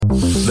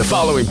The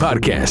following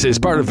podcast is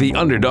part of the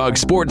Underdog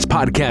Sports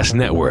Podcast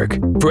Network.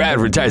 For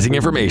advertising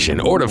information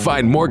or to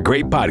find more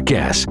great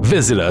podcasts,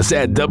 visit us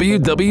at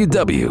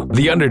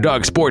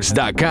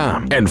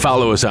www.theunderdogsports.com and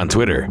follow us on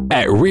Twitter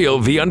at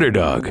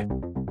RealTheUnderdog.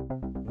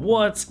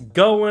 What's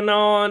going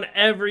on,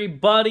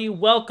 everybody?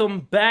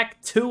 Welcome back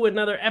to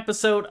another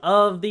episode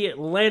of the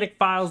Atlantic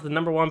Files, the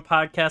number one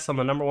podcast on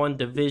the number one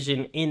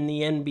division in the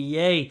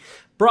NBA.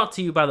 Brought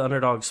to you by the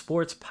Underdog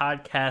Sports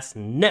Podcast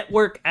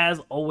Network. As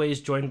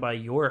always, joined by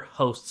your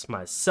hosts,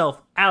 myself,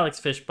 Alex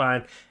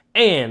Fishbein,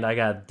 and I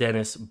got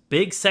Dennis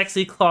Big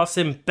Sexy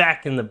Clausen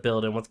back in the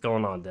building. What's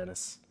going on,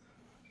 Dennis?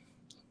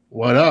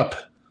 What up?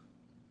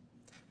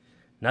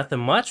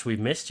 Nothing much.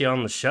 We've missed you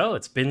on the show.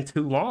 It's been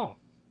too long.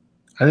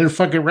 I didn't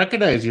fucking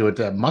recognize you with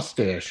that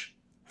mustache.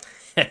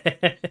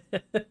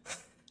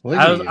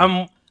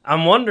 I'm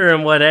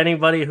wondering what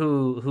anybody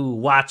who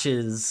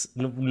watches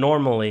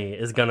normally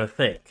is gonna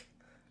think.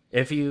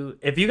 If you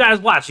guys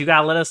watch, you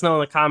gotta let us know in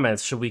the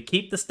comments. Should we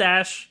keep the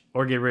stash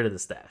or get rid of the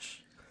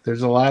stash?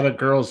 There's a lot of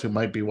girls who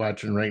might be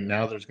watching right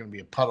now. There's going to be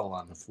a puddle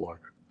on the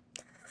floor.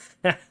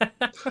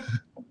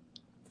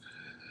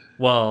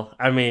 Well,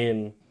 I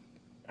mean,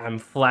 I'm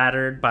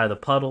flattered by the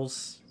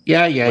puddles.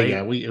 Yeah.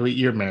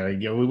 You're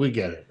married. Yeah, we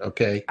get it.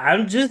 Okay.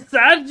 I'm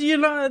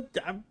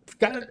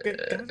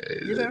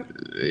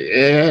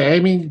I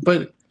mean,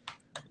 but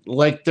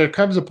like, there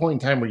comes a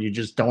point in time where you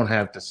just don't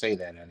have to say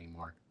that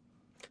anymore.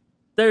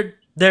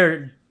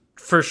 They're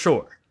for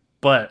sure,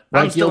 but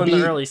like, I'm still in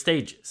the early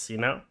stages, you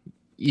know?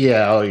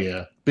 Yeah, oh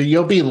yeah. But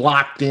you'll be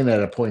locked in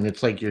at a point.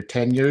 It's like you're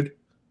tenured.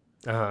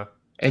 Uh-huh.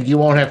 And you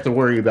won't have to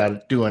worry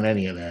about doing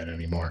any of that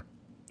anymore.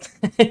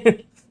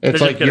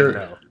 It's like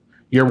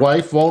your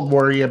wife won't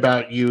worry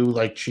about you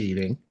like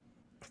cheating.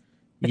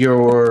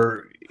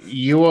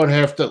 You won't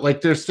have to, like,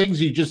 there's things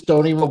you just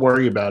don't even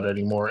worry about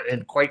anymore.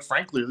 And quite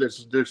frankly,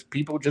 there's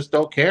people just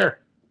don't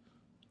care.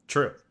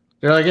 True.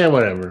 They're like, yeah,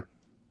 whatever.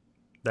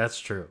 That's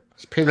true.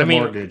 Just pay the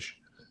mortgage.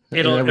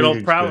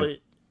 It'll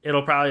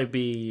probably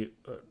be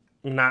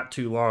not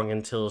too long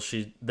until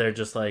they're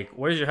just like,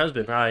 "Where's your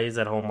husband?" He's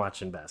at home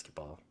watching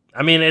basketball.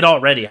 I mean, it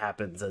already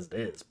happens as it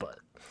is, but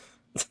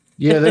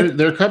yeah,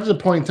 there comes a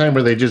point in time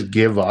where they just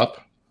give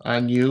up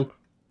on you.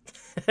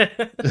 They're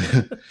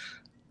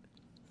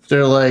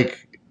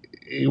like,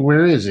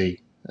 "Where is he?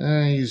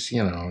 He's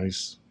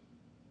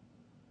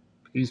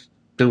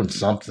doing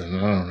something.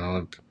 I don't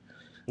know,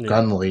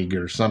 gun league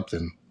or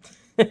something."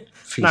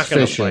 Not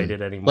going to fight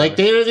it anymore. Like,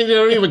 they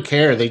don't even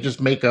care. They just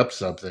make up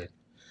something.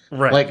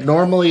 Right. Like,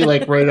 normally,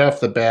 like, right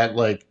off the bat,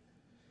 like,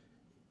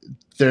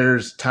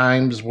 there's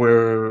times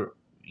where,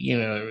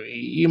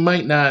 you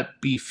might not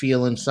be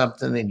feeling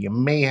something and you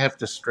may have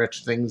to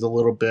stretch things a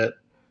little bit.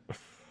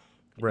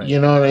 Right. You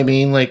know what I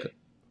mean? Like,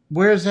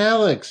 where's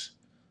Alex?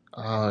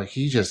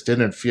 He just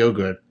didn't feel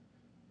good.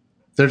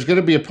 There's going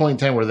to be a point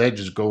in time where that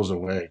just goes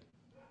away.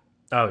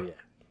 Oh, yeah.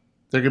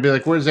 They're going to be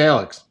like, where's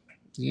Alex?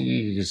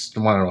 You just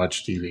want to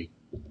watch TV.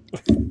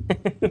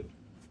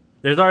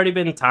 There's already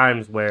been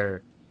times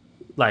where,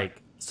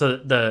 like, so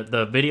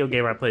the video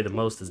game I play the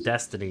most is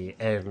Destiny,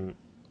 and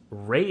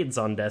raids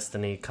on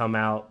Destiny come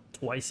out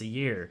twice a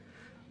year.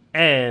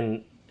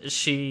 And I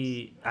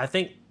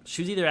think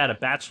she was either at a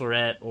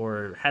bachelorette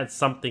or had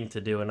something to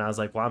do, and I was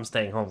like, well, I'm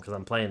staying home because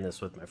I'm playing this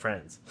with my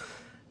friends.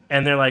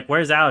 And they're like,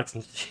 where's Alex?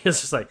 And she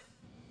was just like,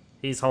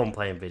 he's home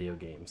playing video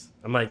games.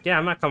 I'm like, yeah,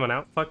 I'm not coming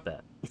out. Fuck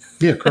that.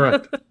 Yeah,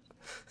 correct.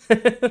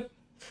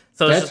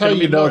 So that's how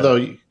you know,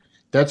 though.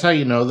 That's how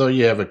you know, though,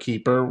 you have a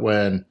keeper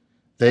when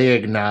they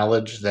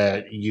acknowledge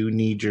that you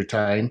need your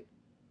time.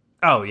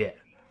 Oh yeah,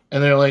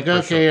 and they're like,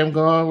 okay,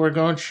 sure. We're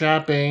going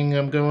shopping.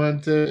 And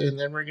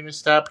then we're gonna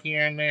stop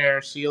here and there.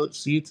 See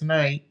you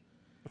tonight.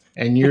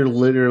 And you're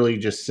literally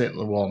just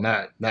sitting. Well,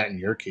 not in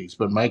your case,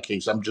 but in my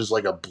case, I'm just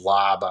like a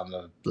blob on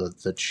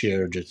the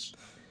chair, just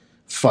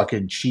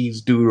fucking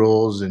cheese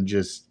doodles, and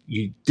just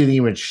you didn't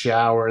even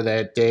shower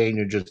that day, and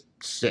you're just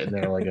sitting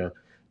there like a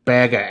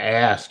bag of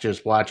ass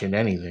just watching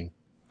anything.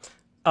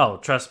 Oh,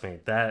 trust me,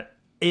 that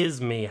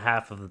is me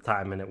half of the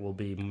time, and it will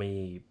be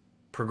me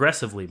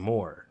progressively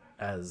more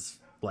as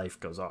life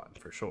goes on,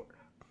 for sure.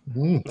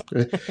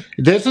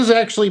 This is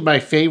actually my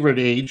favorite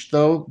age,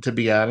 though, to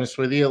be honest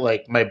with you.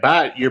 Like,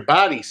 your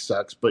body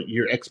sucks, but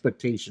your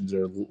expectations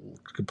are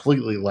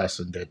completely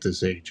lessened at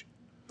this age.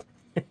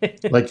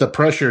 Like, the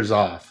pressure's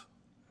off.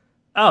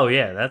 Oh,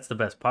 yeah, that's the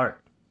best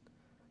part.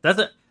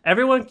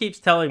 Everyone keeps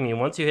telling me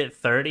once you hit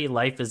 30,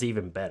 life is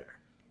even better.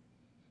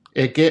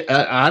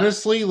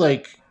 Honestly,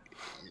 like,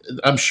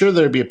 I'm sure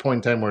there'd be a point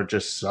in time where it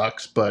just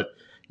sucks, but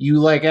you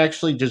like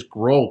actually just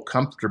grow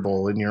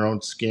comfortable in your own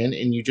skin,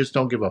 and you just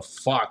don't give a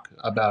fuck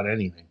about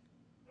anything.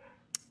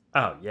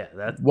 Oh yeah,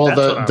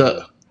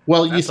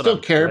 you still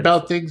care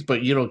about things,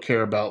 but you don't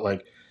care about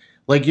like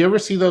you ever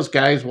see those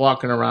guys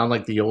walking around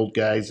like the old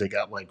guys? They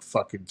got like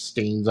fucking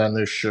stains on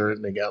their shirt,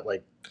 and they got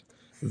like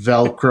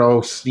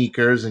Velcro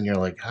sneakers, and you're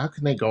like, how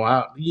can they go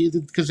out?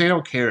 Because they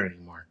don't care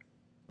anymore.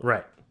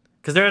 Right.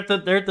 Because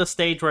they're at the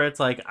stage where it's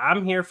like,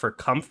 I'm here for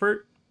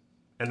comfort,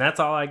 and that's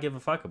all I give a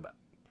fuck about.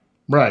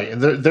 Right.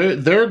 And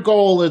their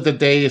goal of the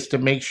day is to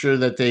make sure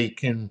that they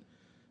can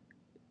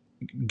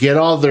get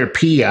all their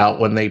pee out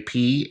when they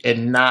pee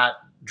and not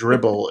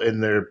dribble in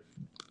their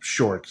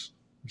shorts.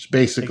 It's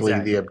basically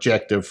the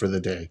objective for the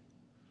day.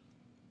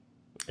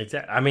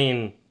 Exactly. I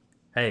mean,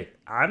 hey,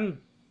 I'm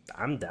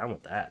down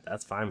with that.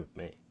 That's fine with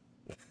me.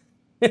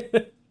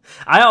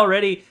 I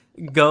already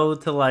go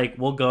to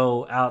we'll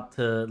go out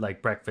to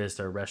breakfast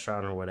or a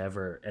restaurant or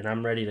whatever, and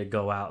I'm ready to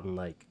go out in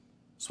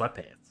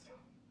sweatpants.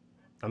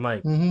 I'm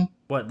like,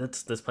 what?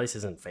 This place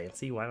isn't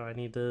fancy. Why do I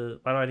need to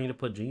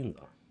put jeans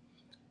on?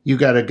 You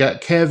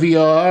got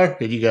caviar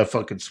and you got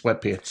fucking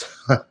sweatpants.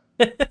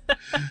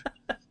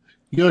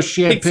 Your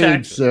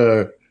champagne,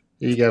 sir.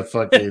 You got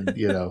fucking,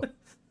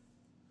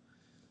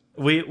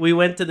 We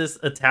went to this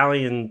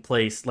Italian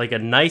place, a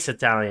nice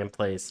Italian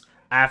place,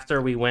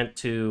 after we went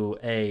to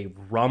a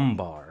rum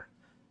bar.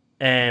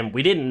 And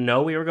we didn't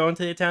know we were going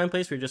to the Italian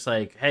place. We were just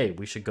like, hey,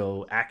 we should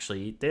go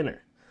actually eat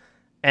dinner.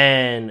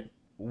 And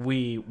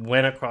we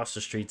went across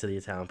the street to the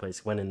Italian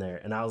place, went in there,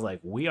 and I was like,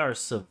 we are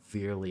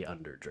severely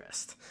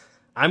underdressed.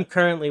 I'm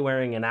currently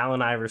wearing an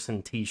Allen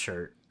Iverson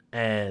t-shirt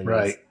and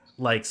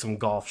some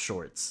golf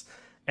shorts.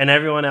 And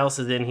everyone else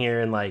is in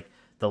here in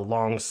the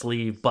long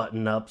sleeve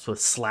button ups with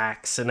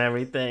slacks and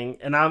everything.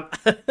 And I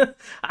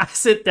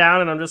sit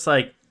down and I'm just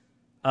like,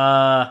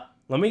 let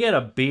me get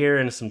a beer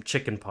and some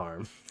chicken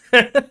parm.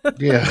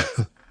 Yeah.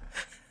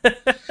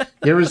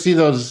 You ever see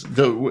those?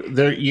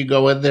 You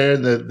go in there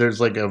and there's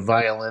a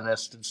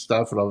violinist and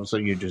stuff, and all of a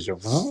sudden you just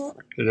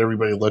and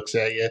everybody looks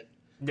at you.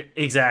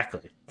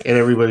 Exactly. And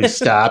everybody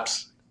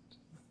stops.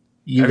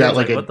 You got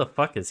what the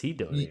fuck is he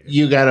doing here?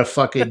 You got a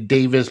fucking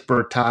Davis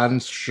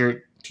Bertans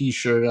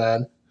t-shirt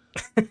on.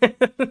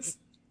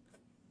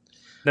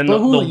 Then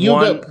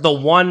the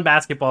one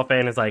basketball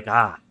fan is like,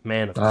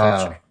 man of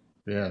culture.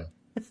 Yeah.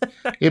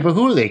 Yeah, but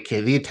who are they,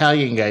 kid? The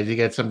Italian guys. You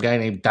got some guy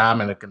named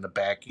Dominic in the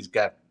back. He's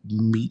got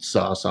meat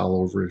sauce all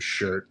over his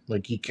shirt.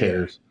 He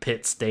cares. Yeah,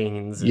 pit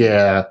stains.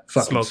 Yeah.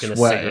 Fucking smoking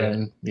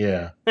sweating.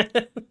 Yeah.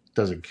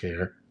 Doesn't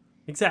care.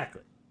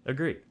 Exactly.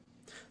 Agreed.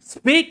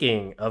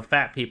 Speaking of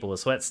fat people with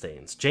sweat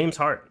stains, James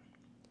Harden.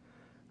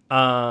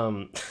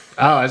 I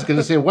was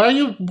gonna say, why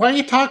are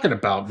you talking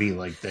about me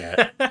like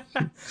that?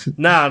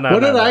 No. What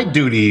did I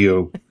do to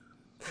you?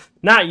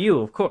 Not you,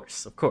 of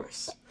course.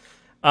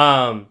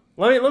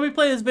 Let me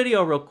play this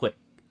video real quick.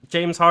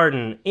 James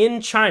Harden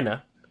in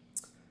China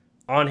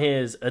on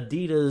his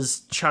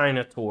Adidas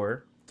China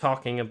tour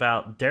talking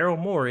about Daryl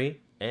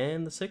Morey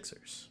and the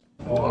Sixers.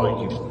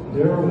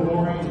 Daryl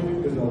Morey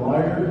is a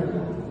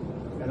liar,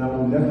 and I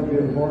will never be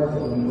a part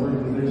of an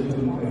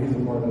organization that he's a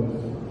part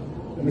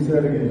of. Let me say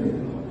that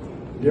again.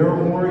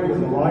 Daryl Morey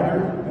is a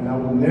liar, and I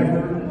will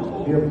never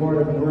be a part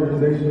of an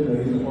organization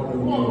that he's a part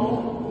of.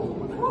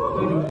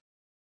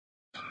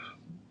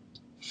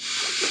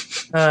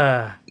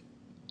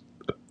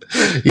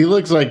 He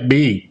looks like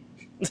me.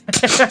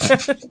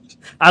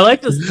 I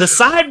like this. The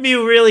side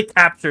view really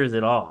captures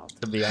it all,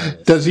 to be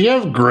honest. Does he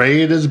have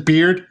gray in his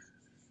beard?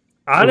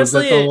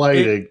 Honestly, the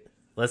lighting?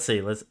 Let's see.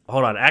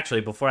 Hold on.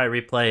 Actually, before I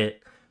replay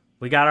it,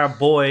 we got our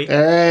boy.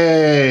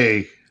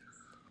 Hey!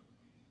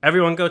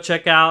 Everyone, go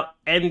check out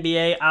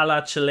NBA a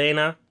la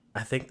Chilena.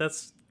 I think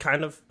that's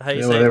kind of how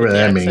you say whatever it with the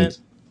that accent. means.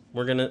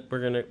 We're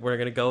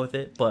gonna go with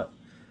it. But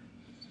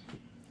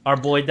our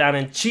boy down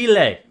in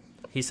Chile,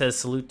 he says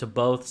salute to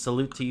both.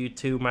 Salute to you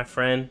too, my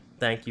friend.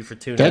 Thank you for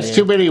tuning in. That's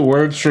too many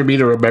words for me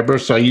to remember,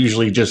 so I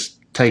usually just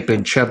type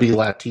in chubby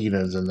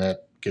Latinas, and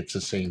that gets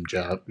the same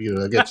job.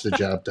 That gets the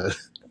job done.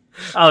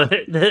 Oh,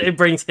 it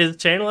brings his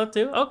channel up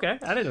too? Okay,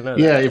 I didn't know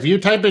that. Yeah, if you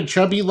type in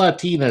chubby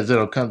Latinas,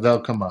 they'll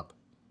come up.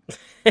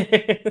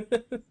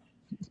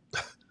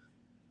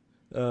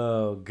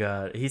 Oh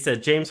god. He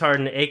said James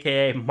Harden,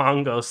 aka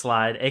Mongo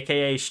Slide,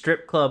 aka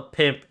Strip Club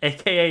Pimp,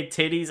 aka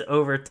Titties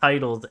over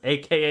Titles,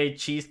 aka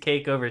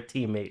Cheesecake over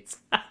Teammates.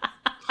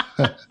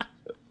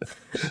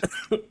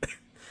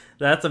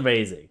 That's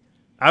amazing.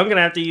 I'm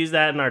gonna have to use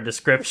that in our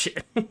description.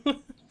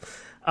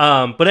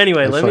 But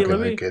anyway, let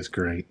me. It's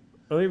great.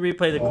 Let me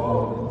replay the.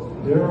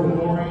 Daryl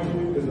Morey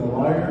is a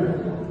liar,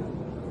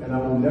 and I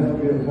will never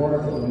be a part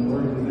of an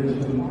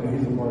organization that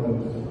he's a part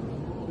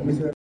of. Let me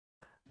say.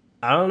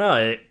 I don't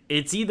know.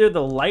 It's either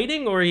the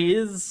lighting or he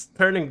is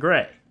turning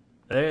gray.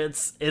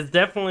 It's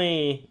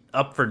definitely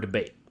up for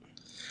debate.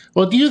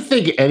 Well, do you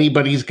think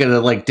anybody's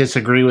gonna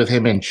disagree with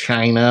him in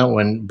China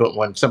when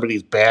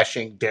somebody's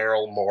bashing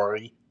Daryl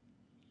Morey?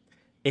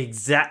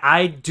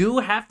 I do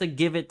have to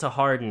give it to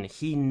Harden.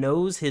 He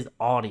knows his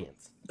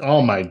audience.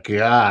 Oh my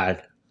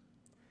god.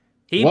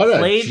 He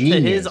played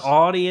to his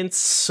audience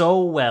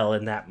so well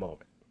in that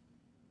moment.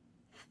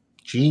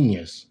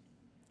 Genius.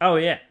 Oh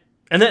yeah.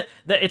 And that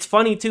it's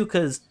funny too,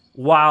 because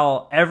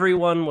while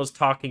everyone was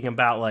talking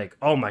about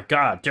oh my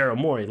god, Daryl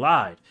Morey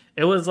lied,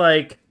 it was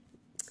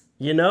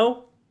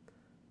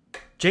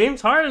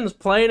James Harden's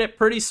playing it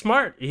pretty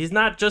smart. He's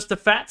not just a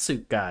fat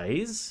suit guy.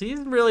 He's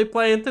really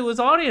playing to his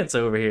audience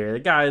over here. The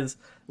guy's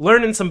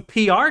learning some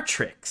PR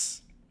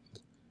tricks.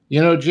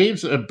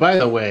 James, by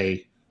the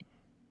way,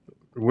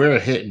 we're a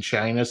hit in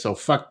China, so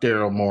fuck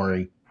Daryl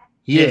Morey.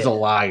 He is a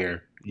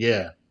liar.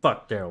 Yeah.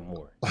 Fuck Daryl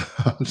Morey.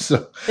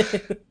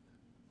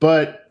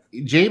 But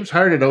James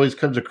Harden always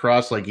comes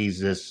across like he's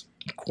this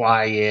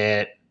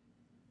quiet,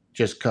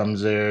 just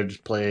comes there,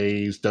 just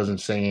plays, doesn't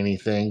say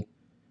anything.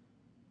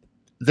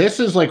 This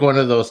is like one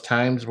of those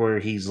times where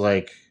he's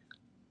like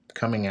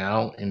coming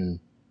out and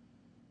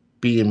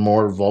being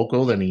more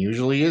vocal than he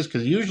usually is,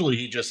 because usually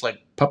he just like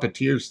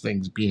puppeteers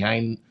things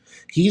behind.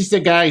 He's the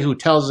guy who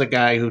tells the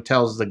guy who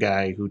tells the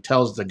guy who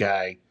tells the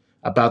guy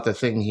about the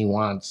thing he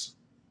wants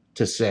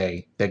to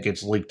say that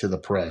gets leaked to the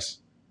press.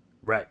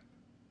 Right.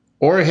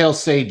 Or he'll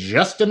say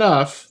just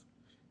enough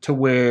to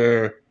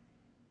where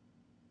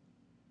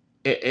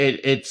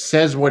it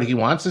says what he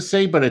wants to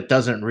say, but it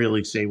doesn't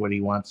really say what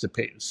he wants to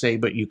say,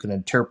 but you can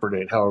interpret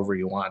it however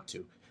you want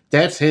to.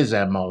 That's his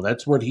MO.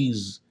 That's what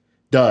he's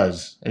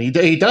does. And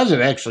he does it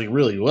actually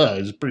really well.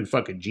 He's a pretty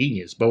fucking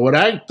genius. But what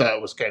I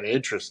thought was kind of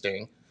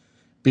interesting,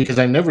 because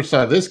I never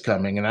saw this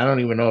coming, and I don't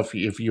even know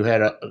if you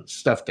had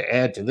stuff to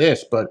add to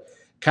this, but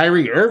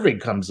Kyrie Irving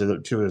comes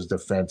to his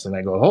defense, and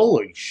I go,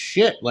 holy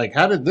shit, like,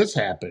 how did this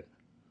happen?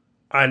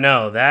 I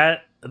know,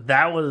 that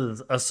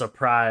was a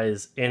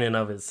surprise in and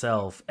of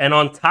itself. And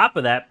on top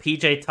of that,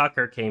 PJ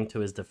Tucker came to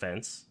his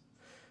defense.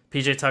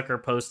 PJ Tucker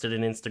posted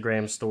an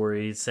Instagram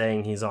story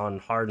saying he's on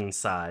Harden's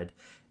side.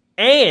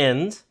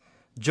 And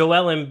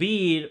Joel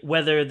Embiid,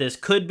 whether this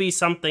could be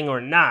something or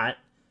not,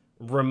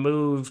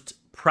 removed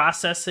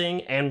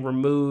processing and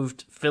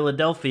removed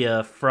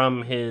Philadelphia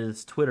from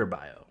his Twitter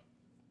bio.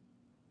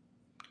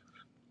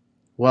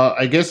 Well,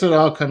 I guess it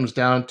all comes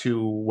down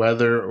to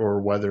whether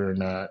or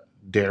not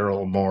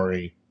Daryl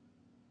Morey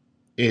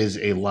is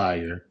a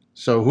liar.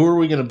 So who are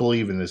we going to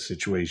believe in this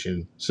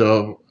situation?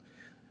 So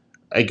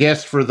I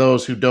guess for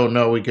those who don't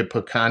know, we could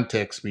put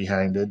context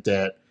behind it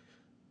that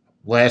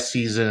last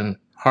season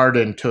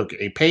Harden took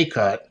a pay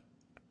cut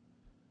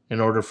in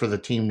order for the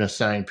team to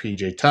sign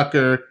PJ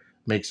Tucker,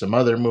 make some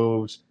other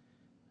moves.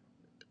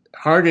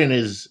 Harden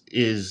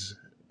is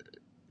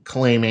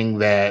claiming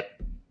that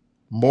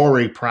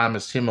Morey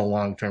promised him a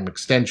long-term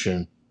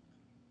extension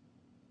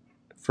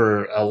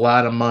for a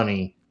lot of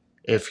money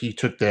if he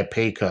took that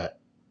pay cut.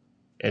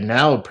 And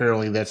now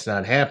apparently that's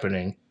not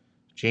happening.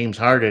 James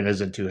Harden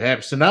isn't too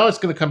happy. So now it's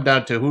going to come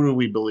down to who do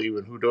we believe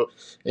and who don't.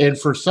 And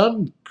for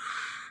some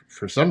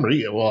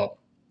reason, well,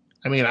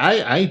 I mean,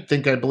 I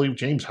think I believe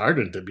James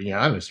Harden, to be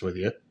honest with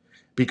you.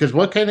 Because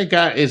what kind of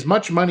guy, as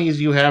much money as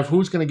you have,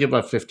 who's going to give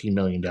up $15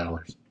 million?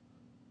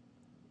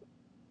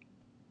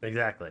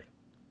 Exactly.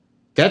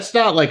 That's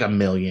not like $1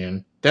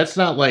 million. That's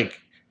not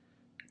like,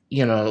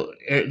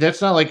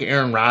 that's not like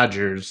Aaron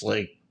Rodgers,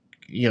 like,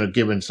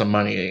 giving some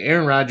money.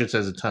 Aaron Rodgers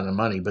has a ton of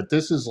money, but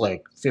this is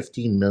like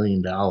 $15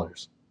 million.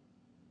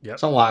 Yep.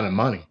 It's a lot of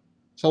money.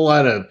 That's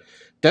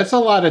a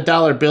lot of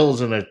dollar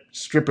bills in a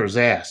stripper's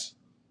ass.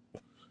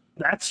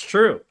 That's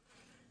true.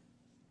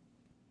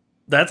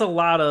 That's a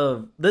lot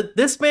of...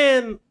 This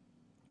man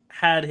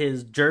had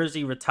his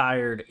jersey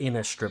retired in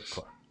a strip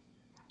club.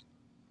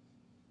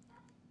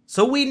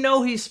 So we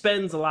know he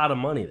spends a lot of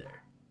money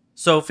there.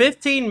 So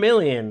 $15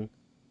 million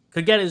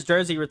could get his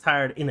jersey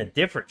retired in a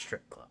different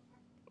strip club.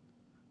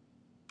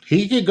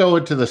 He could go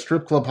into the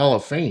Strip Club Hall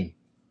of Fame.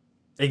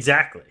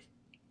 Exactly.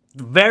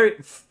 The very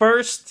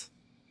first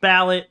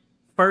ballot,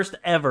 first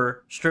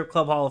ever Strip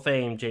Club Hall of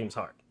Fame, James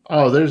Harden.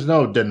 Oh, there's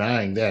no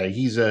denying that.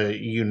 He's a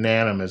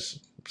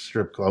unanimous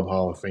Strip Club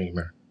Hall of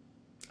Famer.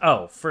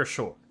 Oh, for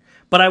sure.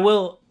 But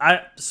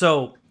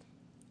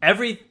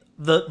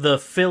the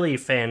Philly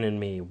fan in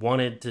me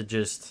wanted to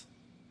just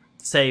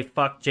say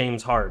fuck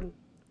James Harden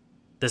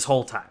this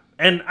whole time.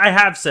 And I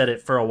have said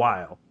it for a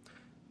while.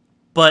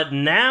 But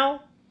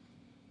now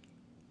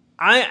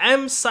I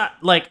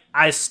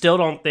still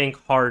don't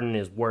think Harden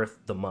is worth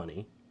the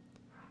money.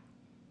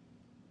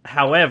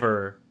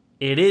 However,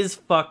 it is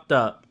fucked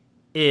up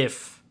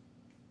if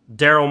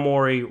Daryl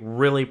Morey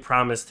really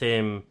promised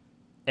him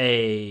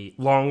a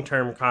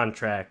long-term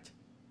contract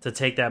to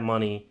take that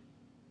money,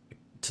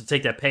 to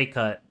take that pay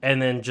cut,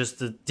 and then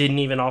just didn't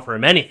even offer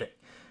him anything.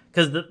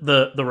 Because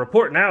the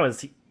report now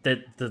is that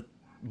the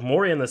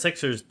Morey and the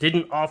Sixers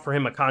didn't offer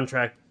him a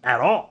contract at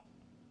all.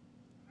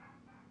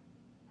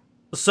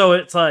 So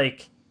it's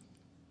like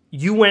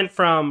you went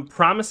from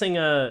promising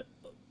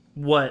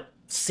what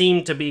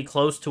seemed to be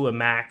close to a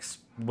max,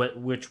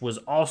 which was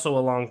also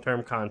a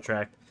long-term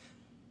contract,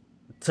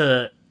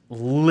 to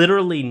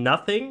literally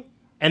nothing.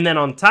 And then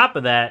on top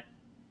of that,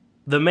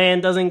 the man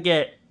doesn't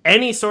get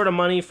any sort of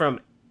money from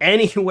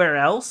anywhere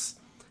else.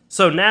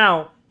 So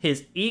now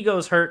his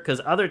ego's hurt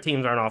because other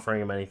teams aren't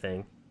offering him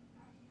anything.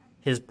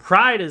 His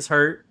pride is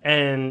hurt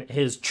and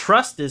his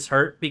trust is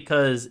hurt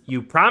because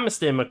you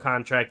promised him a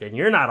contract and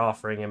you're not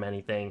offering him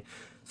anything.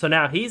 So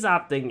now he's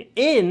opting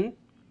in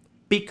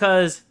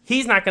because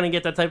he's not going to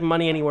get that type of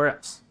money anywhere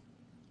else.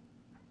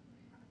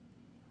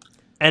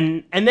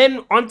 And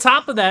then on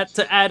top of that,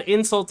 to add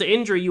insult to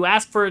injury, you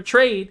ask for a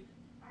trade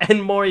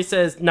and Morey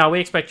says, no, we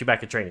expect you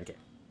back at training camp.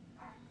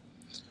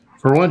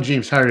 For one,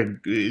 James Harden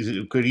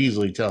could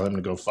easily tell him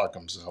to go fuck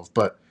himself.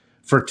 But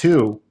for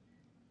two,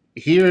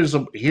 here's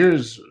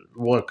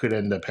what could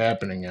end up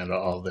happening out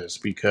of all this,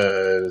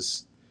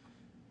 because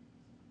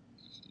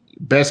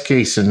best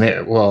case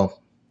scenario,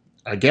 well,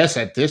 I guess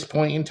at this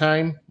point in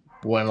time,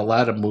 when a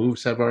lot of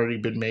moves have already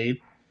been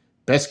made,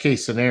 best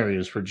case scenario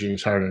is for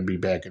James Harden to be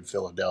back in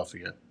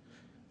Philadelphia.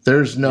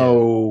 There's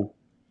no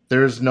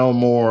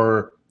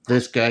more.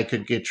 This guy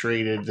could get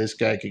traded. This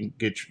guy can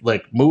get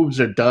moves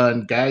are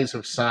done. Guys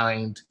have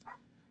signed.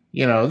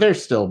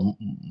 There's still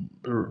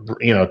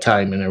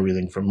time and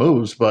everything for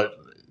moves, but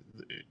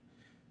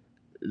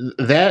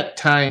that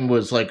time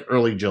was like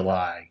early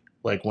July,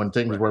 like when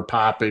things were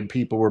popping,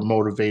 people were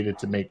motivated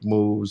to make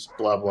moves.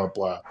 Blah blah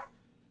blah.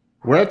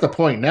 We're at the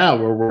point now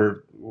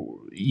where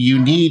you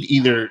need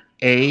either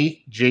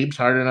A, James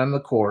Harden on the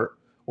court,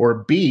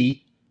 or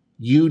B,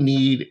 you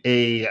need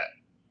a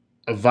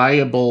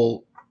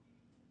viable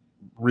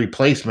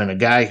replacement, a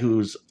guy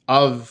who's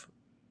of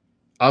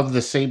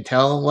the same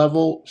talent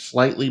level,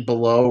 slightly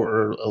below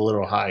or a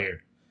little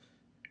higher.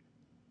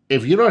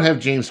 If you don't have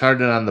James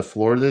Harden on the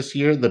floor this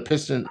year, the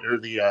Pistons or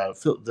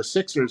the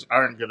Sixers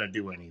aren't going to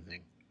do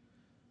anything.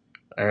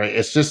 All right,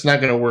 it's just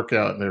not going to work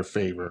out in their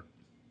favor.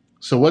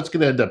 So what's going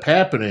to end up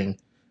happening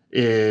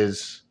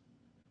is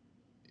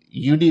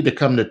you need to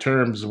come to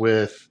terms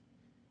with,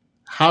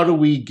 how do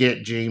we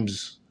get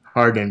James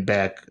Harden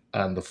back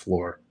on the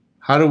floor?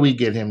 How do we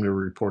get him to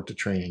report to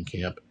training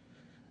camp?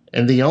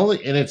 And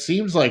it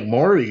seems like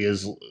Morey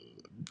has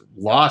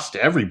lost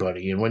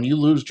everybody. And when you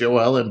lose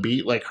Joel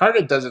Embiid, like,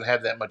 Harden doesn't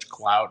have that much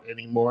clout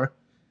anymore.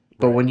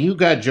 But when you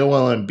got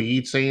Joel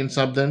Embiid saying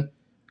something,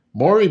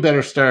 Morey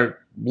better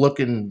start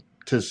looking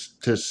to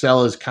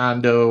sell his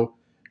condo.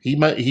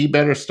 He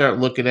better start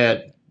looking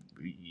at,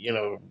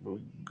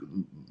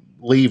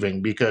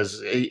 leaving,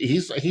 because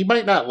he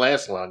might not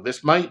last long.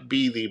 This might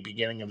be the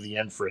beginning of the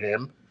end for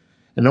him,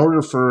 in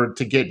order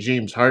to get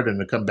James Harden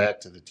to come back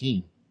to the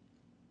team.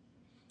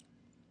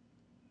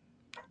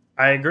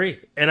 I agree.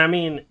 And I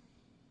mean,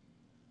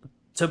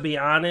 to be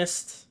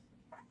honest,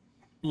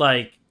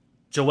 like,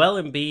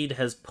 Joel Embiid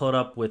has put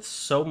up with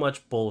so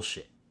much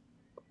bullshit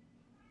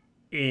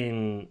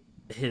in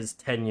his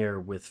tenure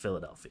with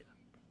Philadelphia.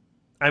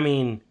 I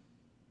mean,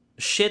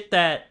 shit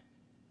that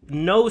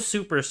no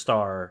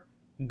superstar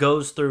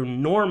goes through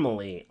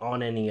normally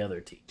on any other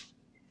team.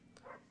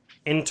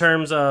 In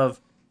terms of,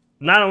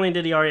 not only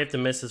did he already have to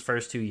miss his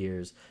first 2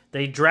 years,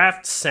 they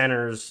draft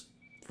centers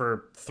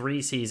for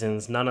 3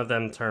 seasons, none of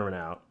them turn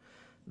out.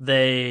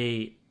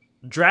 They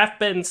draft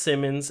Ben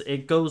Simmons,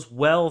 it goes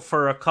well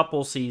for a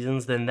couple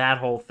seasons, then that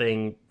whole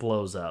thing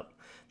blows up.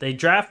 They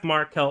draft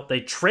Markelle, they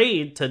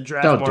trade to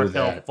draft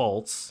Markelle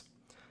Fultz.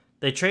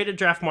 They trade to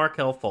draft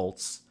Markelle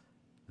Fultz.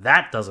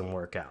 That doesn't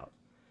work out.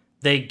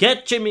 They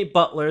get Jimmy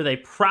Butler. They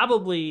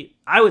probably,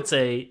 I would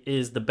say,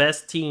 is the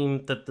best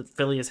team that the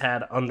Philly has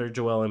had under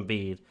Joel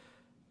Embiid.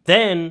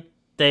 Then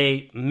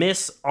they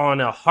miss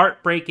on a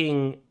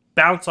heartbreaking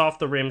bounce off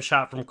the rim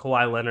shot from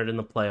Kawhi Leonard in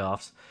the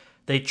playoffs.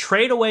 They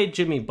trade away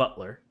Jimmy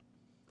Butler.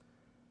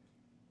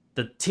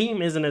 The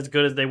team isn't as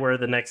good as they were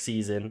the next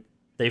season.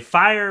 They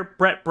fire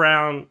Brett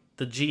Brown,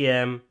 the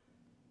GM.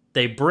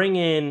 They bring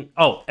in...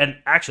 Oh, and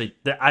actually,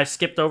 I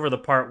skipped over the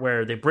part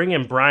where they bring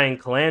in Brian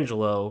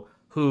Colangelo,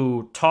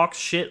 who talks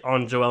shit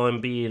on Joel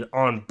Embiid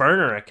on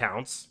burner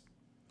accounts.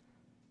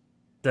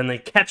 Then they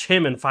catch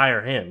him and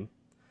fire him.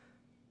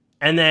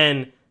 And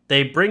then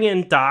they bring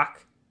in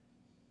Doc,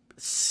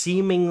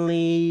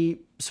 seemingly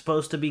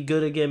supposed to be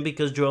good again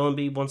because Joel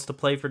Embiid wants to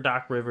play for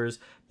Doc Rivers.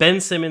 Ben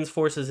Simmons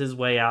forces his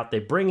way out. They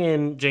bring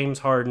in James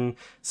Harden,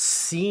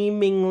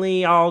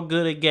 seemingly all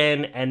good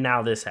again, and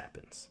now this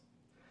happens.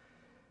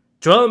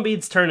 Joel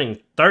Embiid's turning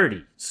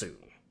 30 soon.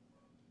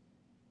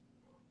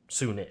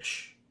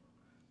 Soonish.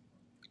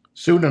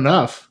 Soon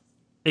enough.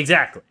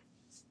 Exactly.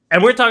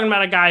 And we're talking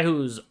about a guy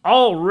who's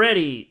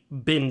already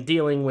been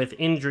dealing with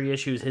injury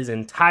issues his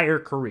entire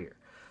career.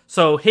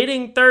 So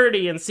hitting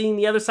 30 and seeing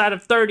the other side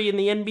of 30 in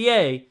the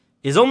NBA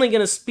is only going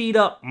to speed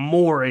up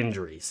more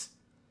injuries.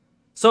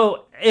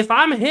 So if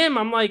I'm him,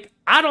 I'm like,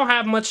 I don't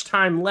have much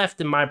time left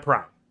in my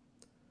prime.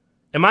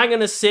 Am I going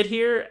to sit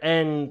here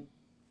and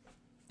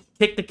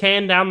kick the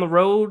can down the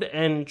road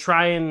and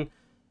try and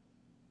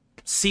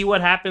see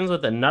what happens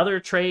with another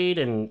trade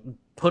and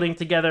putting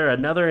together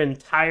another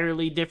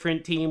entirely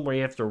different team where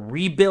you have to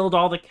rebuild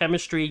all the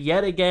chemistry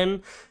yet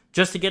again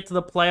just to get to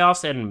the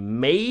playoffs and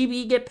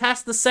maybe get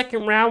past the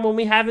second round when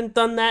we haven't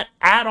done that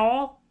at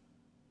all?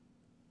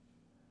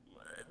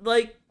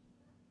 Like,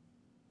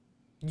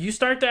 you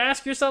start to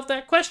ask yourself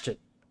that question.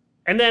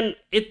 And then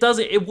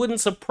it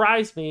wouldn't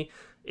surprise me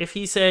if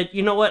he said,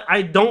 you know what,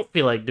 I don't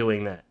feel like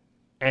doing that,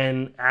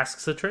 and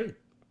asks a trade.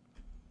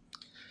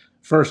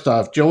 First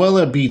off,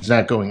 Joel Embiid's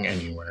not going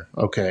anywhere,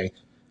 okay?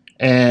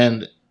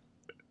 And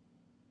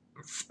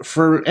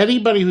for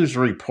anybody who's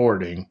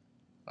reporting,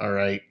 all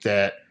right,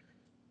 that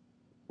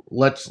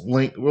let's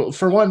link. Well,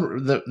 for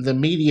one, the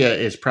media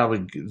is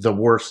probably the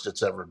worst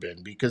it's ever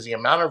been because the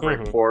amount of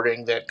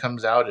reporting that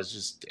comes out is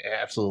just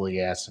absolutely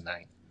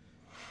asinine.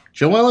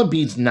 Joel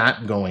Embiid's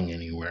not going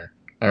anywhere,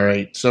 all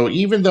right? So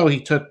even though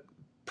he took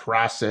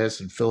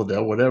process in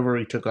Philadelphia, whatever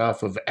he took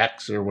off of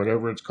X or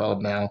whatever it's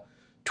called now,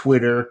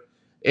 Twitter.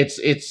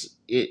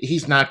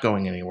 He's not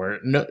going anywhere.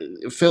 No,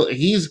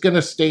 he's going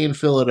to stay in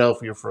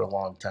Philadelphia for a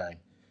long time.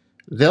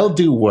 They'll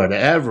do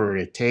whatever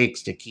it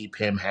takes to keep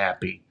him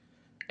happy.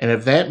 And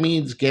if that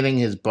means getting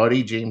his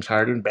buddy James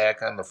Harden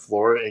back on the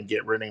floor and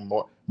get rid of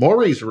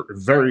Morey's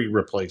very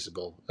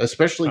replaceable,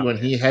 especially when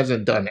he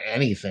hasn't done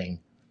anything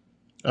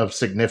of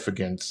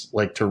significance,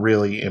 like to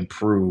really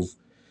improve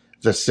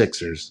the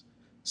Sixers.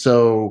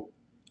 So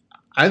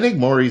I think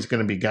Morey's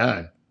going to be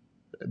gone.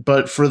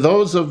 But for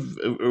those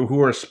who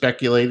are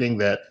speculating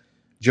that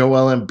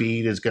Joel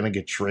Embiid is going to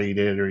get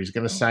traded or he's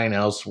going to sign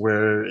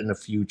elsewhere in the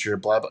future,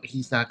 blah, blah,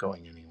 he's not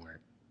going anywhere.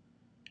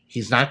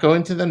 He's not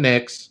going to the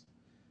Knicks.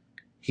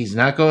 He's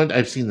not going.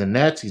 I've seen the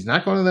Nets. He's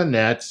not going to the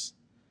Nets.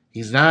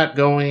 He's not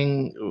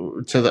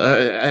going to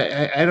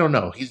the. I don't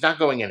know. He's not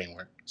going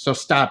anywhere. So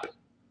stop it.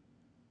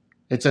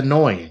 It's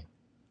annoying.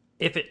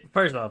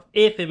 First off,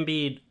 if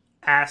Embiid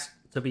asked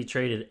to be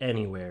traded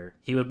anywhere,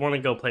 he would want to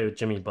go play with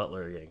Jimmy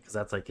Butler again because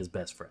that's like his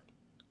best friend.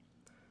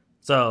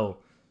 So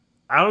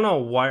I don't know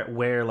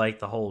where like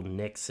the whole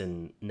Knicks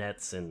and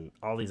Nets and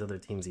all these other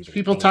teams even.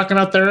 People talking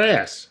out their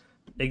ass.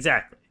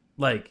 Exactly.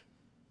 Like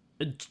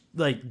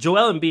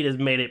Joel Embiid has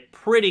made it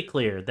pretty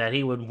clear that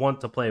he would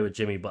want to play with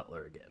Jimmy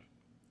Butler again.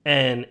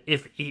 And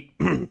if he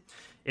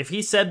if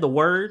he said the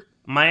word,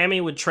 Miami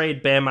would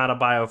trade Bam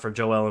Adebayo for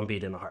Joel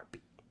Embiid in a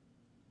heartbeat.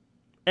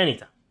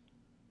 Anytime.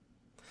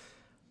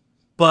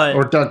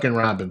 Or Duncan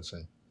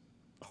Robinson.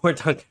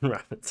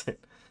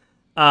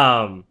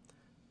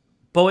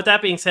 But with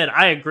that being said,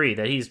 I agree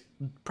that he's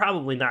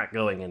probably not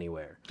going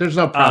anywhere. There's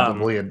no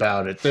probably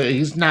about it.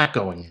 He's not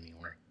going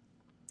anywhere.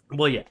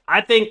 Well, yeah,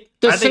 I think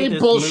the same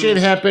bullshit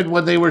happened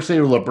when they were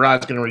saying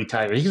LeBron's going to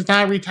retire. He's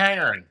not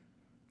retiring.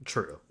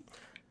 True.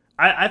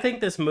 I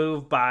think this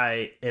move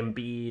by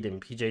Embiid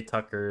and PJ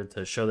Tucker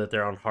to show that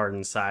they're on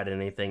Harden's side and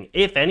anything,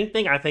 if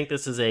anything, I think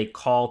this is a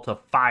call to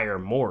fire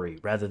Morey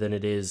rather than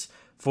it is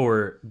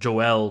for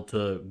Joel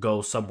to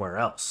go somewhere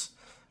else.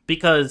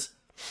 Because,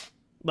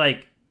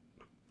 like,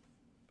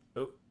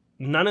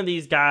 none of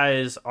these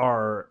guys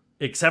are,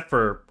 except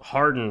for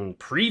Harden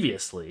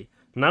previously,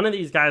 none of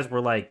these guys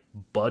were like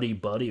buddy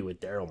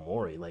with Daryl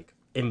Morey. Like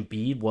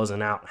Embiid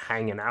wasn't out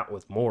hanging out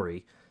with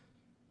Morey.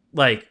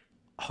 Like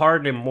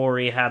Harden and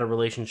Morey had a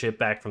relationship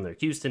back from their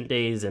Houston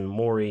days, and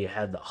Morey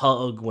had the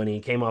hug when he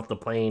came off the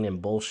plane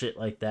and bullshit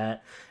like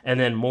that. And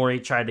then Morey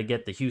tried to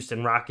get the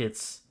Houston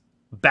Rockets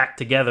back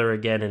together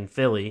again in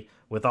Philly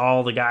with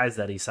all the guys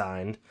that he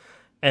signed.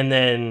 And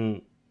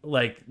then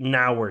like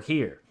now we're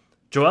here.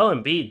 Joel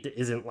Embiid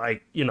isn't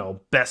like,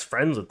 best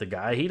friends with the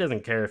guy. He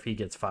doesn't care if he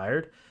gets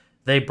fired.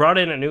 They brought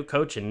in a new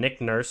coach in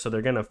Nick Nurse, so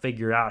they're going to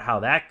figure out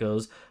how that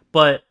goes.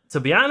 But to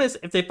be honest,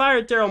 if they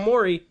fired Daryl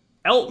Morey,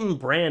 Elton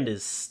Brand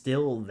is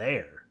still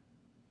there.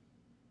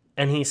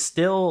 And he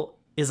still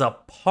is a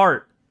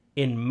part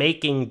in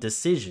making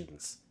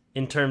decisions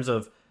in terms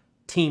of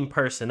team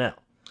personnel.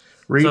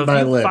 Read my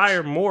lips. So if you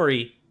fire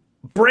Morey,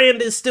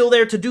 Brand is still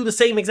there to do the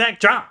same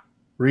exact job.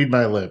 Read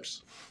my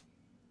lips.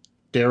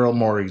 Daryl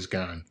Morey's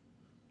gone.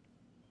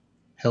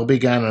 He'll be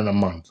gone in a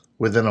month.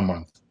 Within a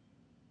month.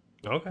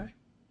 Okay.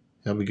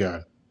 He'll be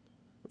gone.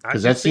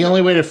 Because that's the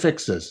only way to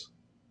fix this.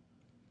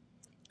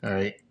 All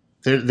right.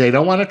 They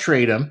don't want to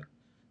trade him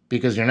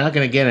because you're not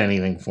going to get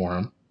anything for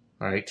him.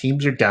 All right.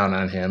 Teams are down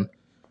on him.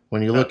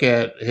 When you look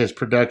at his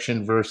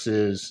production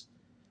versus,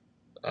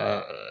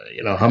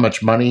 how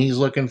much money he's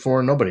looking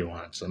for, nobody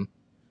wants him.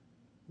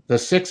 The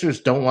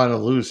Sixers don't want to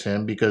lose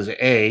him because,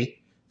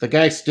 A, the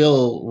guy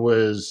still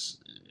was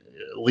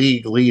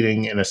league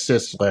leading in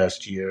assists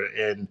last year,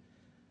 and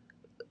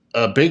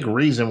a big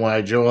reason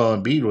why Joel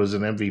Embiid was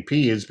an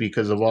MVP is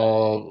because of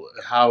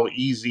how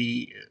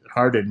easy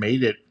Harden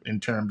made it in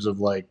terms of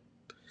like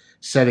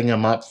setting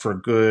him up for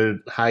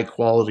good, high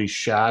quality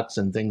shots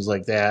and things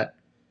like that.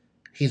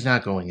 He's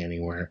not going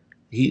anywhere.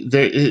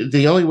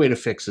 The only way to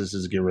fix this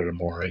is get rid of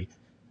Morey.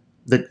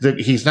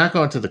 He's not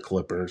going to the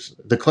Clippers.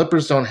 The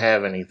Clippers don't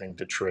have anything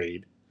to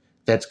trade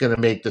that's going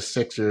to make the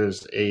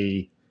Sixers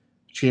a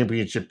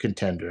championship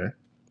contender.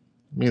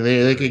 I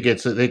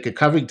mean,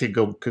 Covington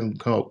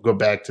go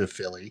back to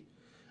Philly.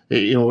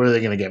 Where are they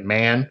going to get?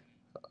 Man,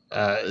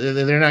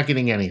 they're not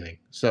getting anything.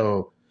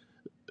 So,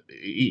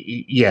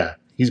 yeah,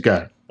 he's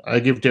gone. I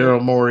give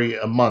Daryl Morey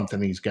a month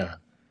and he's gone.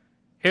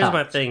 Here's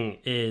my thing: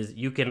 is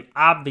you can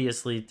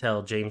obviously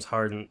tell James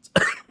Harden's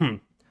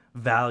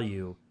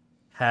value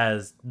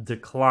has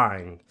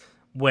declined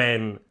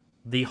when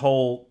the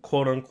whole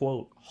quote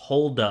unquote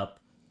holdup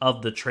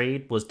of the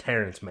trade was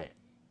Terrence Mann.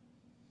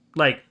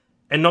 Like.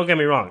 And don't get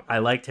me wrong, I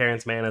like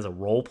Terrence Mann as a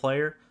role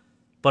player,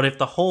 but if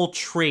the whole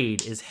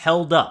trade is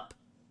held up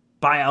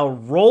by a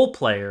role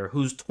player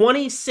who's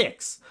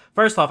 26,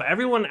 first off,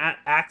 everyone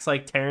acts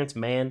like Terrence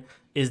Mann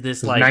is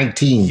this like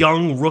 19.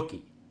 Young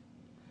rookie.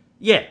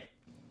 Yeah.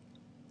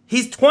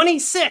 He's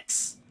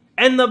 26,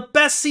 and the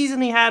best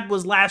season he had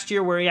was last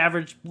year where he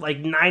averaged like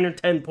 9 or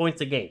 10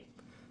 points a game.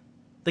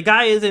 The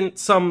guy isn't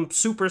some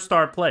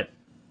superstar player.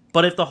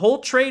 But if the whole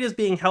trade is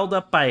being held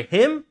up by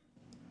him,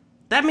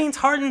 that means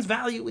Harden's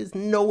value is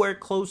nowhere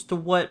close to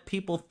what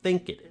people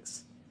think it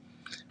is.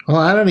 Well,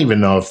 I don't even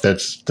know if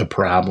that's the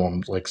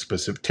problem, like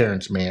specific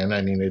Terrence Mann.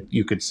 I mean,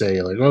 you could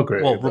say, like, oh,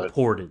 great. Well,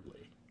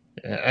 reportedly.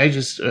 I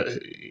just,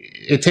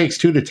 it takes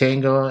two to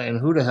tango, and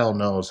who the hell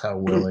knows how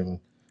willing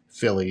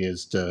Philly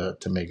is to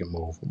make a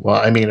move.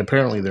 Well, I mean,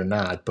 apparently they're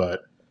not,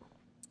 but.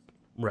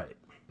 Right.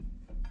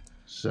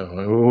 So,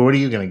 what are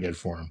you going to get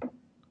for him?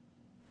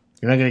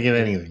 You're not going to get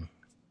anything.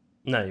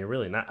 No, you're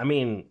really not. I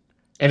mean.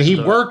 And he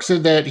works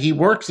in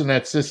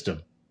that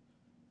system.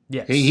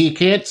 Yes. He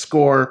can't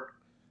score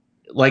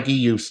like he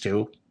used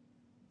to,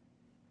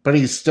 but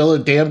he's still a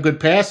damn good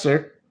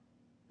passer.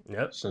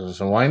 Yep.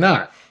 So why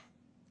not?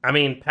 I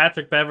mean,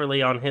 Patrick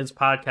Beverley on his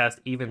podcast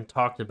even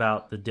talked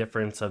about the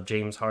difference of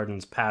James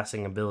Harden's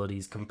passing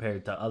abilities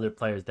compared to other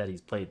players that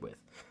he's played with.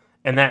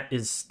 And that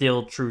is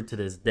still true to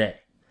this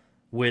day,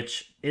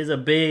 which is a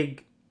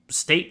big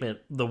statement,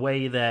 the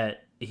way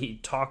that he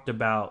talked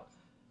about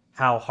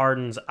how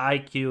Harden's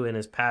IQ and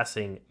his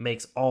passing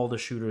makes all the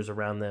shooters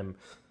around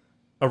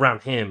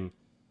him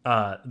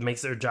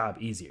makes their job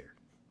easier.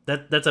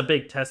 That's a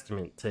big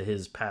testament to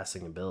his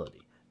passing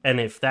ability. And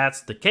if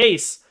that's the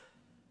case,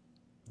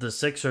 the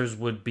Sixers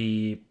would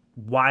be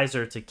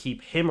wiser to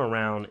keep him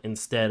around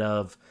instead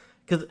of...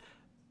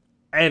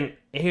 And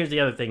here's the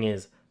other thing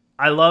is,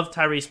 I love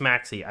Tyrese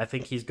Maxey. I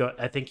think he's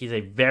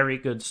a very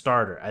good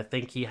starter. I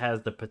think he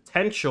has the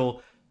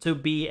potential to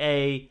be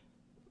a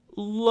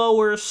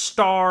lower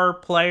star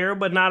player,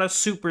 but not a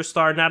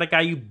superstar, not a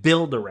guy you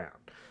build around.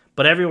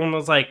 But everyone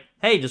was like,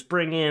 hey, just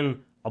bring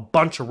in a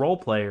bunch of role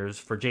players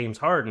for James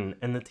Harden,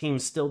 and the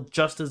team's still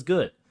just as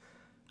good.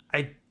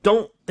 I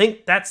don't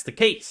think that's the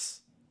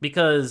case,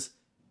 because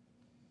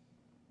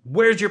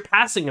where's your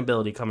passing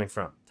ability coming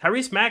from?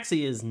 Tyrese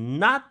Maxey is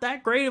not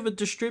that great of a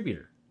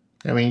distributor.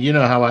 I mean, you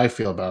know how I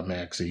feel about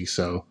Maxey,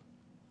 so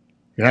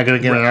you're not going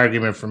to get an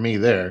argument from me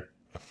there.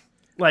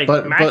 Like,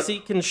 Maxey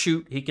can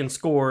shoot, he can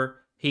score,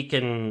 he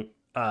can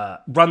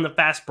run the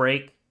fast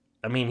break.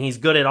 I mean, he's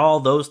good at all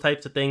those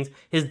types of things.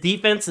 His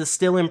defense is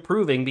still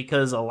improving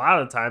because a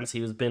lot of times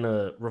he has been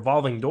a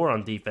revolving door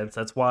on defense.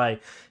 That's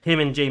why him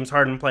and James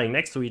Harden playing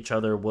next to each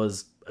other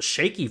was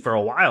shaky for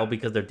a while,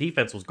 because their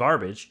defense was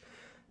garbage.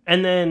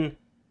 And then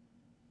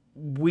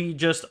we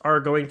just are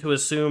going to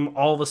assume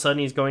all of a sudden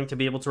he's going to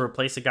be able to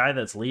replace a guy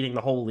that's leading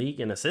the whole league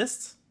in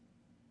assists.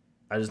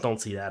 I just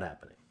don't see that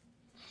happening.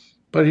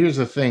 But here's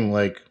the thing,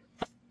 like,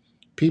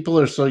 people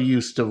are so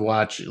used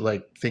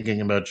to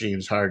thinking about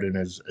James Harden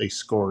as a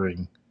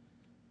scoring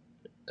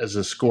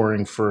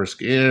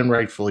first, and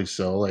rightfully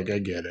so. Like, I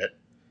get it.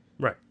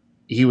 Right.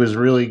 He was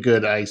really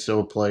good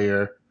ISO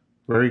player,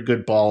 very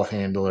good ball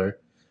handler,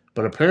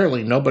 but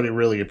apparently nobody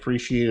really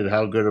appreciated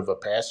how good of a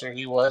passer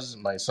he was,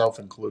 myself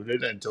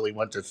included, until he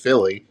went to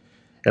Philly.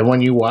 And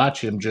when you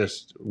watch him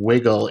just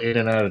wiggle in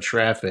and out of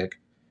traffic,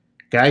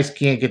 guys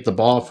can't get the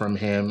ball from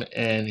him,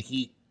 and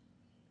he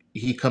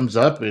comes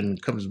up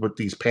and comes with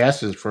these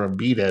passes for a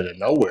beat out of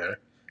nowhere.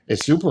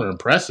 It's super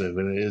impressive,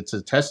 and it's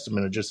a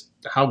testament of just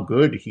how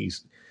good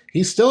he's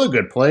still a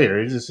good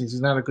player.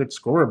 He's not a good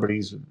scorer, but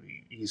he's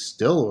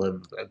still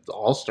an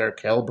all-star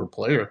caliber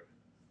player.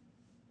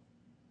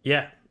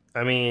 Yeah,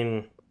 I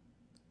mean,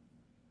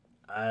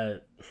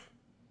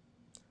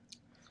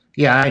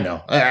 yeah, I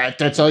know.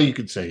 That's all you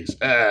can say is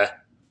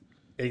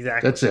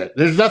exactly. That's it.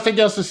 There's nothing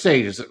else to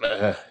say. Just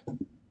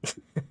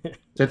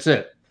that's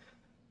it.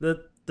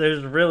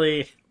 There's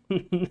really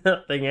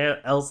nothing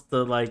else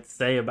to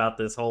say about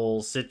this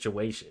whole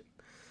situation.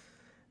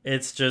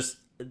 It's just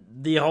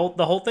the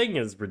whole thing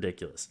is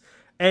ridiculous.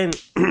 And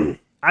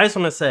I just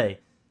want to say,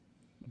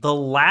 the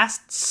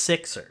last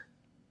Sixer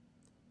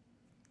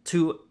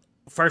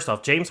first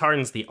off, James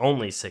Harden's the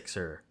only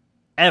Sixer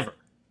ever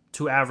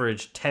to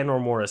average 10 or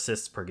more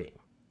assists per game.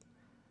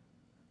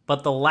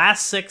 But the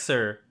last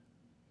Sixer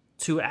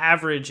to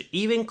average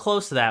even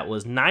close to that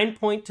was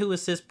 9.2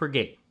 assists per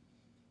game.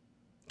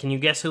 Can you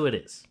guess who it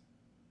is?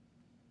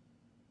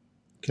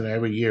 Can I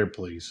have a year,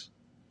 please?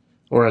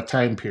 Or a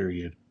time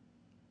period?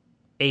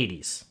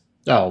 80s.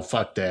 Oh,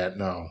 fuck that.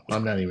 No,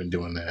 I'm not even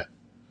doing that.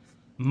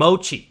 Mo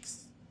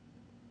Cheeks.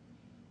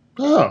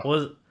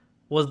 Oh.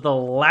 Was the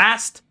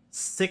last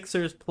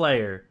Sixers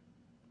player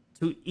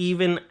to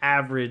even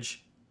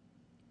average,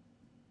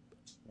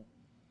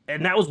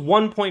 and that was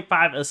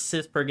 1.5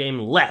 assists per game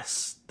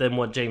less than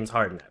what James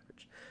Harden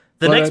averaged.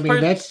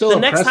 That's still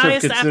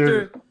impressive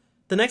considering...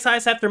 The next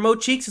highest after Mo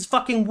Cheeks is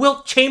fucking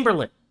Wilt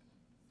Chamberlain.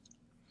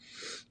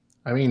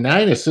 I mean,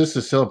 9 assists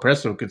is still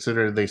impressive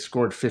considering they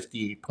scored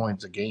 58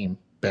 points a game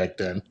back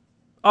then.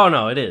 Oh,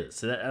 no, it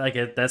is.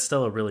 That's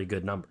still a really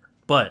good number.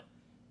 But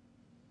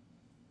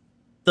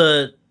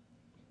the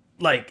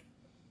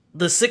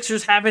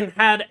Sixers haven't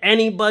had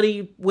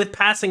anybody with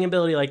passing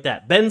ability like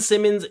that. Ben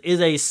Simmons is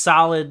a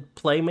solid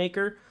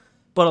playmaker,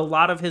 but a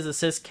lot of his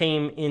assists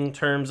came in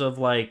terms of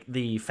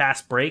the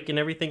fast break and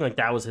everything.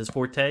 That was his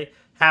forte.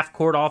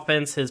 Half-court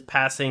offense, his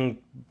passing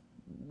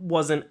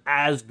wasn't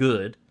as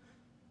good.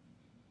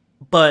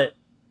 But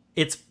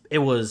it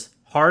was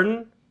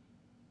Harden,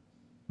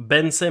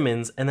 Ben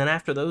Simmons, and then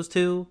after those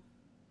two,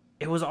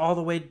 it was all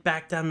the way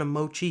back down to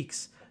Mo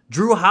Cheeks.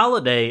 Drew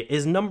Holiday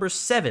is number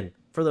 7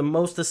 for the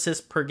most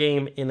assists per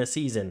game in a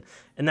season.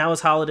 And that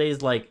was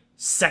Holiday's, like,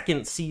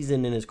 second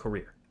season in his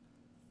career.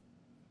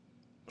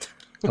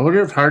 I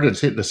wonder if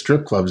Harden's hitting the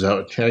strip clubs out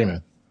in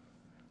China.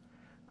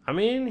 I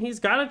mean, he's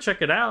got to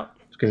check it out.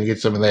 He's going to get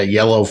some of that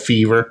yellow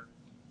fever.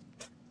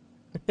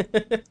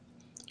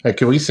 Hey,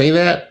 can we say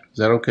that? Is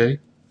that okay?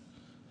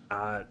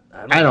 I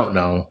don't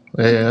know.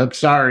 I'm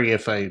sorry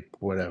if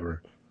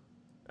whatever.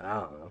 I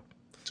don't know.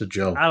 It's a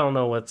joke. I don't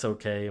know what's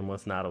okay and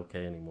what's not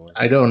okay anymore.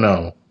 I don't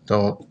know.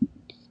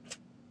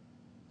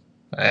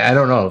 I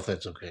don't know if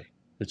that's okay.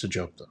 It's a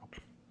joke, though.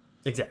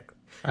 Exactly.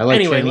 I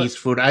like Chinese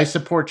food. I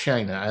support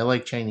China. I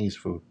like Chinese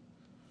food.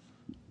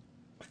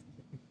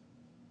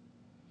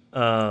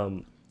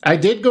 I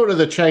did go to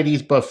the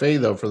Chinese buffet,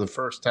 though, for the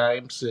first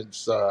time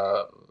since, you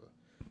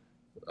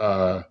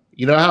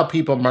know how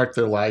people mark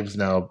their lives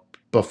now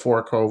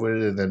before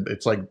COVID, and then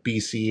it's like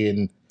BC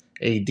and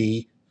AD?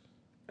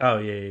 Oh,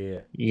 yeah.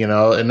 You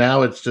know, and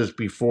now it's just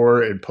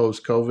before and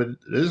post-COVID.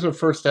 This is the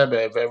first time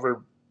I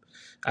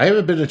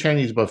haven't been to a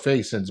Chinese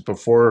buffet since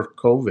before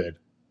COVID.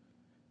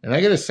 And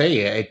I got to say,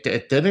 it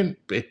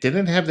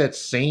didn't have that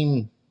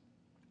same,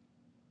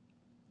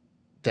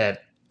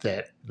 that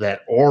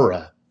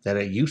aura that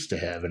it used to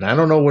have. And I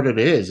don't know what it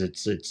is.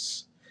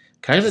 It's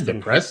kind of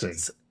depressing.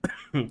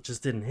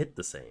 Just didn't hit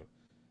the same.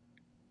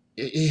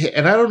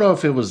 And I don't know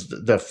if it was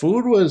the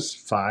food was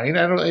fine.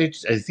 I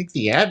think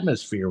the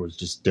atmosphere was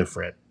just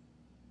different.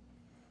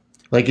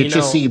 Like it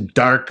just seemed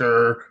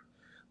darker.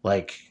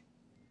 Like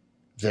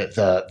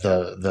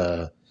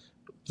the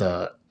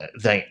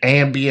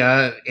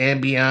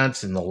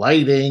ambiance and the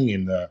lighting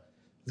and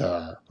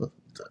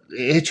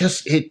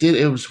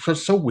it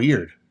was so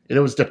weird. It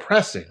was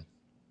depressing.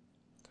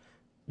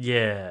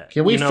 Yeah.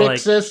 Can we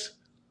fix this,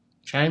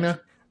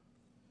 China?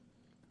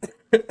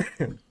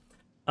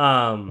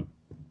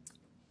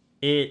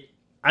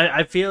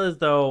 I feel as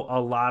though a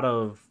lot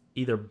of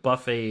either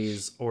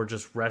buffets or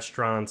just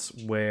restaurants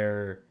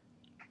where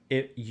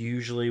it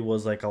usually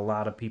was like a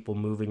lot of people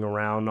moving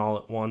around all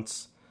at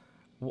once,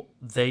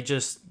 they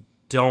just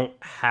don't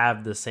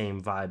have the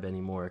same vibe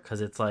anymore.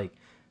 Because it's like,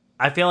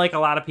 I feel like a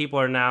lot of people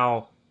are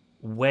now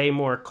way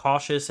more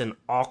cautious and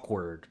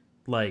awkward,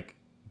 like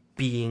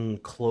being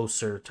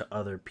closer to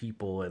other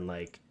people and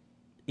like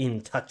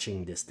in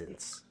touching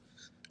distance.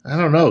 I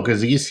don't know,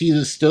 because you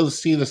still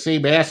see the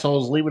same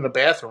assholes leaving the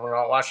bathroom and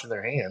not washing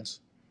their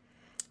hands.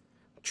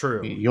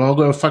 True. You all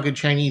go to a fucking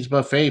Chinese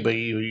buffet, but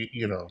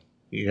you know,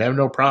 you have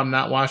no problem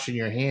not washing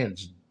your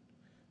hands,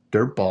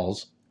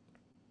 dirtballs.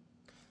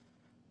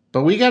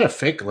 But we gotta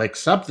fix, like,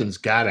 something's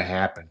gotta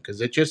happen,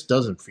 because it just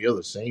doesn't feel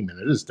the same,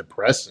 and it is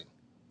depressing.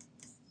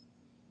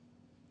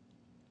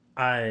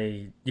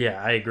 I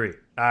agree.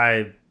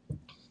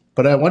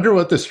 But I wonder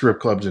what the strip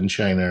clubs in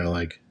China are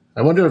like.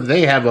 I wonder if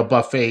they have a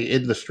buffet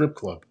in the strip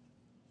club.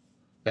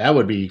 That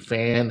would be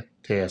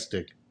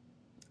fantastic.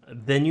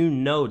 Then you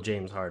know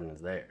James Harden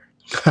is there.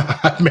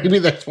 Maybe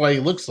that's why he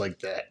looks like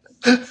that.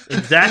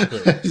 Exactly.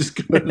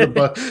 Just go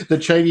to the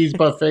Chinese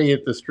buffet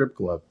at the strip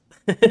club.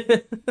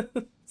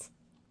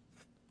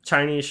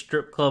 Chinese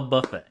strip club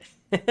buffet.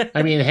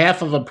 I mean,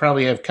 half of them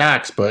probably have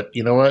cocks, but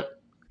you know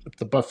what? If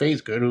the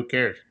buffet's good, who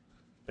cares?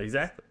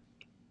 Exactly.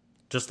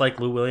 Just like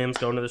Lou Williams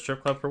going to the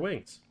strip club for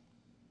wings.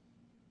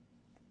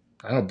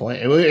 I don't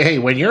blame. Hey,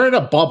 when you're in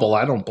a bubble,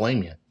 I don't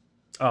blame you.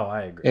 Oh,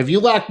 I agree. If you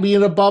lock me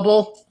in a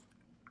bubble,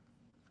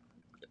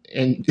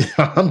 and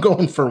I'm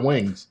going for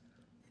wings.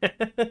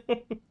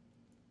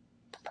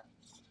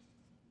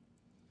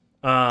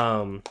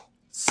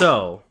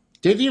 So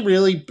did he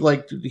really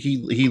like?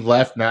 He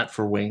left not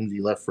for wings.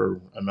 He left for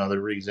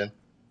another reason.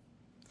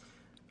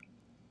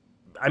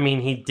 I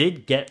mean, he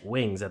did get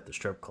wings at the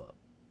strip club.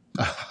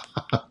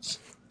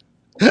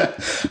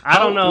 I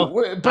don't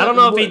know. I don't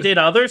know if he did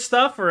other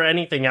stuff or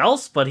anything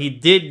else, but he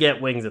did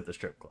get wings at the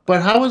strip club.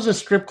 But how is a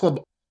strip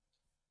club?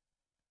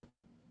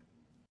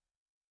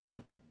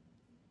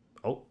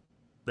 Oh,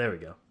 there we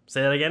go.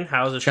 Say that again.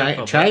 How is a strip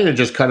club? China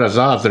just cut us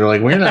off. They're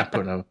like, we're not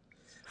putting them.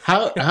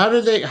 How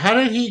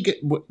did he get?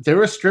 There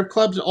were strip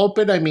clubs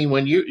open. I mean,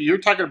 when you're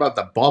talking about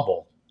the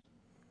bubble,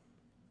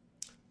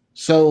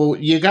 so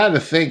you got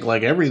to think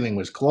like everything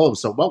was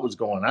closed. So what was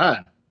going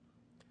on?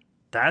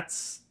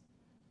 That's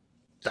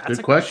good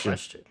a question. Great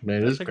question.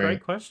 Man, that's a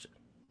great question.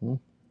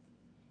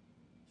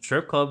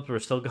 Strip clubs were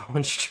still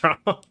going strong.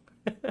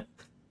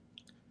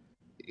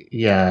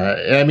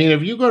 Yeah, I mean,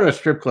 if you go to a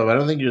strip club, I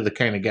don't think you're the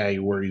kind of guy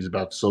who worries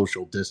about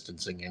social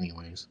distancing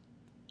anyways.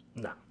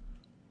 No,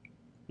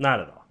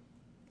 not at all.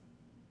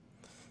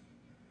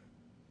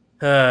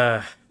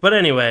 But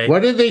anyway.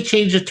 What did they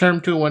change the term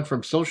to? It went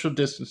from social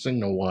distancing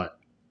to what?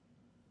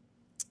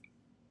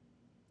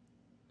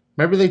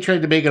 Remember they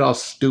tried to make it all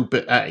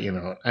stupid. You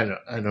know, I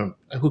don't.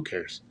 Who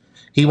cares?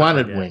 He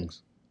wanted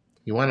wings.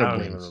 He wanted wings. I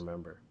don't even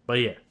remember. But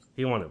yeah,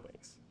 he wanted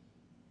wings.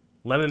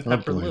 Lemon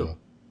pepper Lou.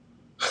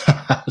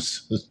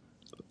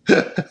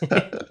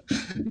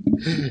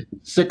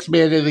 6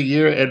 Man of the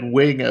Year and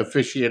wing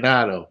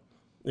aficionado.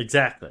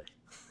 Exactly.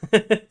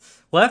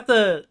 We'll have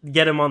to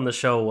get him on the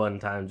show one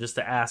time just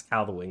to ask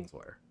how the wings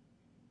were.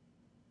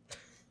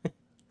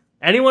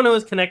 Anyone who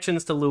has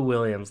connections to Lou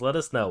Williams, let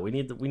us know. We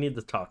need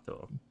to talk to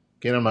him.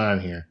 Get him on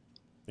here.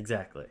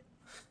 Exactly.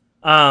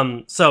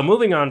 So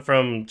moving on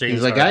from James.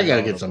 He's like, Harden I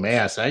gotta get some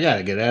ass. I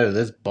gotta get out of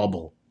this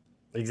bubble.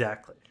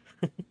 Exactly.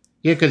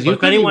 Yeah, because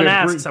if anyone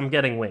asks, I'm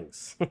getting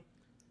wings.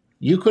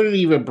 You couldn't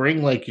even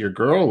bring like your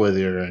girl with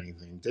you or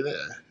anything, did it?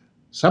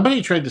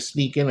 Somebody tried to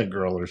sneak in a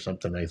girl or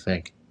something, I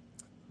think.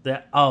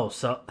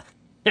 There's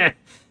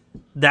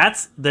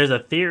a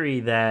theory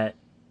that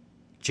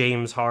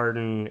James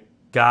Harden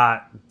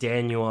got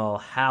Danielle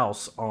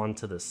House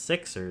onto the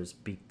Sixers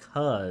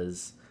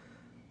because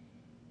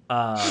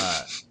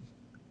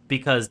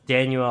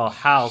Danielle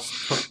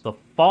House took the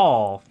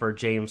fall for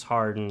James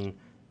Harden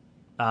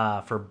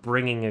for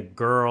bringing a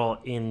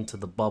girl into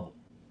the bubble.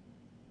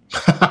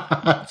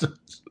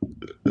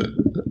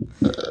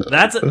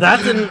 That's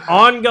an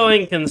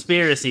ongoing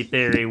conspiracy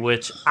theory,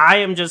 which I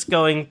am just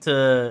going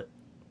to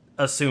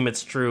assume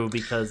it's true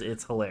because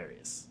it's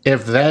hilarious.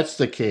 If that's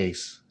the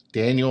case,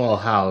 Daniel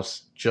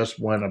House just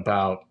went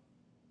about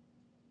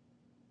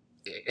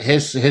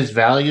his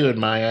value in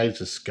my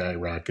eyes is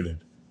skyrocketed.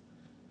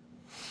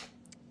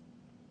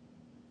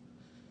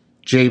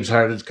 James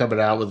Harden's coming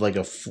out with like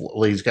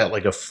he's got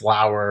like a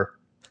flower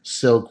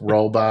silk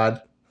robe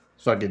on,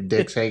 fucking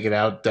dick's hanging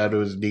out down to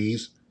his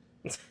knees.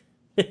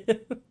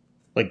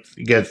 Like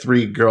you got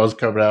 3 girls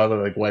coming out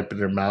and like wiping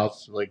their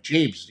mouths. Like,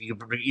 James, you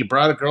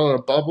brought a girl in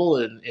a bubble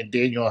and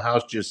Daniel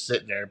House just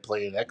sitting there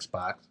playing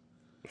Xbox.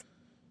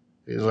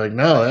 He's like,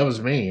 no, that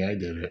was me. I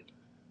did it.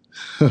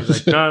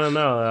 He's like,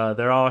 no.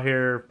 They're all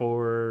here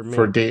for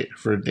me.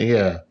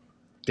 Yeah,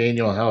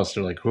 Daniel House.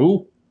 They're like,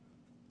 who?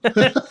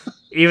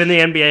 Even the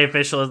NBA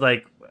official is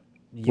like,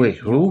 wait,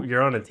 who?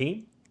 You're on a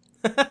team?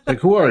 Like,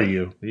 who are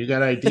you? You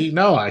got ID?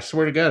 No, I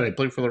swear to God, I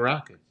play for the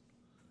Rockets.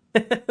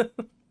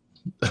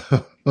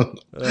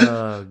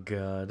 Oh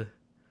God.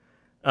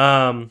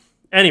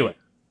 Anyway,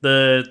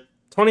 the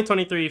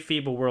 2023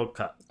 FIBA World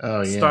Cup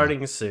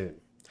starting soon.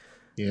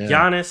 Yeah.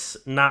 Giannis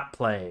not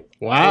playing.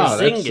 Wow,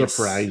 that's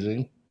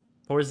surprising.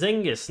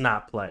 Porzingis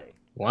not playing.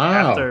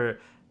 Wow.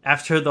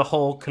 After the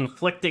whole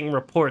conflicting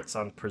reports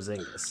on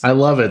Porzingis. I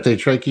love it. They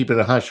try keeping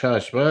a hush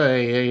hush, but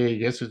hey,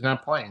 guess who's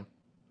not playing?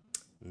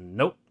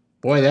 Nope.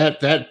 Boy, the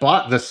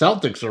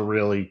Celtics are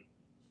really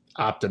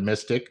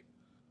optimistic.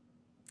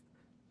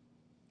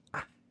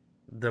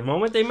 The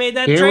moment they made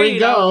that trade, we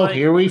go. Like,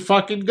 here we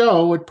fucking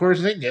go with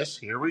Porzingis.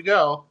 Here we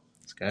go.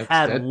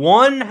 Had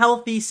one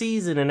healthy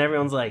season, and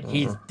everyone's like,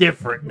 he's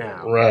different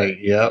now. Right?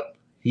 Yep.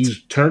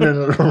 He's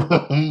turning it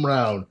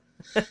around,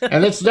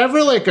 and it's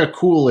never like a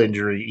cool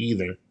injury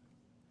either.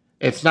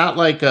 It's not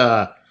like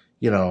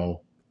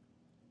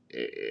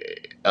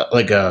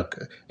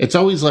It's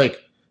always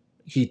like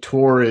he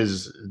tore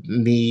his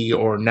knee,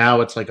 or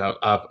now it's like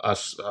a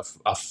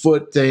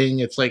foot thing.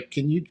 It's like,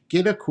 can you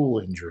get a cool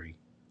injury?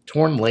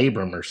 Torn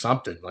labrum or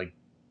something, like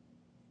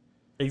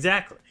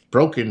exactly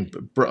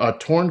a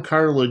torn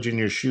cartilage in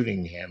your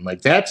shooting hand,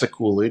 like that's a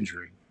cool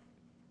injury.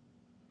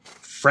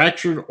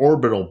 Fractured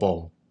orbital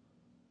bone,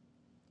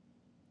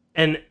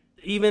 and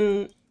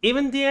even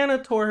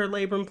Deanna tore her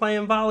labrum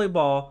playing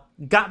volleyball,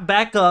 got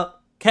back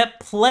up, kept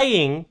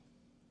playing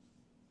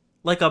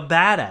like a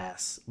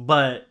badass.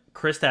 But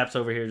Kristaps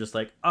over here just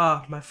like,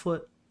 my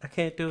foot, I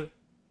can't do it.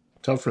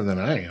 Tougher than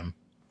I am.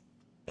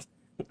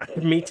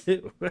 Me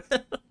too.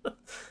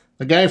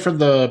 The guy from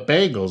the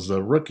Bengals,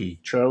 the rookie,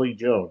 Charlie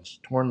Jones,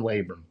 torn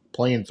labrum,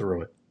 playing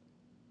through it.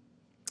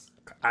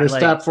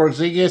 Kristaps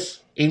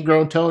Porzingis,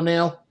 ingrown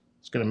toenail,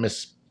 is going to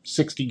miss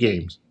 60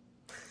 games.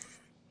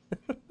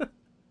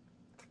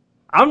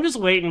 I'm just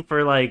waiting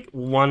for like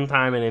one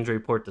time an injury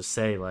report to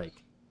say like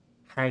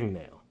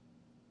hangnail.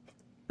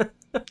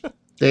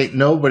 A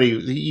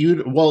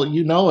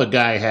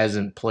guy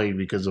hasn't played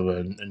because of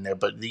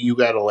but you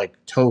got a like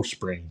toe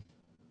sprain.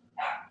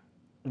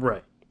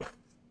 Right.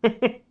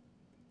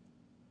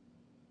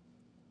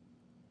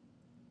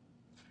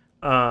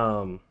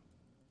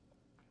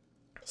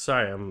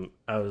 Sorry,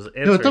 I was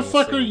answering. What the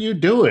fuck are you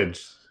doing?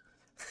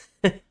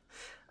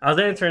 I was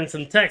answering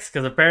some texts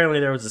because apparently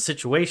there was a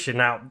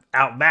situation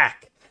out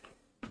back.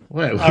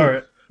 Wait,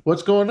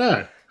 what's going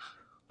on?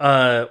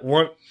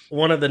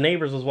 One of the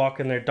neighbors was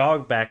walking their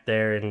dog back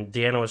there, and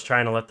Deanna was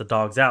trying to let the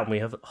dogs out, and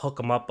we hook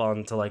them up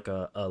onto like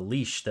a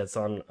leash that's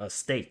on a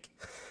stake.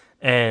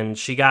 And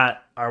she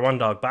got our one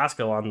dog,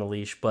 Bosco, on the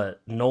leash,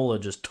 but Nola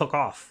just took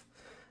off.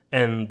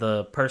 And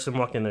the person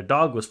walking their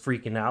dog was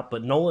freaking out,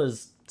 but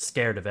Nola's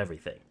scared of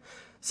everything.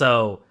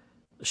 So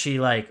she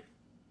like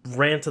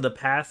ran to the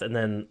path, and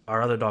then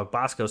our other dog,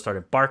 Bosco,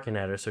 started barking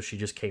at her, so she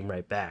just came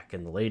right back,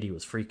 and the lady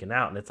was freaking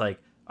out. And it's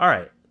like, all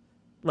right,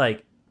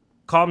 like,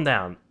 calm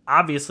down.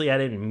 Obviously, I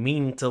didn't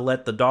mean to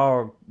let the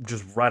dog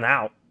just run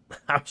out.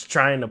 I was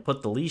trying to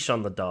put the leash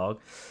on the dog.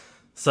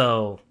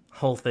 So,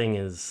 whole thing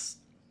is...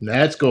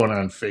 That's going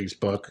on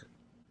Facebook.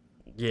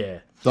 Yeah.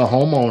 The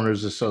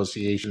homeowners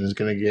association is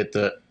going to get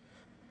the...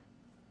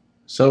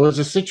 So is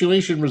the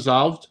situation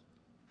resolved?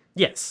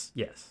 Yes.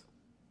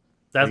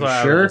 That's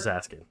what sure? I was just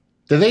asking.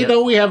 Do they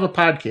know we have a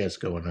podcast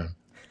going on?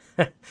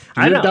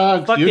 I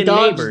know. Fucking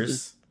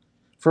neighbors.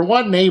 For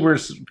one,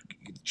 neighbors,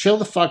 chill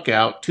the fuck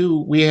out.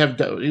 Two, we're at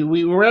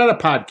a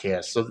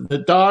podcast, so the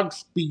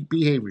dogs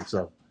behave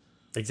yourself.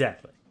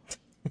 Exactly.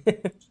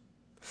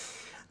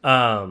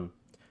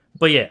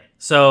 But yeah,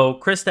 so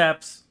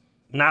Kristaps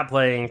not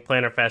playing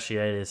plantar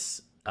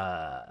fasciitis.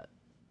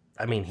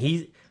 I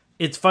mean,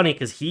 it's funny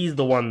because he's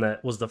the one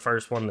that was the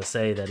first one to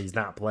say that he's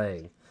not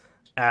playing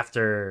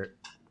after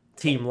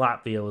Team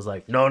Latvia was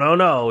like,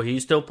 no,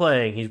 he's still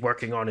playing. He's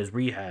working on his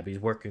rehab. He's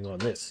working on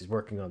this. He's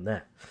working on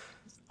that.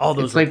 All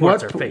those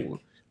reports are fake.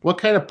 What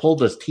kind of pull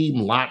does Team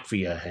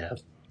Latvia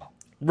have?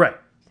 Right.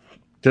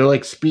 They're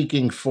like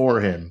speaking for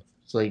him.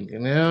 It's like,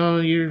 no,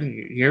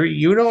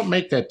 you don't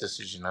make that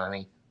decision,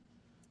 honey.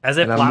 As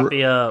if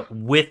Latvia,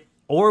 with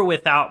or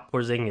without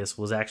Porzingis,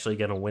 was actually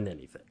going to win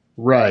anything.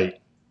 Right.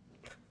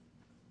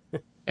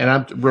 And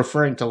I'm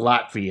referring to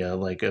Latvia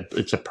like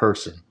it's a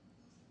person.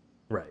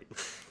 Right.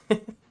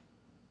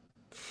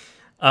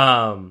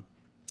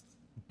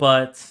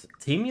 But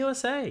Team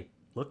USA,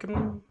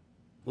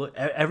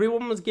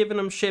 everyone was giving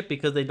them shit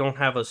because they don't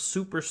have a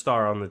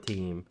superstar on the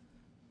team.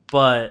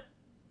 But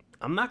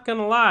I'm not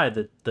gonna lie,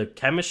 the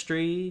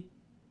chemistry,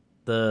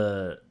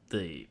 the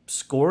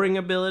scoring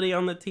ability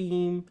on the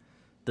team,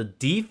 the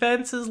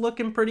defense is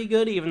looking pretty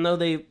good, even though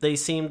they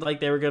seemed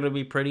like they were gonna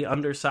be pretty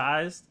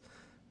undersized.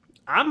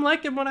 I'm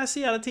liking what I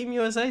see out of Team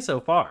USA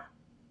so far.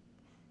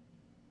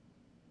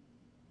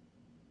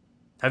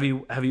 Have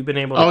you been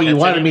able to you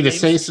wanted me to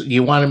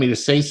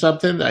say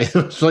something? I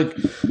was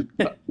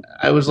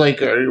like,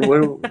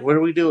 what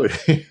are we doing?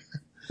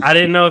 I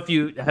didn't know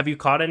if have you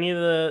caught any of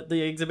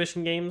the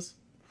exhibition games?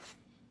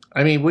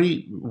 I mean,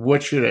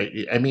 what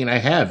should I mean, I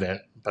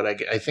haven't, but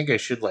I think I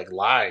should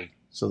lie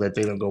so that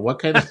they don't go, what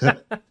kind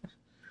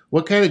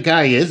of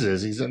guy is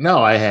this? He said, no,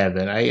 I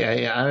haven't.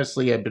 I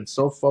honestly have been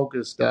so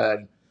focused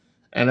on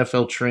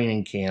NFL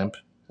training camp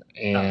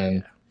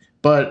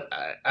but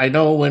I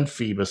know when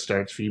FIBA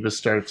starts. FIBA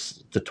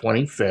starts the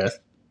 25th.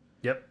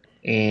 Yep.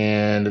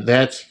 And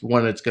that's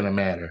when it's going to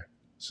matter.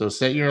 So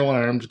set your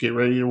alarms. Get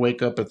ready to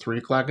wake up at 3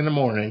 o'clock in the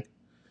morning.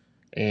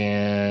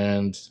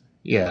 And,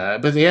 yeah,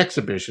 but the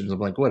exhibitions, I'm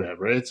like,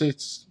 whatever.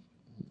 It's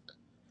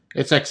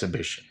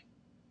exhibition.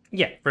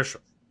 Yeah, for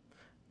sure.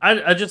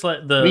 I just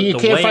like the. I mean, you the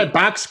can't way... find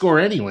box score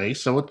anyway.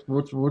 So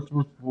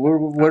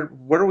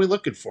what are we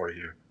looking for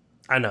here?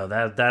 I know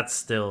that's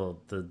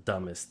still the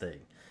dumbest thing.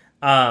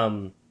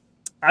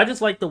 I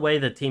just like the way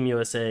that Team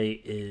USA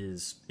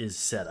is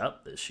set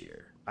up this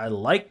year. I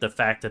like the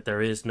fact that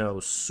there is no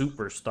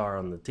superstar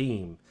on the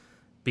team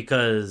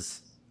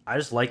because I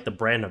just like the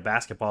brand of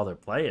basketball they're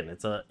playing.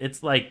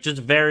 It's like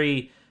just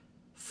very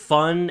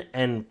fun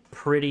and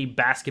pretty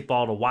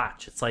basketball to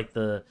watch. It's like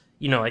the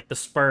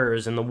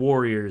Spurs and the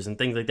Warriors and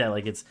things like that.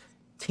 Like it's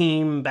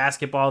team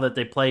basketball that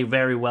they play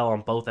very well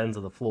on both ends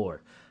of the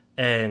floor.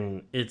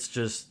 And it's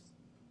just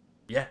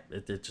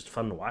it's just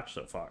fun to watch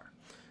so far.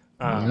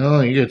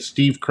 You got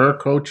Steve Kerr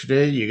coach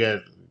today. You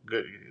got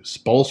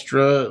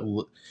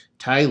Spoelstra,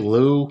 Ty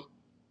Lue.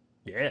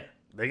 Yeah,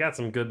 they got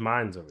some good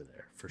minds over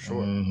there for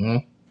sure. Mm-hmm.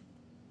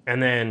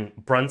 And then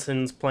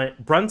Brunson's playing.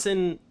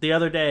 Brunson the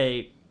other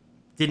day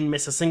didn't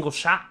miss a single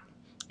shot.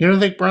 You don't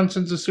think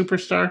Brunson's a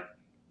superstar?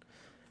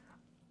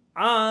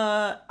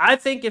 I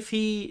think if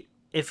he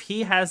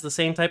has the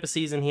same type of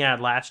season he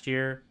had last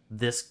year,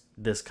 this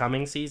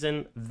coming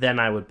season, then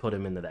I would put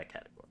him into that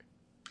category.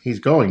 He's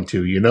going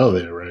to, you know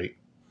that, right?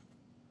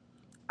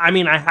 I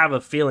mean, I have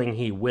a feeling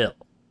he will,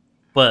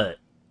 but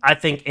I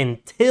think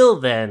until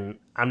then,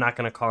 I'm not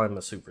going to call him a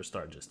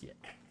superstar just yet.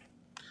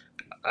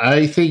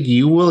 I think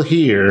you will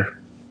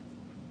hear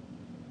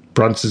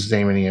Brunson's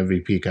name in the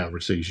MVP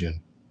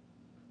conversation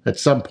at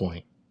some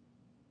point.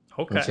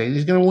 Okay. I'm saying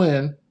he's going to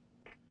win,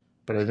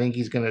 but I think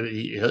he's going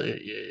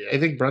to. I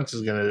think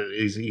Brunson's going to.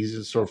 He's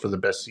in store for the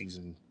best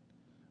season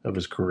of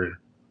his career.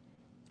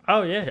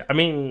 Oh yeah, I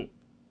mean,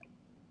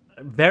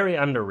 very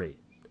underrated.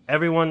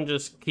 Everyone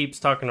just keeps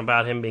talking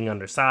about him being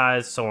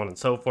undersized, so on and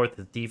so forth.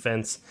 His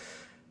defense,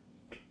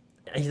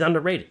 he's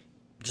underrated.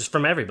 Just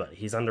from everybody,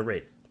 he's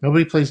underrated.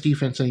 Nobody plays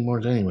defense anymore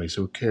anyway,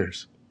 so who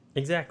cares?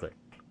 Exactly.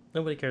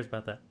 Nobody cares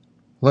about that.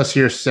 Unless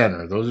you're a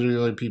center. Those are the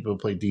only people who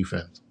play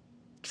defense.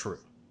 True.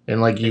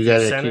 And you got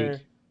to...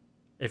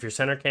 If your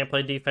center can't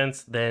play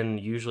defense, then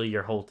usually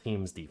your whole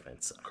team's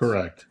defense sucks.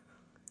 Correct.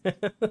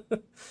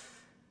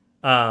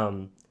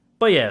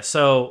 But yeah,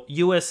 so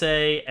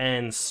USA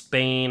and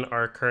Spain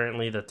are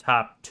currently the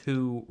top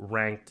 2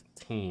 ranked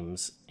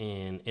teams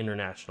in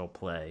international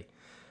play.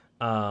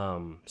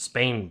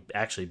 Spain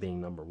actually being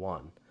number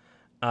 1.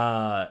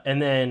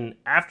 And then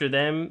after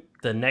them,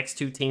 the next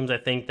 2 teams I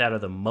think that are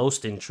the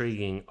most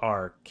intriguing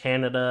are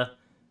Canada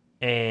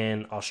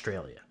and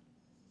Australia.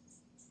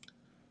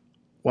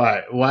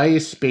 Why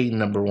is Spain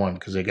number 1?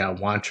 Because they got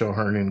Juancho,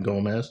 Hernan,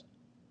 Gomez?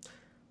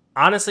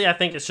 Honestly, I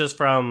think it's just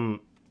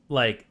from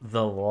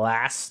the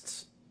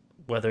last,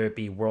 whether it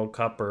be World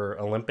Cup or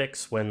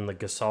Olympics, when the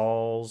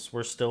Gasols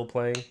were still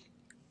playing.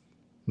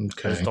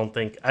 Okay. I just don't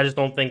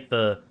think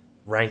the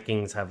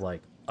rankings have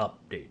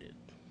updated.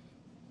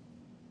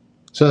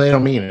 So they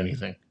don't mean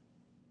anything.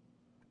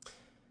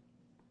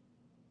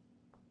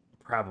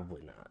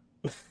 Probably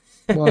not.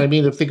 Well, I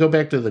mean, if they go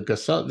back to the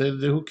Gasol,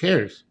 who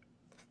cares?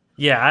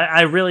 Yeah,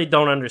 I really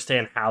don't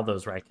understand how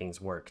those rankings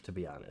work, to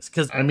be honest.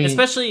 Because I mean,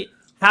 especially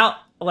how,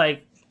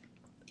 like,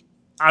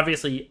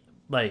 obviously,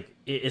 like,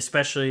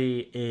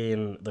 especially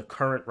in the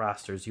current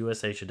rosters,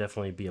 USA should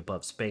definitely be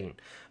above Spain.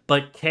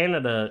 But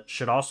Canada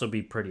should also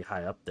be pretty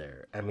high up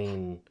there. I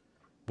mean,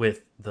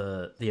 with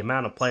the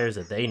amount of players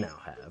that they now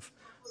have,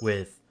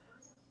 with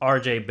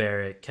R.J.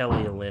 Barrett,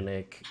 Kelly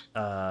Olynyk,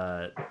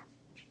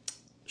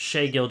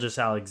 Shea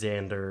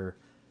Gilgeous-Alexander,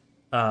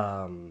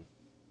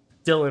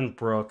 Dylan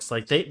Brooks.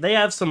 Like, they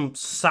have some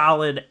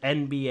solid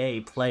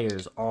NBA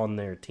players on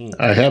their team.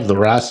 I have the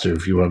roster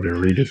if you want me to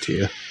read it to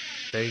you.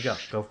 There you go.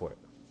 Go for it.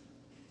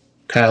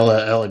 Kyle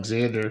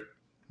Alexander,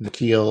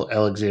 Nikhil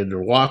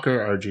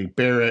Alexander-Walker, R.J.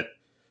 Barrett,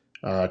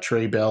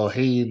 Trey Bell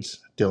Haynes,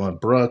 Dylan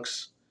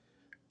Brooks,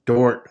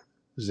 Dort,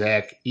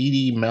 Zach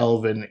Edey,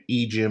 Melvin,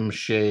 Ejim,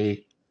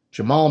 Shea,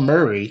 Jamal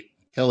Murray,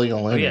 Kelly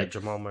Olynyk. Oh, yeah,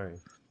 Jamal Murray.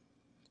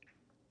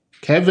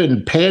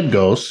 Kevin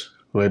Pangos,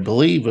 who I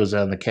believe was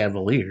on the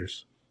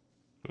Cavaliers,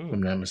 if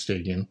I'm not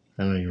mistaken.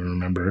 I don't even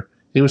remember.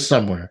 He was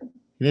somewhere.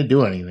 He didn't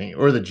do anything.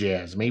 Or the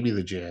Jazz. Maybe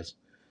the Jazz.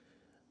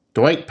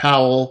 Dwight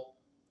Powell,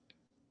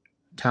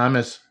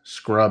 Thomas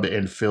Scrub,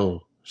 and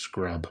Phil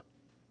Scrub.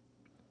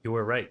 You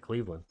were right,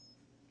 Cleveland.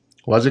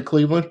 Was it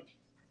Cleveland?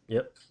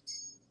 Yep.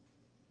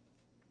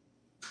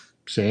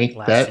 See,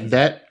 Last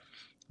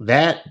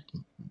that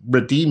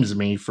redeems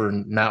me for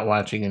not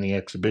watching any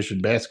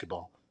exhibition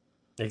basketball.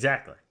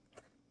 Exactly.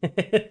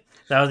 That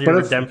was your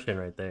redemption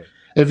right there.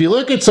 If you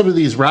look at some of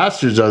these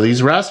rosters, though,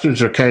 these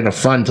rosters are kind of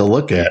fun to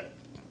look at.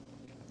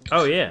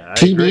 Oh, yeah.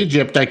 Team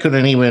Egypt, I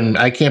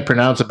can't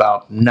pronounce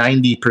about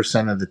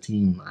 90% of the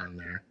team on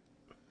there.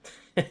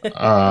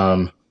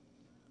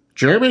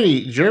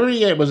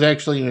 Germany was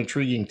actually an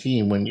intriguing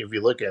team if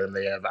you look at them.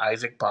 They have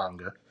Isaac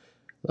Bonga,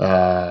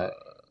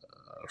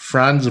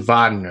 Franz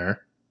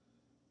Wagner,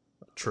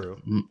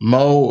 True.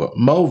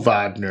 Mo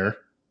Wagner,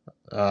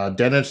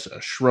 Dennis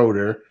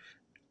Schroeder,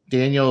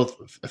 Daniel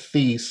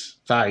Theis.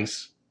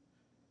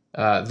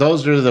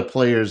 Those are the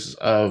players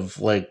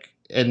of like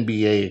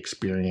NBA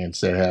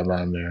experience they have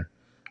on there.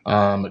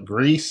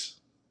 Greece,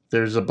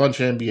 there's a bunch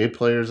of NBA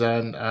players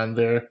on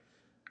there.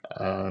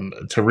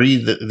 To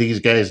read these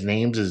guys'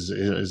 names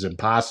is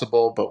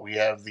impossible, but we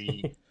have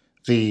the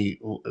two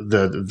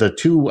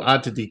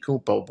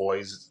Antetokounmpo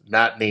boys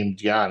not named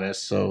Giannis,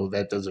 so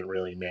that doesn't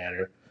really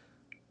matter.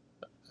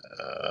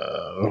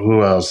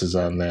 Who else is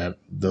on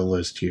the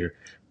list here?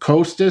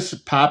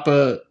 Kostas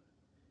Papa.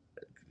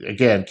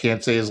 Again,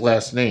 can't say his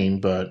last name,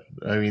 but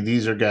I mean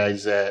these are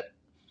guys that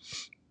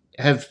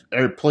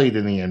are played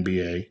in the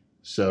NBA.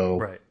 So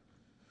right.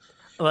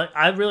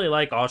 I really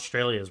like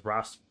Australia's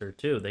roster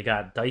too. They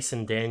got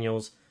Dyson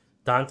Daniels,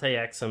 Dante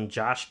Exum,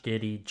 Josh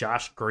Giddey,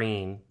 Josh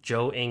Green,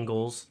 Joe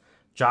Ingles,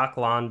 Jock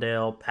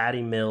Londale,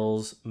 Patty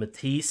Mills,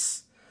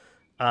 Matisse,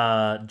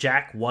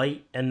 Jack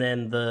White, and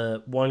then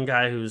the one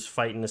guy who's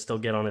fighting to still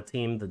get on a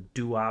team, the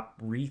Duop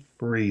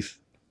Reith.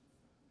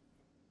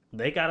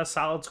 They got a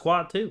solid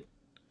squad too.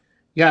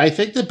 Yeah, I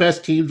think the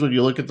best teams when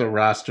you look at the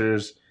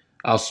rosters,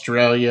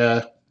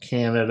 Australia,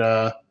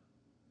 Canada,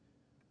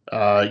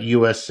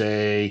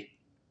 USA,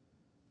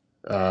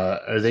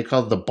 are they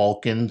called the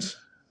Balkans?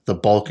 The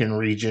Balkan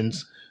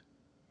regions?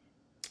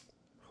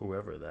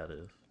 Whoever that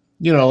is.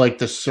 You know, like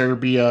the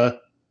Serbia.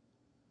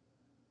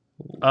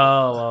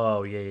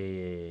 Oh,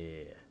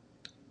 yeah.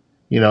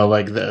 You know,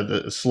 like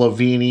the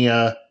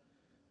Slovenia,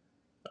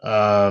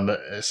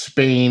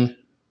 Spain.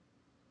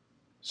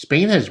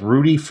 Spain has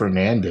Rudy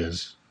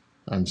Fernandez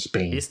on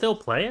Spain. He's still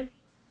playing?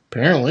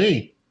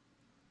 Apparently.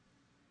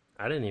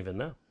 I didn't even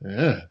know.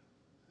 Yeah.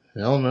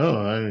 Hell no.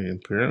 I mean,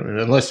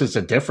 apparently, unless it's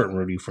a different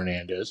Rudy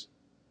Fernandez.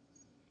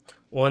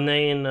 Well, and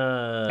then,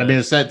 I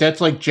mean,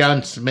 that's like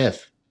John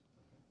Smith.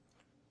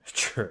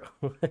 True.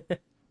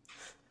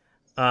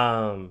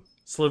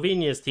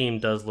 Slovenia's team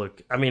does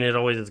look... I mean, it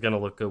always is going to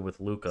look good with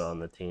Luka on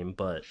the team,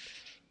 but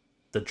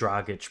the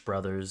Dragic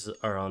brothers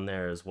are on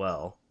there as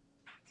well.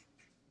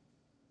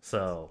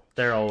 So,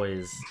 they're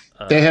always...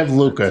 they have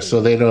Luka,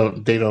 so they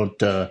don't...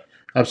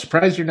 I'm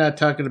surprised you're not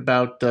talking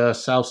about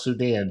South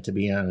Sudan, to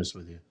be honest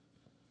with you.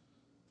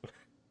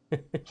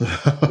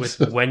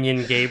 With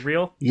Wenyen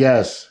Gabriel?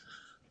 Yes.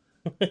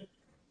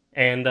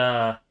 And,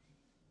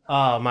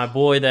 my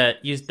boy that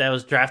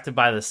was drafted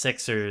by the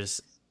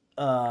Sixers...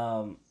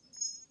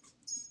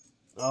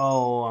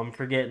 I'm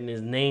forgetting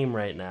his name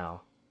right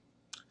now.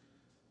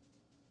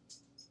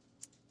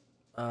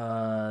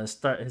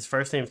 His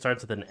first name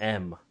starts with an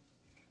M.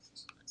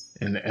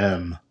 An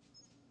M.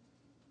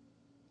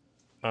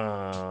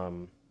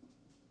 Oh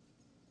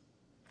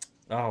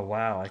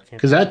wow, I can't.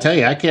 Because I tell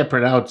you, I can't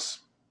pronounce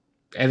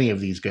any of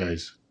these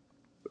guys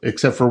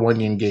except for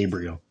Wenyen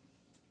Gabriel.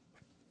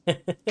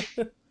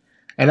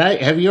 And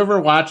have you ever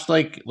watched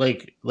like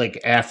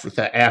the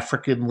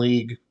African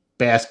League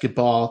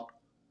basketball?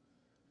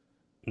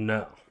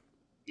 No.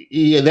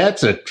 Yeah,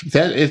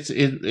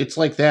 it's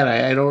like that.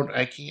 I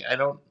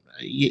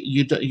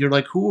you're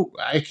like, who?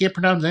 I can't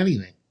pronounce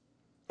anything.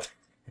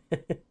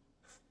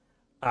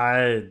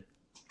 I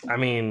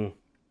mean,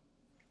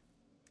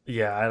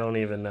 yeah, I don't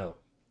even know.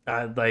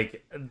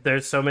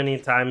 There's so many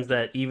times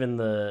that even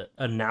the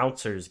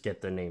announcers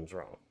get their names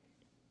wrong.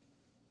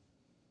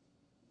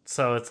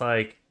 So it's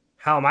like,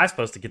 how am I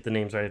supposed to get the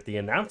names right if the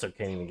announcer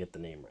can't even get the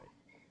name right?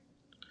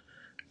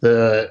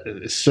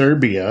 The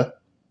Serbia,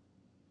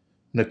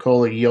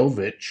 Nikola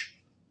Jovic,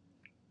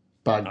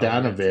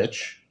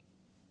 Bogdanovic.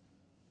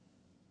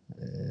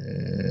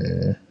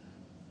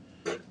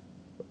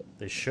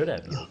 They should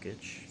have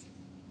Jokic,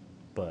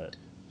 but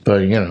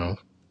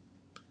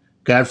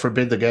God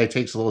forbid the guy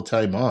takes a little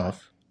time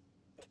off.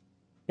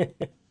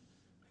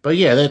 But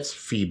yeah, that's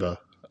FIBA.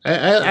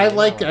 I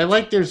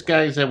like there's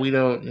guys that we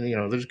don't,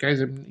 there's guys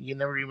that you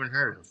never even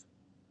heard of.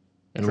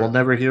 And we'll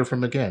never hear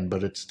from again,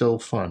 but it's still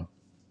fun.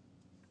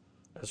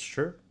 That's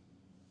true.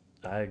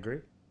 I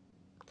agree.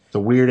 The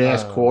weird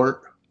ass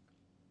court.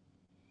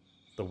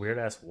 The weird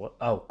ass what?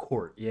 Oh,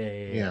 court.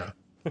 Yeah.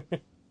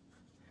 It's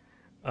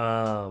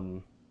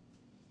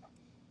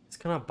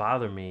gonna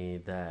bother me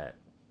that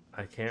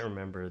I can't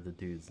remember the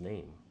dude's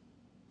name.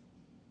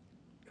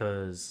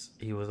 Because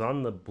he was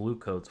on the Blue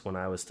Coats when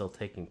I was still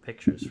taking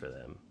pictures for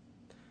them.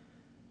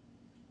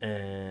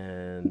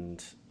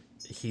 And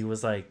he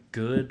was like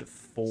good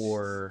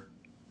for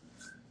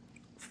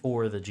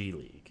the G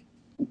League.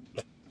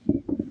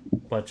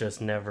 But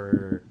just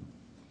never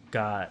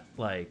got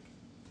like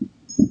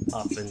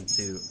up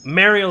into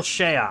Mariel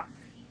Shayok.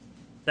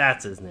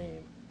 That's his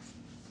name.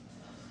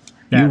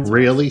 You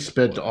really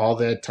spent all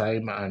that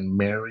time on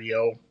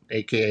Mario,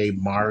 aka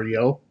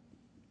Mario?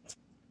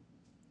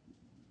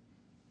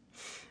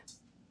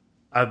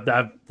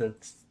 I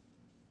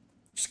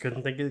just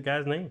couldn't think of the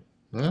guy's name.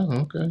 Oh,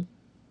 okay.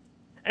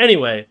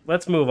 Anyway,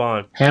 let's move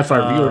on. Half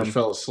our viewers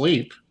fell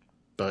asleep,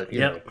 but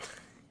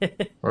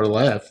or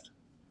left.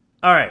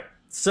 All right,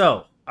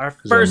 so our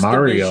first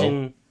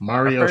division,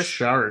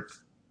 Shark,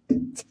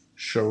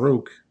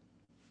 Sharuk.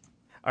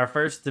 Our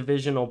first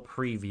divisional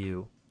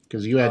preview.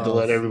 Because you had to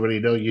let everybody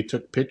know you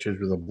took pictures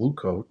with the Blue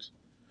Coats.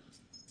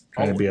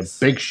 Trying to be a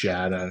big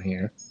shot on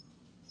here.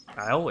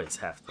 I always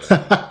have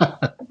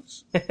to.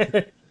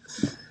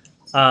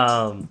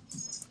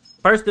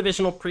 First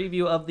divisional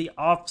preview of the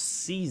off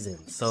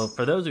season. So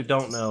for those who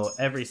don't know,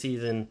 every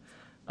season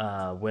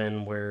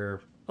when we're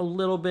a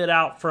little bit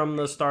out from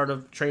the start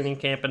of training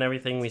camp and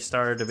everything, we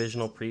start our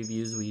divisional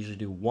previews. We usually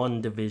do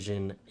one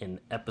division in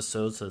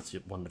episodes, so it's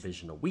one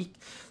division a week.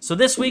 So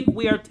this week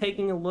we are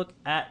taking a look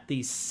at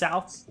the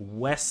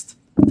Southwest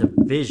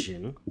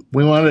Division.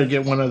 We wanted to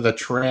get one of the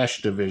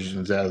trash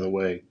divisions out of the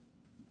way.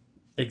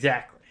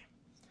 Exactly.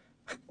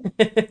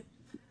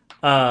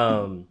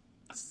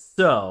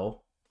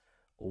 So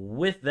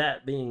with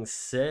that being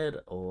said,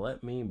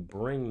 let me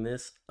bring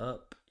this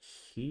up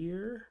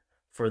here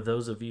for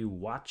those of you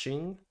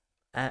watching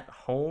at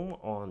home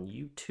on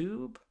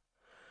YouTube.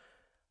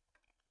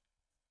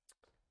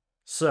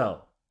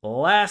 So,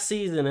 last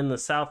season in the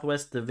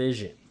Southwest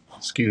Division.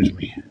 Excuse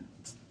me.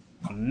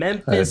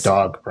 Memphis. I had a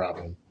dog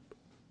problem.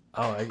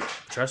 Oh,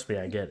 trust me,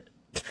 I get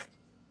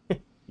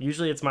it.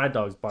 Usually it's my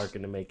dogs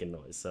barking and making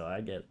noise, so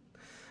I get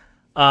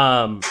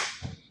it.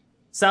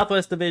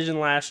 Southwest Division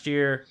last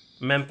year,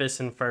 Memphis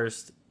in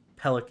first,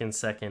 Pelicans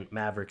second,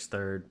 Mavericks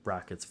third,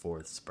 Rockets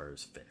fourth,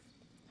 Spurs fifth.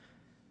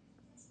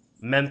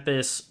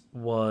 Memphis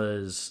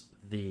was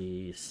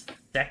the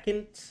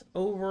second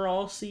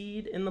overall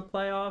seed in the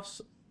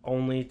playoffs,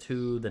 only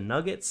to the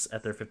Nuggets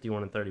at their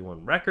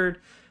 51-31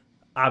 record.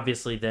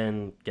 Obviously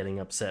then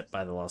getting upset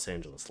by the Los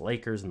Angeles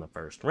Lakers in the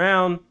first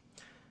round.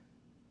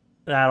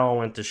 That all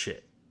went to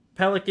shit.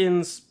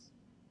 Pelicans,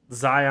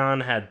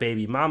 Zion had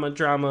baby mama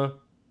drama.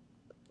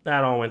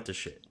 That all went to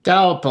shit.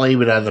 Don't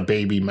blame it on the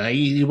baby, man.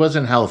 He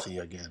wasn't healthy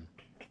again.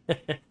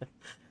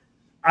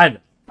 I know.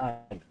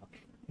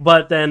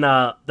 But then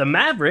the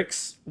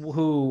Mavericks,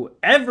 who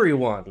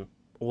everyone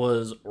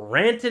was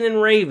ranting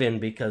and raving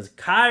because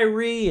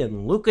Kyrie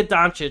and Luka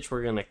Doncic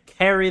were going to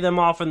carry them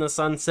off in the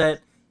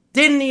sunset,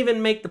 didn't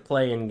even make the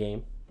play-in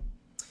game.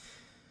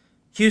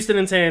 Houston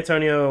and San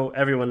Antonio,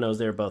 everyone knows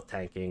they're both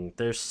tanking.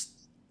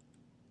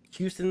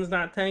 Houston's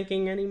not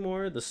tanking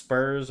anymore. The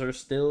Spurs are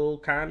still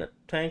kind of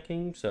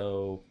tanking.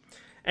 So,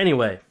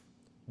 anyway,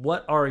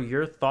 what are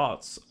your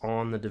thoughts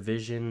on the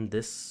division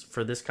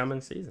for this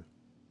coming season?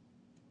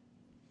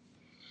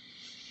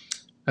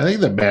 I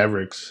think the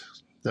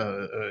Mavericks,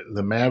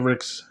 the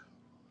Mavericks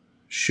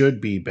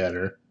should be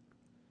better,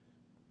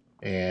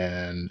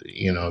 and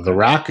the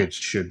Rockets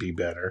should be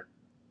better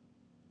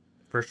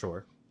for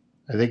sure.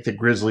 I think the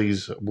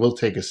Grizzlies will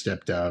take a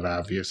step down,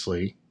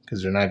 obviously,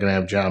 because they're not going to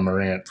have John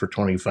Morant for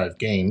 25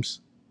 games.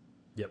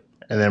 Yep.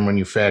 And then when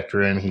you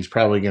factor in, he's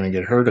probably going to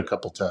get hurt a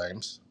couple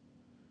times.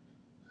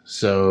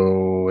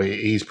 So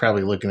he's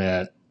probably looking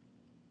at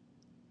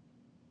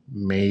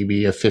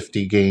maybe a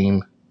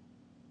 50-game,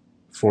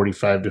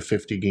 45 to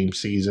 50-game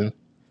season.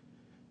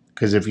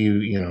 Because if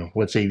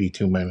what's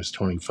 82 minus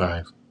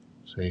 25?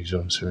 So he's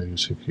on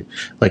 60.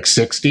 Like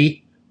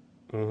 60?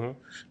 Mm-hmm.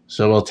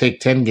 So we'll take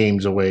 10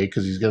 games away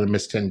because he's going to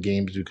miss 10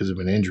 games because of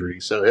an injury.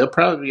 So he'll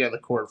probably be on the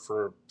court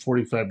for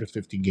 45 to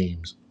 50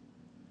 games.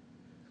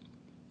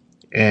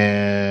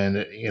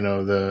 And, you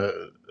know,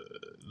 the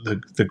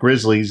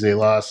Grizzlies, they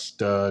lost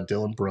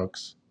Dylan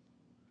Brooks.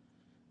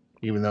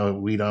 Even though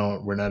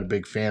we're not a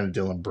big fan of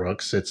Dylan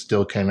Brooks, it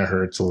still kind of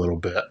hurts a little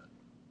bit.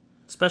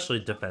 Especially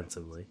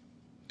defensively.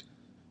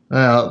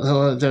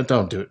 Well,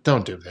 don't do it.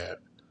 Don't do that.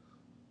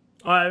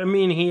 I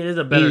mean, he is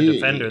a better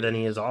defender than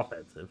he is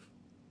offensive.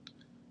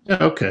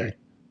 Okay.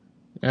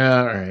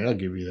 All right, I'll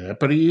give you that.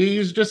 But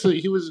he's just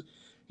he was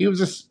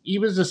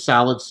a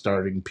solid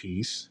starting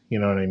piece. You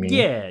know what I mean?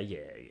 Yeah.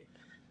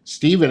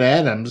 Steven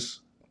Adams,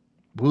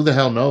 who the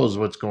hell knows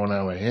what's going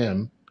on with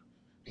him?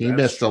 He That's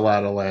missed true. a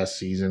lot of last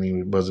season.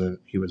 He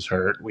was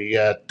hurt. We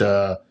got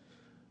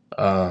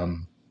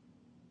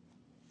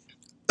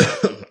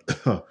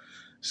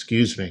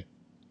excuse me.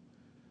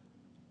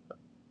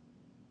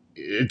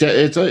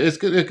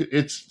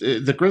 It's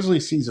the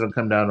Grizzlies season will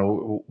come down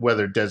to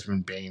whether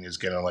Desmond Bane is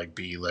going to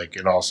be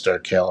an all-star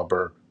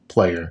caliber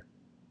player,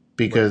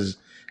 because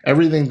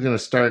everything's going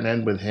to start and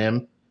end with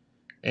him.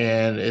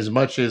 And as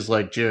much as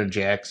Jaren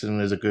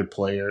Jackson is a good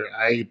player,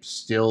 I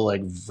still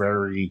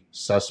very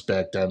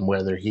suspect on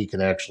whether he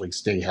can actually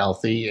stay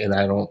healthy, and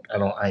I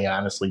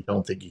honestly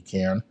don't think he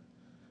can.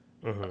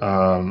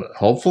 Mm-hmm.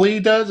 Hopefully he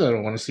does. I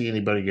don't want to see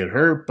anybody get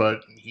hurt,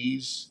 but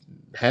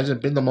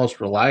hasn't been the most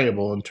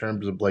reliable in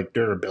terms of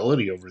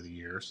durability over the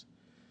years.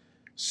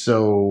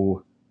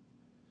 So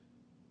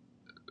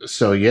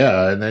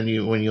yeah, and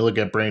then when you look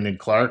at Brandon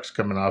Clark's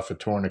coming off a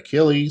torn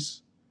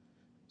Achilles,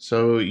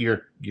 so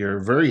you're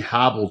very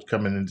hobbled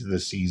coming into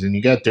the season.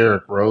 You got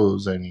Derrick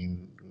Rose. I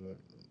mean,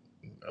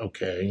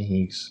 okay,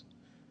 he's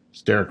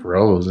Derrick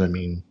Rose. I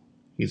mean,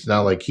 he's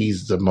not like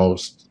he's the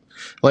most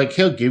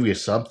he'll give you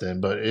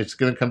something, but it's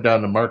going to come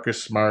down to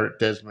Marcus Smart,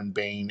 Desmond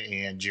Bane,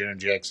 and Jaren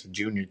Jackson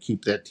Jr.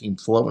 Keep that team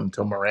floating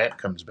until Morant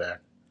comes back.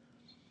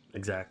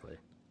 Exactly.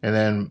 And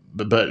then,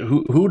 but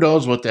who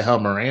knows what the hell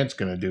Morant's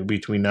going to do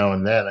between now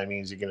and then? I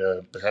mean, is he going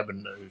to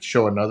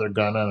show another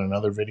gun on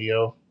another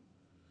video?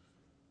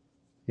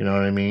 You know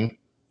what I mean?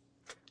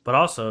 But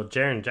also,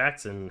 Jaren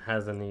Jackson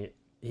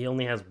he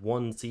only has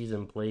one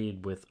season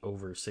played with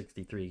over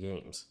 63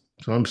 games.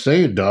 That's what I'm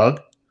saying,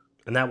 dog.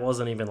 And that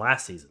wasn't even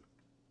last season.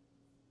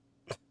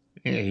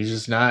 Yeah,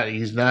 he's not.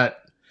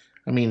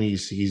 I mean,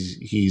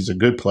 he's a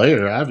good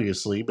player,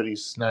 obviously, but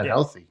he's not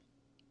healthy.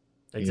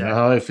 Exactly. You know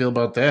how I feel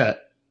about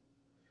that.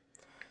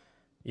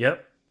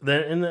 Yep.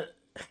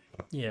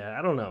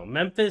 I don't know.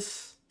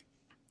 Memphis.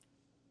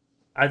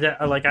 I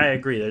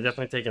agree. They're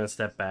definitely taking a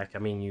step back. I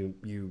mean,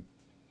 you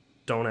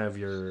don't have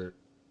your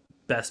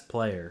best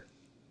player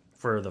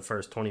for the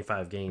first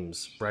 25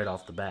 games right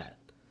off the bat,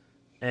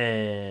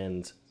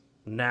 and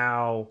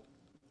now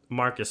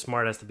Marcus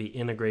Smart has to be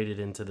integrated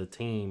into the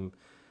team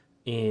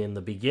in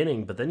the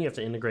beginning, but then you have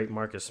to integrate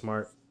Marcus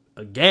Smart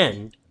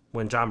again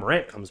when John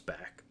Morant comes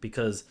back,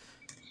 because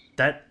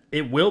that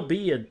it will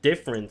be a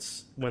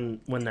difference when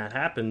that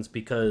happens,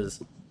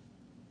 because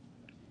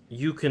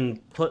you can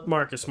put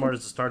Marcus Smart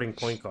as a starting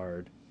point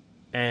guard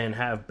and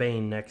have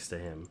Bane next to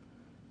him.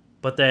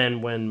 But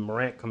then when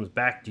Morant comes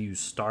back, do you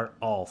start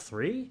all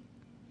three?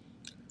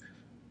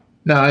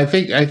 No, I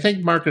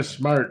think Marcus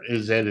Smart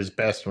is at his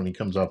best when he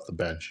comes off the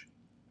bench.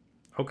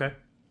 Okay.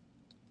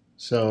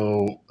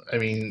 So, I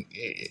mean,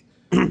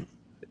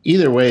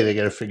 either way, they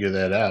got to figure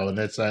that out, and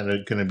that's not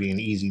going to be an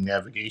easy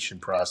navigation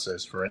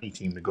process for any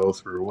team to go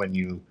through. When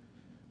you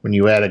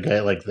add a guy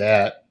like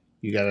that,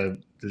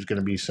 there's going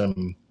to be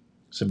some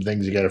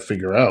things you got to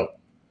figure out.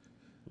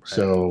 Right.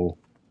 So,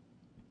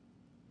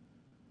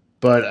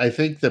 but I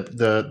think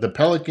the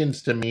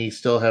Pelicans, to me,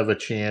 still have a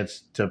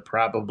chance to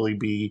probably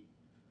be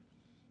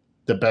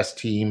the best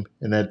team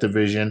in that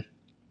division.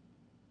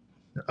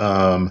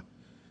 CJ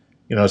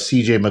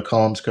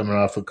McCollum's coming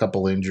off a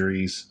couple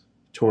injuries,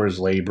 tore his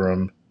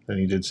labrum, and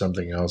he did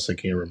something else I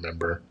can't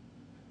remember.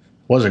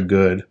 Wasn't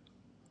good.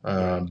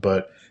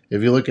 But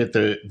if you look at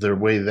the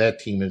way that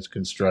team is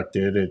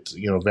constructed, it's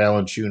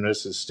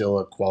Valanciunas is still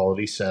a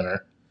quality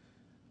center.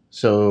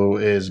 So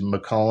is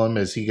McCollum?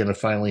 Is he going to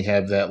finally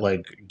have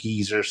that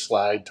geezer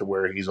slide to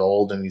where he's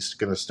old and he's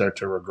going to start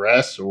to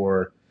regress,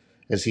 or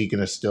is he going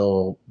to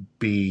still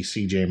be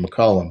CJ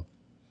McCollum?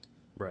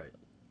 Right.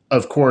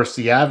 Of course,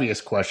 the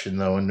obvious question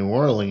though in New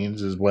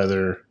Orleans is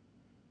whether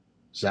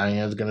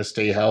Zion's going to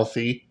stay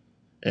healthy,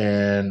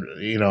 and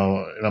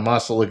I'm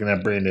also looking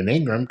at Brandon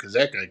Ingram, because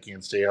that guy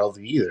can't stay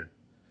healthy either.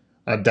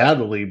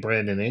 Undoubtedly,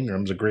 Brandon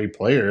Ingram's a great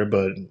player,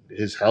 but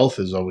his health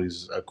is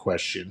always a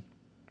question.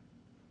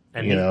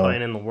 And he's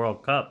playing in the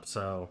World Cup,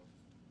 so.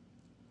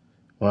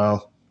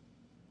 Well,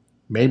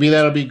 maybe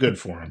that'll be good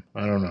for him.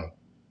 I don't know.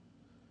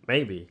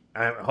 Maybe.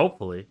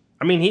 Hopefully.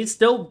 I mean, he's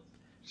still,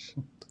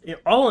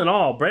 all in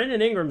all,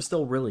 Brandon Ingram's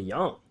still really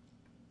young.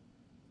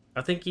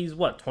 I think he's,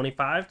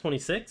 25,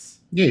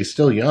 26? Yeah, he's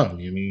still young.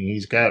 I mean,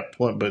 he's got,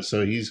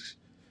 he's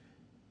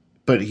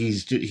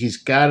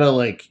got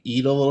to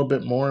eat a little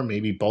bit more,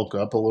 maybe bulk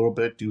up a little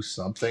bit, do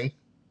something.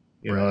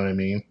 You know what I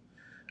mean?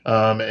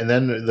 And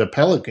then the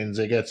Pelicans,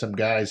 they got some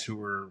guys who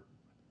were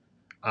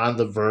on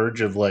the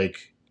verge of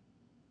like,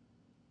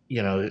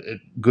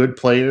 good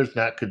players,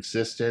 not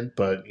consistent,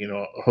 but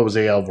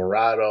Jose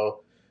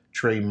Alvarado,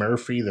 Trey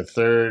Murphy the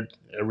third.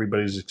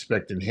 Everybody's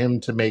expecting him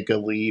to make a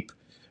leap.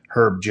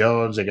 Herb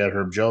Jones, they got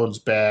Herb Jones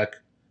back.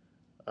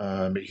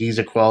 He's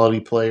a quality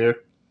player.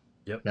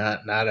 Yep.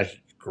 Not a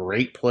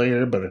great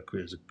player, but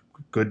is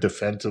good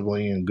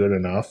defensively and good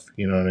enough.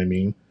 You know what I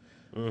mean?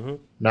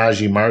 Mm-hmm.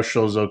 Najee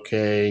Marshall's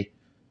okay.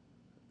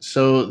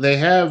 So they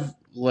have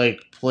like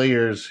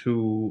players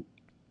who,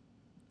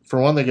 for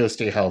one, they got to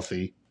stay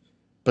healthy,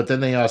 but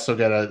then they also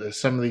got to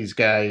some of these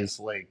guys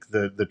like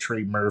the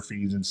Trey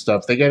Murphys and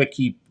stuff. They got to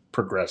keep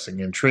progressing.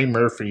 And Trey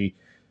Murphy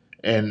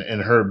and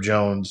Herb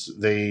Jones,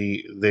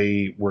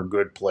 they were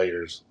good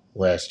players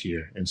last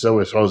year, and so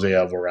was Jose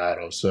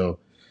Alvarado. So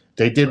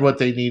they did what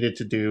they needed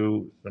to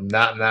do. I'm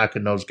not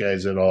knocking those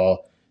guys at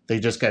all. They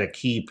just got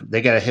to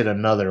they got to hit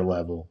another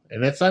level,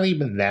 and it's not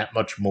even that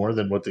much more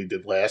than what they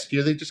did last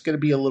year. They just got to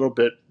be a little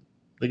bit.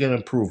 They got to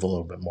improve a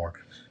little bit more,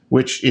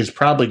 which is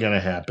probably going to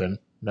happen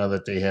now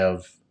that they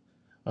have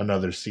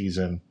another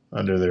season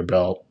under their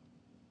belt.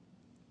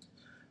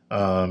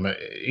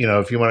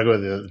 If you want to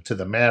go to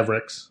the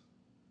Mavericks.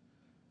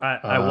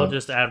 I will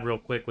just add real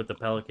quick with the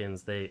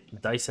Pelicans.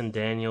 Dyson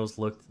Daniels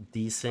looked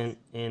decent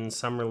in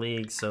summer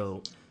league,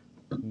 so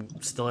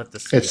still have to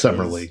see. It's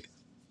summer league.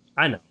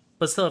 I know,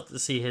 but still have to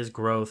see his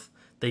growth.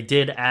 They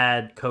did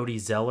add Cody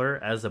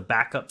Zeller as a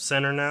backup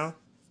center now.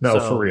 No,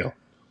 for real.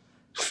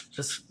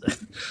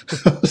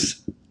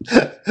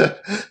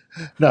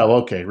 No,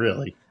 okay,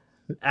 really.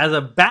 As a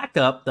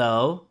backup,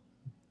 though,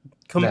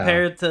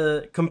 compared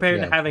to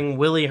having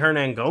Willie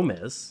Hernan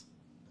Gomez,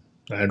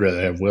 I'd rather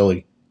have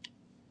Willie.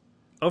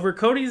 Over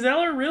Cody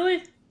Zeller,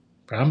 really?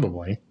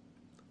 Probably.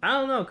 I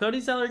don't know. Cody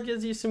Zeller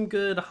gives you some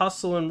good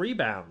hustle and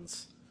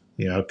rebounds.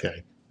 Yeah,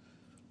 okay.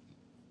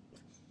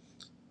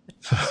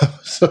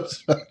 It's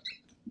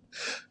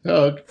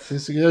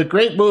a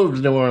great moves,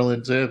 New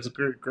Orleans. It's a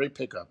great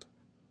pickup.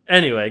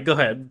 Anyway, go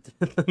ahead.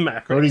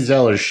 Cody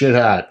Zeller, shit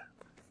hot.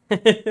 All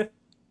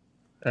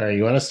right,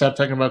 you want to stop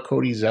talking about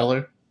Cody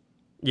Zeller?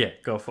 Yeah,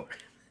 go for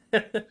it.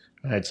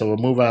 All right, so we'll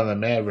move on to the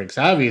Mavericks.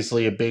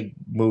 Obviously, a big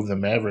move the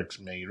Mavericks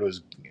made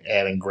was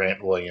adding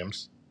Grant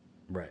Williams.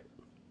 Right.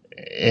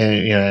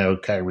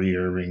 And, Kyrie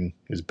Irving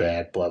is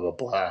back, blah, blah,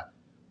 blah.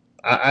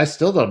 I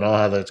still don't know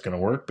how that's going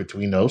to work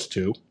between those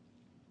two.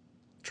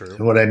 True.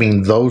 And what I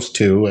mean, those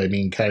two, I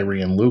mean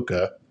Kyrie and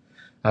Luka.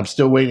 I'm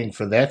still waiting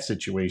for that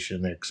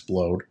situation to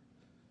explode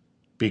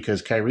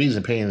because Kyrie's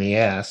a pain in the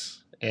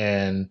ass,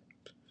 and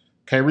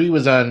Kyrie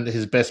was on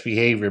his best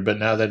behavior, but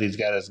now that he's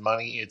got his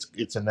money,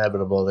 it's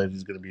inevitable that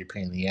he's going to be a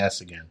pain in the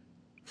ass again.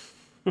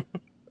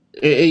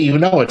 You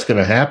know it's going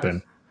to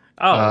happen.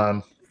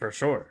 Oh, for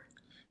sure.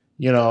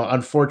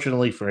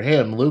 Unfortunately for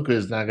him, Luka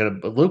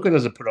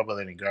doesn't put up with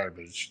any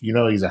garbage.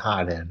 He's a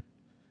hothead,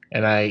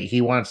 and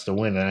he wants to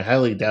win, and I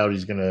highly doubt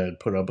he's going to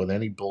put up with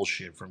any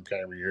bullshit from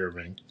Kyrie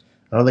Irving.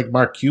 I don't think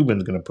Mark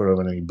Cuban's going to put up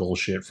with any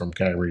bullshit from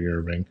Kyrie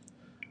Irving.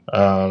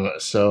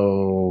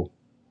 So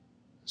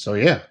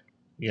yeah.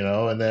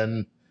 And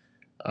then,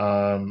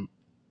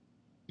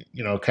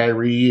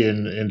 Kyrie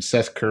and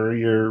Seth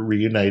Curry are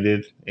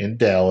reunited in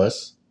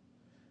Dallas.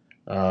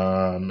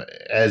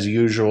 As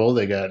usual,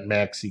 they got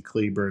Maxi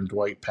Kleber and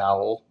Dwight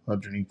Powell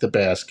underneath the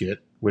basket,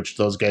 which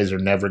those guys are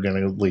never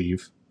going to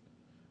leave.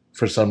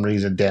 For some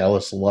reason,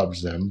 Dallas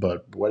loves them,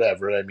 but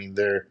whatever. I mean,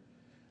 they're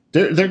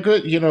good.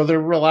 They're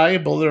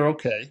reliable. They're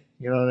okay.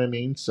 You know what I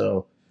mean?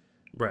 So.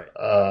 Right.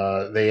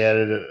 They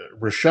added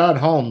Rashawn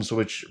Holmes,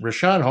 which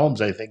Rashawn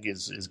Holmes I think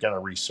is going to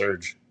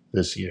resurge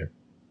this year.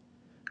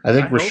 I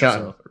think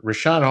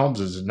Rashawn Holmes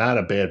is not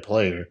a bad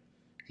player.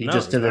 He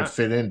just didn't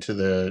fit into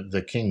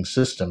the Kings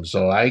system.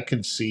 So I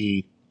could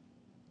see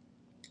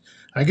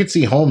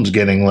Holmes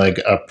getting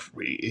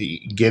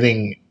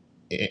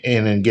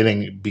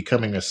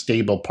becoming a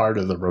stable part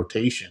of the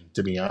rotation.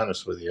 To be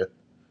honest with you,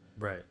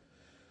 right.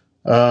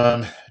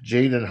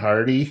 Jaden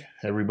Hardy,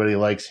 everybody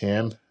likes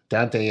him.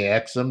 Dante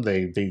Axum,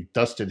 they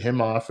dusted him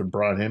off and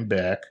brought him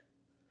back.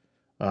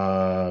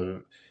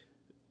 I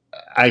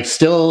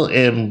still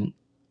have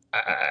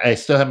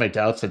my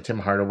doubts that Tim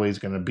Hardaway is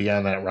going to be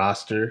on that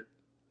roster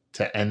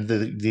to end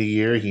the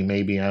year. He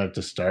may be on it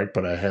to start,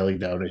 but I highly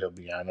doubt he'll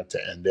be on it to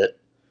end it.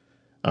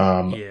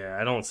 Yeah,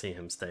 I don't see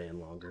him staying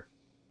longer.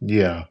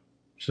 Yeah.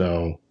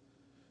 So,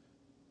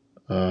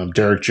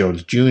 Derek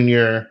Jones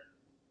Jr.,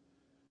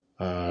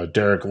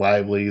 Derek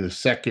Lively the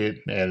second,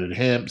 added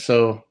him.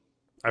 So,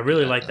 I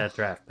really like that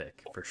draft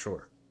pick for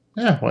sure.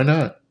 Yeah, why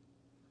not?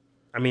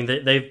 I mean,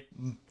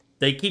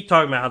 they keep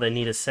talking about how they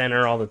need a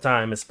center all the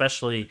time,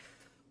 especially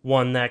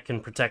one that can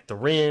protect the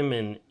rim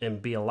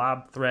and be a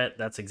lob threat.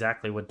 That's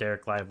exactly what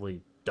Derek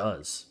Lively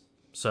does.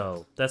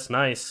 So that's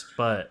nice,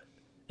 but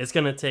it's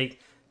going to take...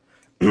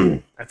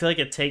 I feel like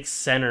it takes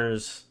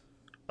centers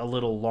a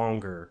little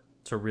longer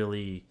to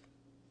really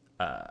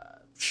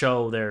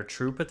show their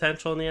true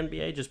potential in the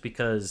NBA just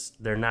because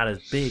they're not as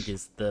big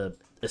as the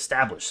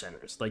established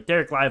centers. Like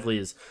Derek Lively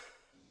is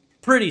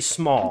pretty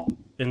small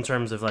in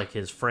terms of like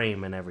his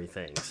frame and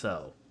everything.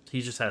 So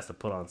he just has to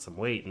put on some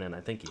weight, and then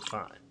I think he's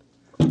fine.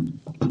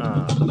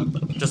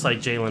 Just like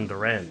Jalen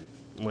Duren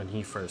when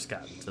he first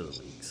got into the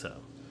league. So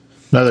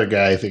Another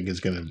guy I think is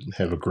going to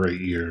have a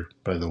great year,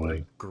 by the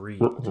way. agreed.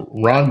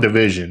 Wrong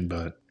division,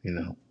 but, you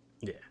know.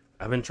 Yeah.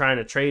 I've been trying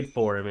to trade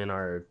for him in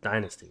our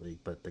Dynasty League,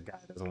 but the guy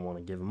doesn't want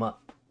to give him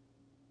up.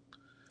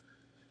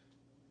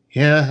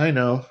 Yeah, I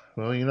know.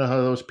 Well, you know how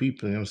those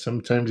people,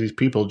 sometimes these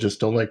people just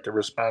don't like to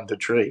respond to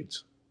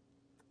trades,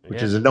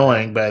 which is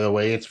annoying, by the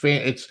way.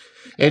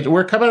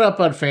 We're coming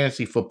up on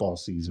fantasy football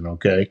season,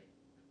 okay?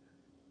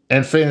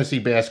 And fantasy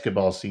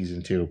basketball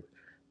season, too.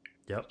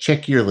 Yep.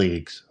 Check your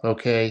leagues,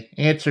 okay?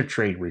 Answer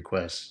trade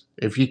requests.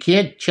 If you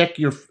can't check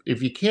your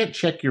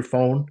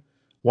phone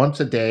once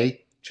a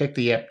day, check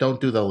the app.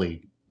 Don't do the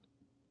league.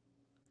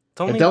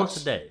 It's only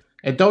once a day.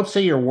 And don't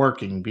say you're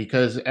working,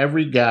 because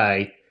every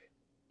guy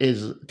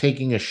is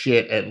taking a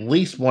shit at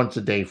least once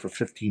a day for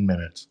 15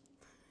 minutes.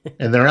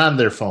 And they're on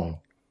their phone.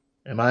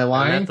 Am I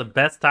lying? And that's the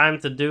best time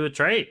to do a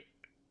trade.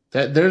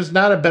 There's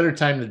not a better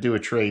time to do a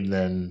trade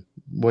than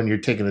when you're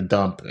taking a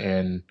dump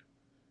and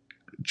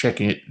check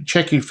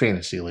your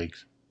fantasy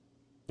leagues.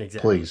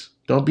 Exactly. Please.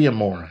 Don't be a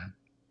moron.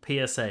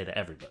 PSA to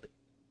everybody.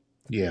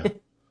 Yeah.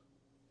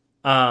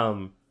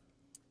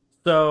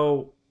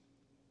 So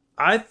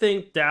I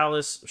think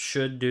Dallas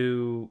should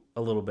do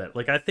a little bit.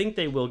 Like, I think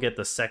they will get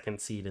the second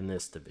seed in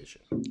this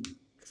division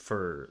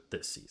for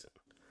this season.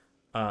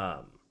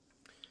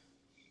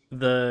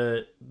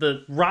 The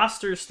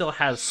roster still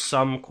has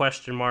some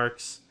question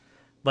marks.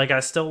 Like,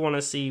 I still want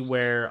to see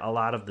where a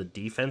lot of the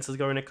defense is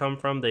going to come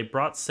from. They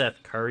brought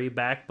Seth Curry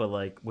back, but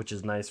which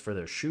is nice for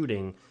their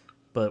shooting,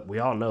 but we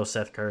all know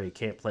Seth Curry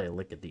can't play a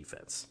lick of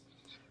defense.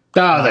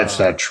 No, that's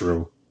not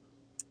true.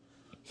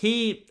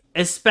 He,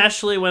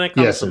 especially when it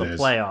comes to the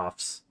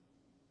playoffs,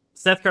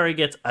 Seth Curry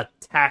gets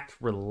attacked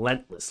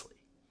relentlessly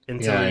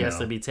until he has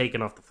to be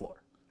taken off the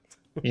floor.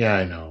 Yeah,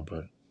 I know,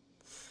 but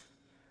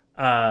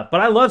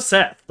I love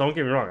Seth. Don't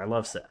get me wrong, I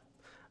love Seth.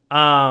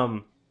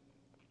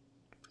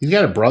 He's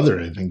got a brother,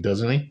 I think,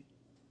 doesn't he?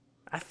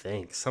 I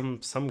think some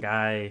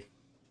guy.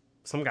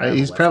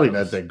 He's probably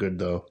not that good,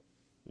 though.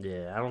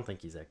 Yeah, I don't think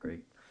he's that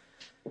great.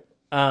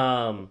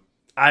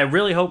 I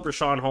really hope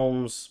Rashawn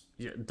Holmes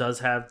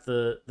does have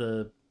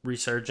the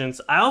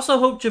resurgence. I also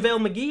hope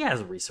JaVale McGee has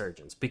a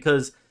resurgence,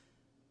 because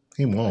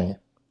he won't.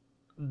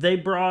 They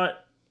brought.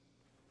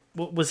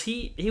 Was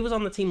he was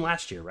on the team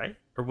last year, right?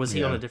 Or was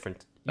he on a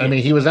different? Yeah. I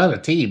mean, he was on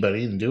a team, but he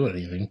didn't do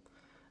anything.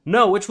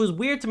 No, which was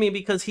weird to me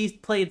because he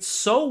played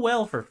so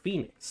well for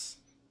Phoenix.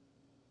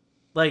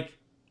 Like,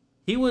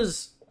 he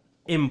was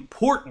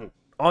important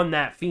on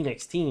that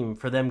Phoenix team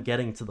for them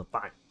getting to the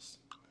finals.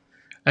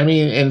 I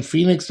mean, in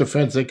Phoenix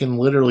defense, they can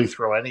literally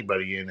throw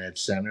anybody in at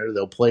center.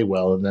 They'll play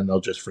well, and then they'll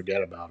just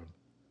forget about him.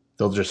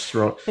 They'll just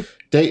throw.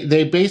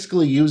 They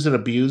basically use and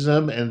abuse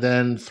them, and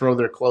then throw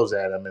their clothes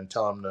at him and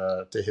tell him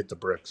to hit the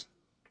bricks.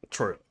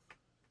 True.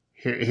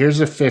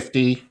 Here's a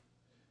 50.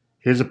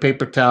 Here's a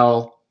paper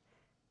towel.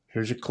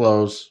 Here's your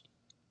clothes.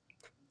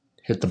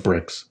 Hit the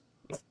bricks.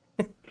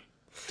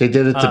 They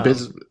did it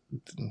to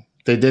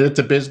They did it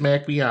to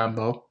Bismack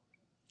Biyombo.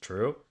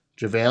 True.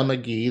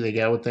 JaVale McGee. They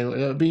got what they.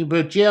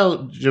 But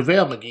JaVale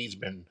McGee's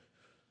been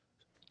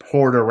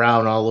poured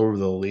around all over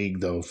the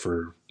league though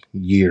for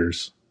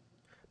years.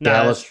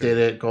 Dallas did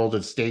it.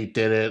 Golden State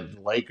did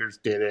it. Lakers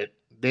did it.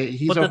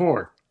 He's a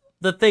whore.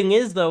 The thing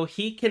is, though,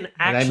 he can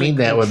actually. And I mean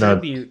that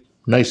contribute... with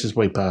the nicest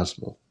way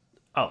possible.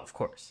 Oh, of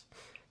course.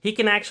 He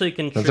can actually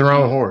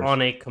contribute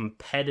on a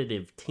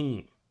competitive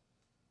team,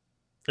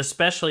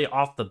 especially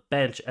off the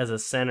bench as a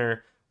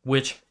center,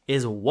 which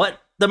is what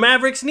the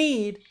Mavericks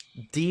need: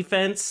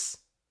 defense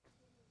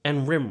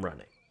and rim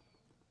running.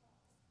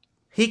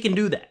 He can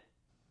do that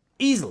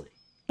easily,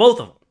 both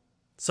of them.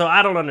 So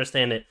I don't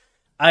understand it.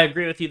 I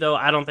agree with you, though.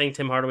 I don't think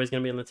Tim Hardaway is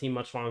going to be on the team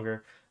much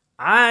longer.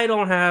 I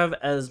don't have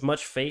as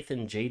much faith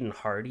in Jaden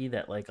Hardy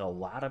that a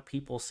lot of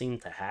people seem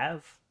to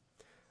have.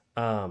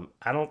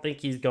 I don't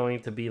think he's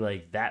going to be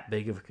that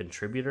big of a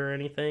contributor or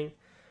anything.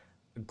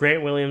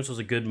 Grant Williams was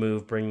a good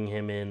move bringing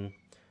him in.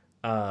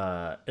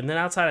 And then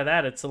outside of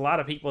that, it's a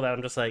lot of people that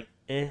I'm just like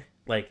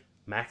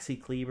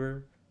Maxi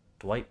Kleber,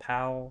 Dwight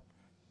Powell,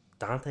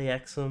 Dante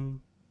Exum.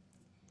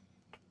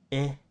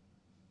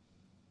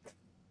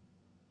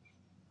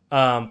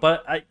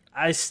 But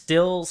I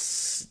still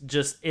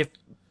just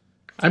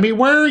I mean,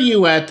 where are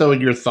you at though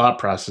in your thought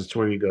process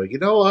where you go, you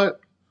know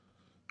what?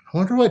 I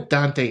wonder what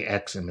Dante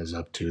Exum is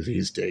up to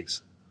these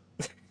days.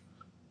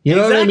 You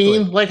know what I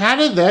mean? How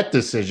did that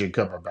decision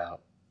come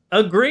about?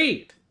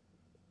 Agreed.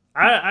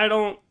 I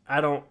don't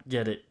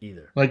get it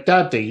either.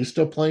 Dante, you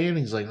still playing?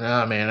 He's like,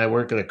 nah, man, I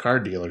work at a car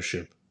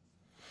dealership.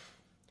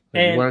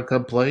 You want to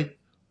come play?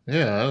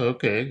 Yeah,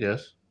 okay, I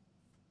guess.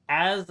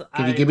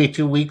 Can you give me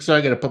 2 weeks so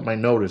I got to put my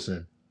notice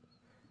in?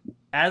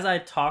 As I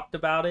talked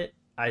about it,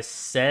 I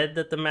said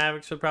that the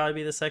Mavericks would probably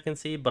be the second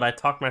seed, but I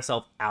talked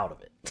myself out of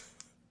it.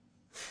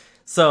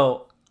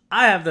 So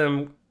I have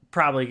them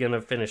probably going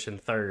to finish in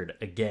third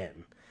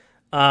again.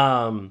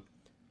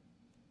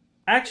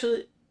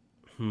 Actually,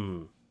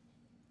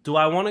 Do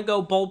I want to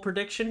go bold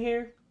prediction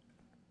here?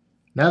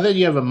 Now that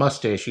you have a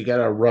mustache, you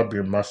gotta rub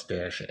your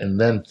mustache and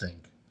then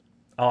think.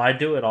 Oh, I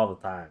do it all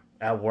the time.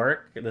 At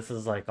work, this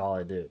is like all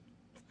I do.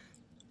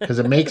 Because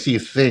it makes you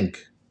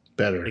think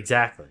better.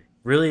 Exactly.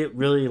 Really,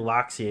 really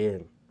locks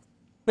you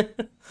in.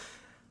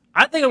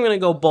 I think I'm going to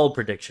go bold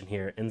prediction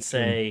here and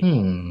say...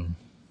 I'm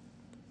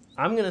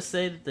going to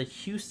say that the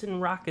Houston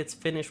Rockets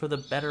finish with a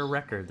better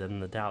record than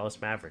the Dallas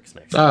Mavericks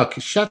next year. Oh,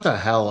 shut the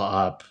hell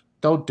up.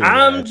 Don't do that.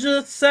 I'm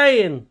just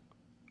saying.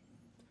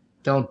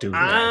 Don't do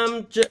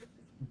that.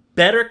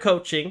 Better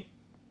coaching.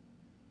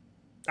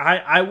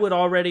 I would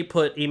already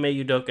put Ime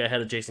Udoka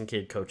ahead of Jason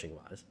Kidd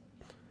coaching-wise.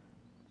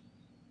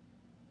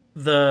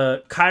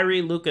 The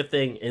Kyrie Luka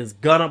thing is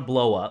gonna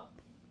blow up.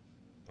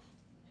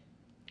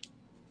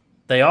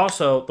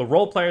 The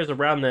role players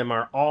around them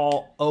are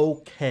all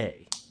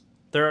okay.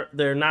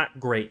 They're not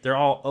great. They're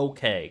all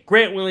okay.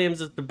 Grant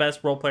Williams is the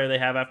best role player they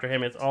have after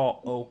him. It's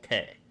all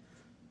okay.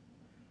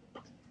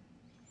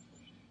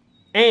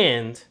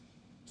 And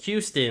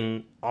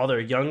Houston, all their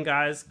young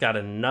guys got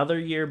another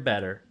year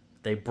better.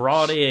 They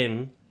brought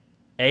in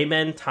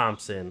Amen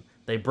Thompson.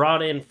 They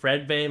brought in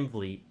Fred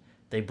VanVleet.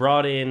 They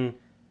brought in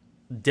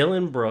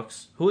Dylan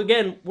Brooks, who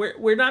again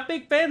we're not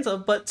big fans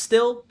of, but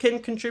still can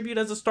contribute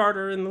as a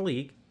starter in the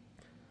league.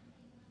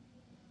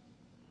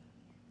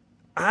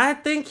 I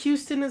think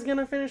Houston is going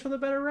to finish with a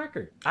better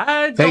record.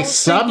 They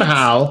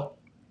somehow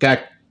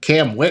got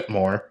Cam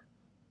Whitmore.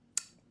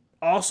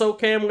 Also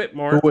Cam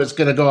Whitmore. Who was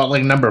going to go out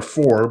like number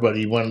 4, but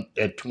he went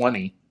at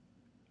 20.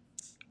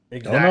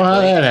 Exactly. Don't know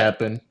how that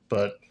happened,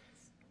 but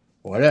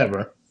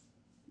whatever.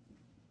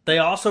 They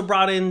also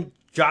brought in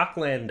Jock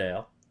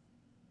Landale.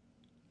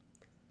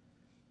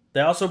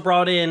 They also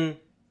brought in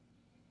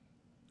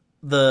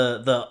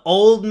the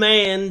old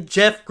man,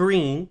 Jeff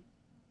Green.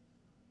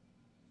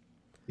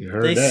 You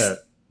heard that.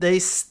 They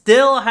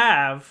still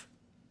have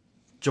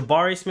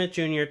Jabari Smith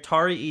Jr.,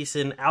 Tari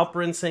Eason,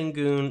 Alperen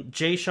Sengun,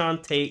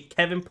 Jayshawn Tate,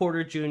 Kevin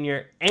Porter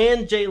Jr.,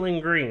 and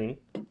Jalen Green.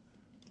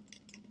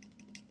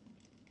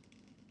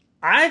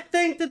 I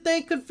think that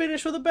they could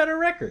finish with a better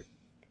record.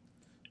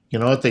 You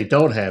know what they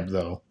don't have,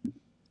 though?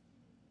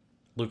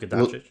 Luka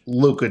Doncic.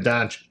 Luka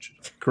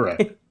Doncic.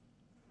 Correct.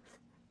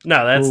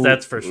 No,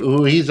 that's for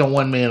sure. He's a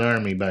one-man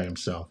army by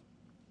himself.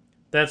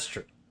 That's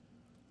true.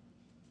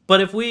 But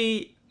if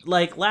we,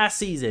 like last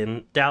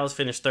season, Dallas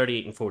finished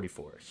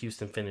 38-44.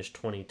 Houston finished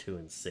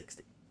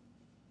 22-60.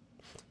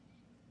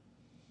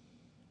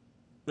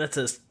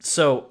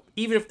 So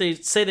even if they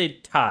say they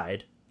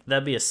tied,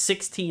 that'd be a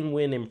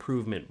 16-win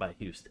improvement by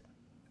Houston.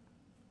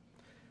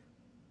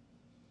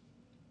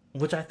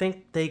 Which I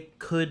think they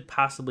could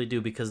possibly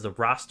do because the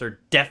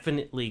roster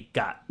definitely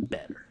got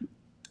better.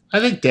 I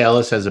think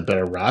Dallas has a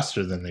better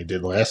roster than they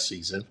did last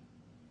season.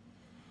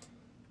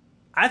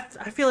 I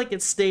feel like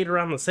it stayed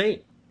around the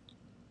same.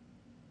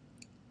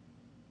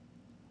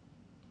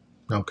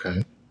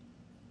 Okay.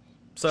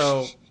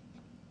 So,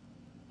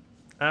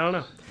 I don't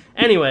know.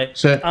 Anyway,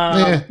 San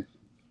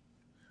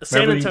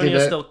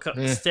Antonio's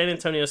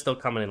still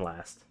coming in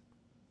last.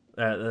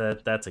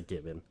 That's a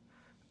given.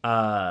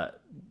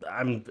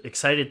 I'm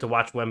excited to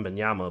watch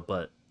Wembanyama,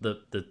 but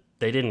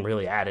they didn't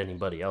really add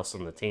anybody else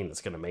on the team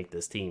that's going to make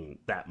this team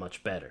that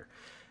much better.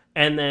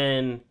 And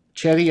then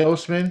Chetty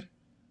Osman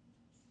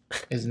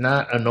is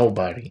not a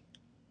nobody.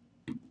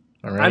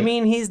 All right. I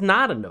mean, he's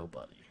not a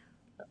nobody.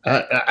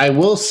 I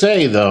will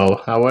say,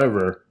 though,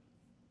 however,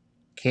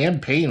 Cam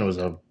Payne was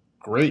a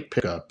great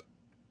pickup.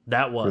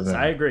 That was.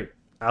 I agree.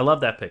 I love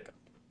that pickup.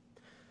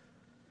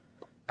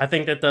 I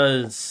think that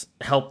does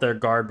help their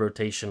guard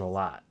rotation a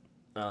lot,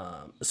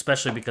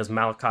 especially because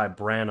Malachi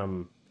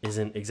Branham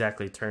isn't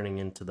exactly turning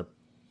into the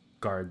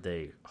guard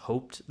they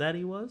hoped that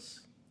he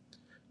was.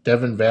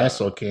 Devin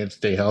Vassell can't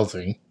stay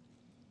healthy.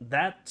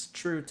 That's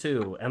true,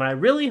 too. And I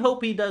really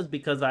hope he does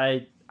because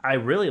I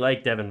really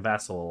like Devin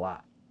Vassell a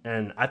lot.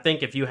 And I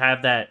think if you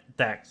have that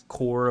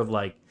core of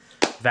like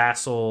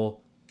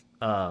Vassell,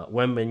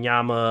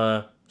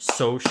 Wembanyama,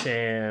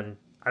 Sochan,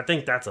 I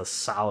think that's a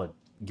solid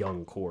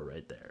young core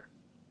right there.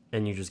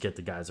 And you just get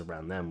the guys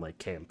around them like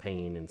Cam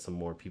Payne and some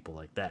more people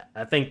like that.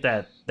 I think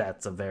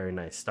that's a very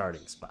nice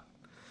starting spot.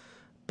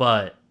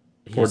 But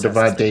or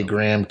Devontae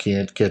Graham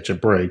can't catch a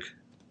break.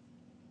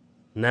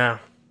 No.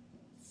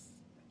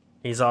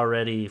 He's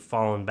already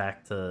fallen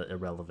back to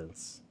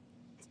irrelevance.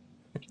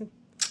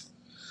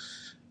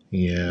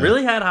 Yeah.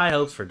 Really had high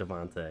hopes for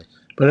Devontae.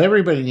 But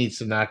everybody needs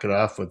to knock it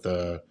off with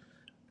the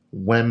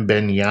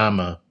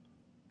Wembanyama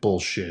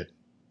bullshit.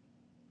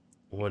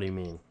 What do you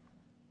mean?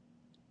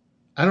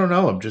 I don't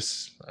know.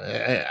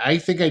 I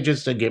think I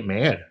just get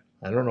mad.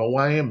 I don't know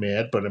why I'm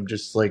mad, but I'm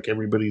just like,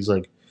 everybody's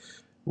like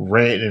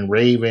ranting and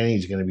raving.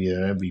 He's going to be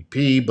an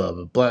MVP, blah,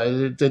 blah, blah.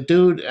 The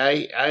dude,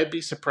 I'd be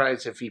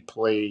surprised if he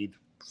played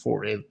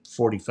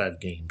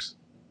 45 games.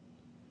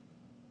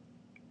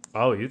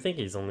 Oh, you think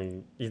he's not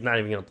even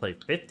going to play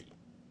 50?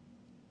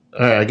 All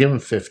right, I give him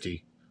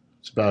 50.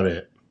 That's about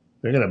it.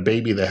 They're going to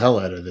baby the hell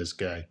out of this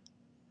guy.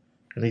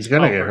 And he's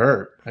going to get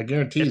hurt. I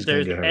guarantee he's going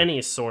to get hurt. If there's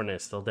any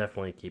soreness, they'll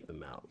definitely keep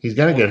him out. He's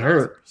going to get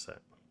hurt.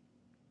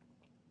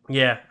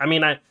 Yeah, I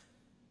mean,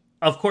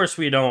 of course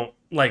we don't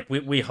like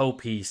we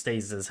hope he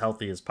stays as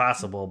healthy as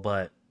possible,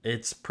 but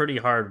it's pretty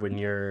hard when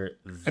you're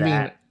I mean,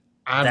 that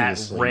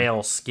obviously.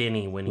 rail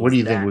skinny when What do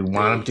he's you think? We that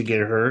want him to big. get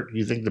hurt?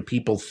 You think the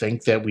people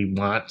think that we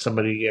want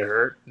somebody to get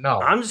hurt?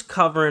 No. I'm just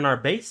covering our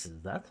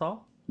bases. That's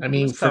all. I I'm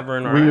mean, just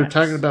covering our we were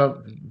talking ass.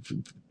 about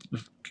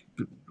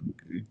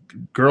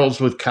girls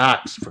with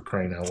cocks for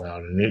crying out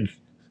loud, and it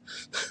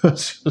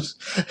was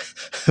just,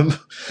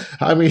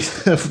 I mean,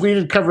 if we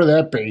didn't cover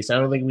that base, I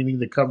don't think we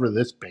need to cover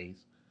this base.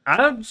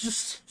 I'm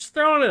just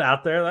throwing it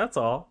out there. That's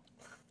all.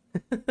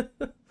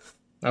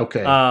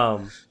 Okay.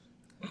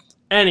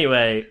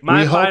 Anyway,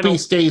 we hope he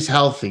stays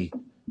healthy.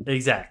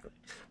 Exactly.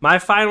 My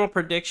final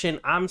prediction,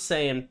 I'm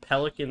saying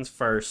Pelicans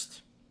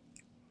first.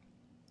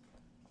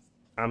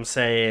 I'm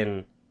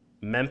saying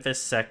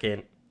Memphis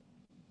second,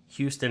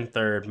 Houston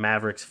third,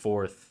 Mavericks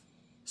fourth,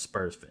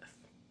 Spurs fifth.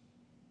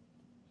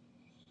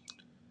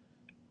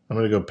 I'm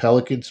going to go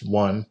Pelicans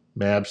 1,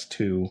 Mavs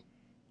 2,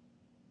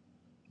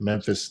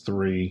 Memphis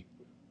 3,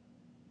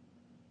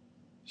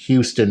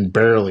 Houston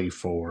barely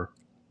 4,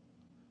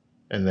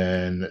 and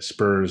then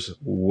Spurs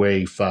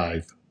way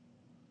 5.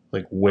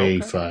 Like way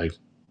Okay. 5.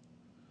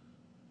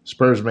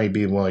 Spurs may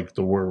be like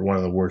one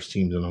of the worst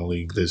teams in the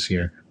league this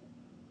year.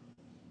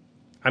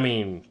 I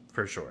mean,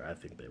 for sure, I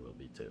think they will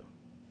be too.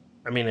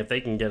 I mean, if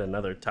they can get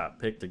another top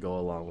pick to go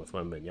along with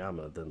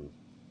Wembanyama, then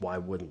why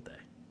wouldn't they?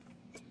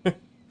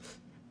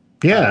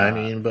 Yeah, I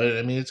mean, but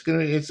I mean, it's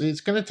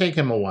gonna take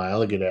him a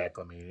while to get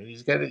acclimated.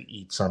 He's got to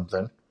eat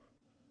something.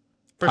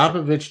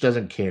 Popovich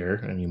doesn't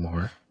care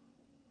anymore.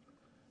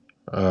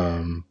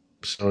 So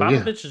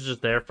Popovich is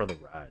just there for the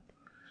ride.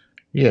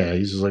 Yeah,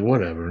 he's just like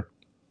whatever.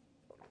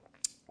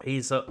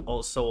 He's so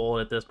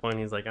old at this point.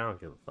 He's like, I don't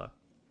give a fuck.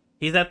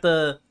 He's at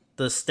the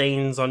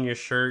stains on your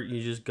shirt.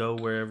 You just go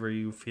wherever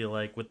you feel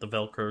like with the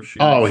Velcro shoes.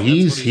 Oh,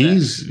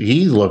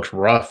 he looks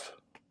rough.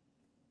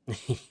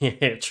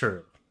 Yeah,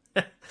 true.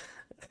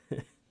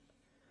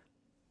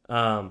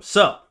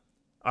 So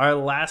our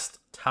last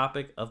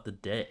topic of the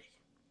day,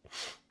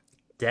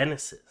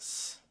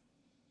 Dennis's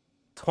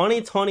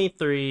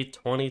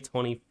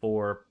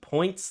 2023-2024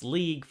 Points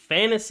League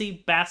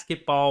Fantasy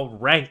Basketball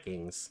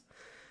Rankings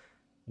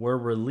were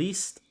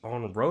released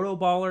on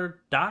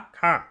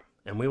rotoballer.com,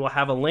 and we will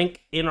have a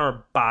link in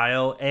our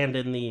bio and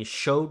in the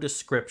show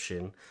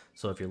description.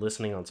 So if you're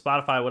listening on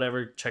Spotify,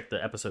 whatever, check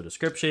the episode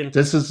description.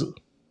 This is...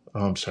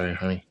 Oh, I'm sorry,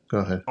 honey. Go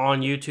ahead.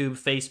 On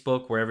YouTube,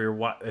 Facebook, wherever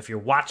if you're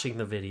watching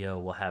the video,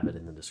 we'll have it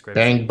in the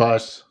description. Bang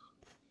Bus.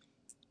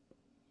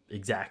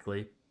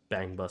 Exactly.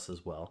 Bang Bus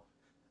as well.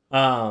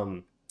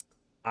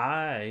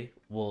 I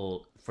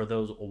will, for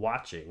those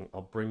watching,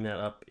 I'll bring that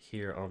up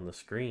here on the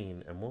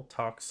screen and we'll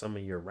talk some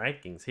of your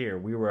rankings here.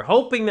 We were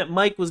hoping that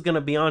Mike was going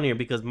to be on here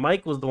because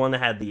Mike was the one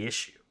that had the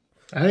issue.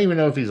 I don't even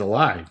know if he's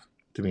alive,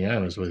 to be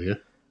honest with you.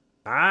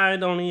 I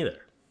don't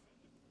either.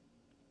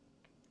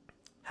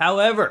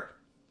 However,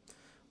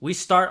 we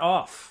start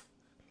off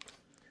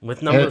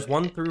with numbers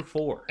 1 through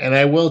 4. And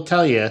I will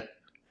tell you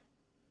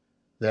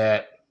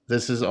that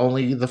this is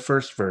only the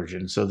first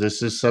version, so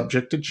this is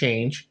subject to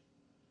change.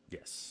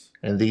 Yes.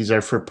 And these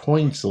are for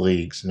points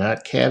leagues,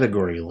 not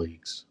category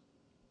leagues.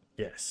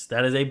 Yes,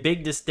 that is a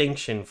big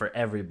distinction for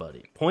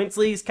everybody. Points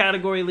leagues,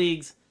 category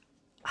leagues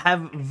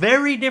have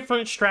very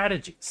different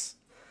strategies,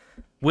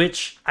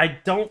 which I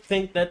don't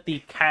think that the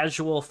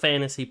casual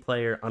fantasy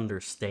player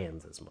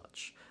understands as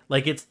much.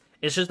 Like, it's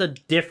just a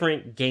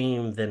different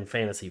game than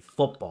fantasy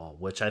football,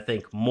 which I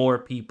think more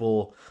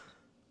people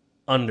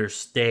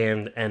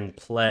understand and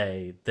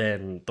play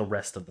than the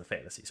rest of the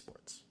fantasy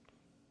sports.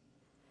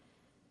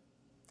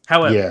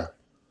 However,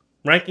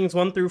 rankings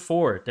 1 through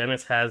 4,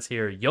 Dennis has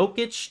here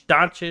Jokic,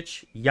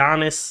 Doncic,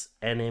 Giannis,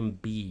 and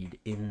Embiid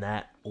in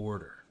that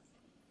order.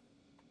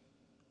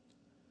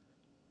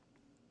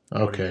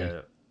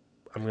 Okay.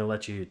 I'm going to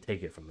let you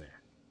take it from there.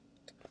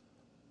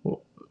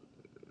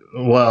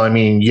 Well, I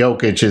mean,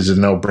 Jokic is a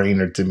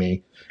no-brainer to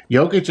me.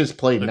 Jokic has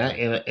played,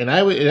 and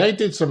I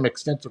did some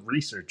extensive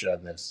research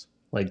on this.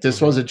 Like,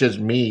 this wasn't just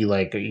me.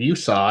 Like, you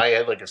saw, I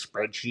had like a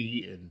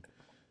spreadsheet, and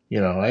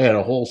I had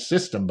a whole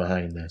system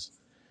behind this.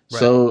 Right.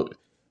 So,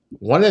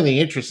 one of the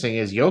interesting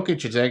is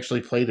Jokic has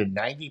actually played in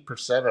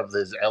 90% of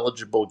his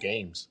eligible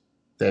games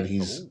that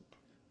he's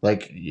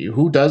like.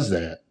 Who does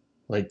that?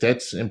 Like,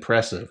 that's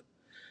impressive.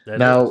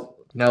 Now,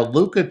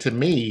 Luka to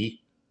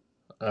me,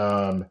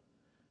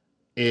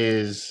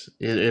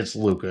 it's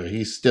Luka.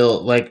 He's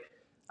still like,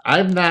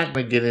 I'm not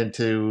going to get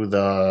into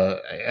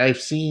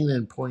I've seen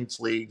in points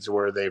leagues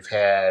where they've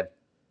had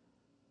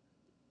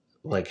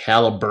like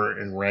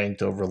Halliburton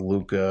ranked over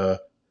Luka.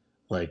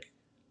 Like,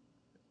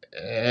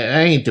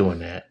 I ain't doing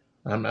that.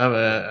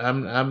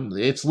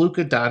 It's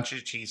Luka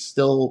Doncic. He's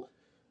still,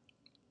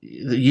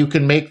 you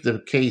can make the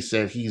case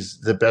that he's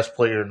the best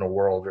player in the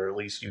world, or at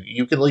least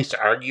you can at least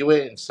argue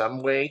it in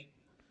some way.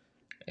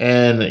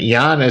 And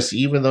Giannis,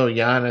 even though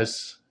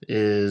Giannis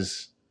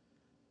is,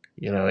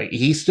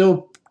 he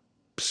still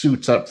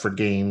suits up for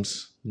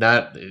games.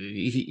 Not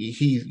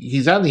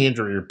he's on the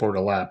injury report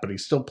a lot, but he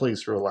still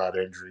plays through a lot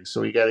of injuries.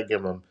 So you got to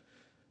give him,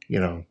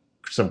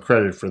 some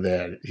credit for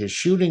that. His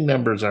shooting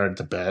numbers aren't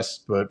the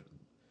best, but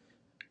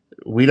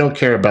we don't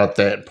care about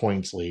that in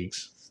points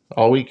leagues.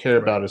 All we care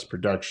about is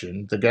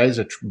production. The guy's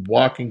a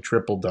walking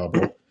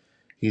triple-double.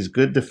 He's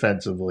good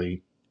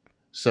defensively.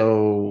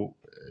 So,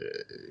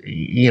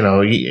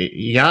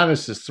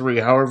 Giannis is 3.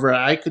 However,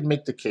 I could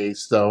make the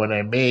case, though, and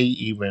I may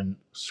even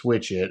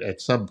switch it at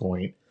some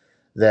point,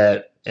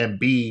 that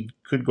Embiid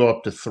could go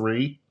up to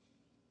 3,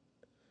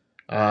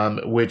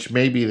 which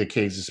may be the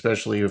case,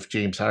 especially if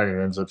James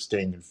Harden ends up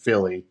staying in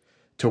Philly,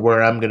 to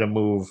where I'm going to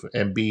move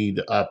Embiid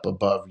up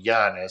above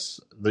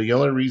Giannis. The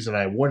only reason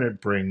I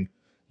wouldn't bring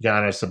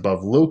Giannis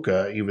above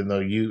Luka, even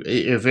though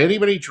if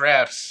anybody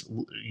drafts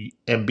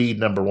Embiid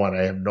number 1,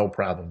 I have no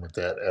problem with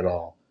that at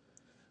all.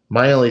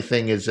 My only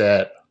thing is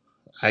that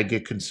I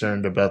get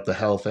concerned about the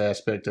health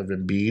aspect of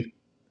Embiid.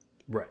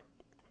 Right.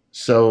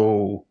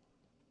 So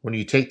when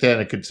you take that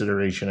into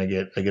consideration, I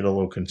get a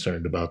little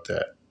concerned about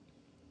that.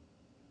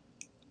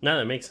 No,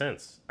 that makes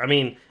sense. I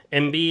mean,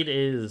 Embiid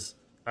is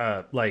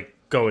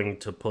going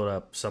to put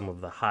up some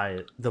of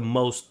the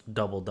most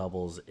double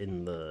doubles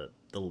in the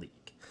league,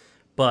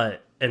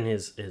 and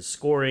his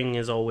scoring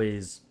is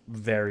always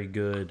very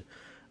good.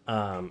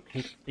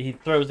 He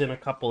throws in a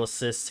couple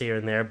assists here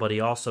and there, but he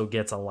also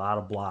gets a lot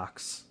of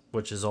blocks,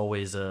 which is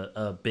always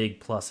a big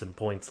plus in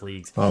points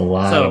leagues. A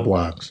lot of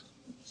blocks.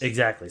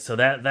 Exactly. So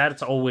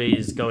that's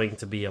always going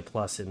to be a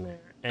plus in there.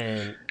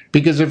 And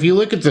because if you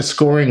look at the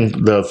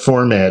scoring, the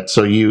format,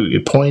 so you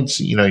get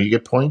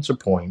points or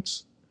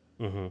points,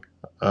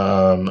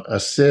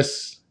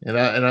 assists,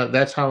 and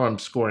that's how I'm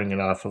scoring it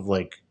off of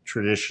like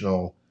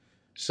traditional.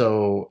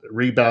 So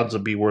rebounds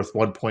will be worth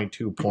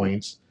 1.2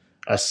 points,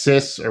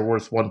 assists are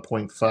worth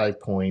 1.5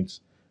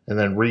 points, and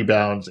then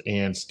rebounds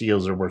and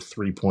steals are worth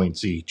 3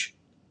 points each.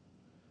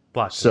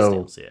 Blocks and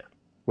steals, yeah.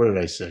 What did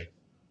I say?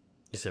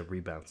 You said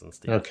rebounds and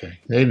steals. Okay,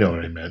 they know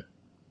what I meant.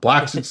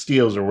 Blocks and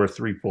steals are worth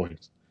 3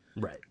 points.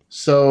 Right.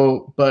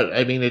 So, but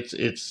I mean,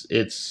 it's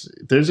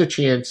there's a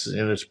chance,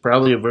 and it's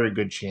probably a very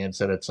good chance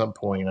that at some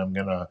point I'm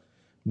gonna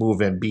move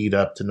Embiid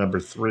up to number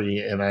 3,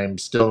 and I'm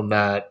still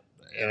not,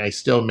 and I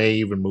still may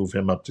even move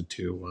him up to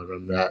 2.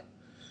 I'm not.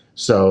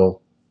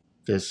 So,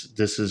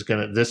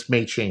 this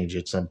may change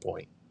at some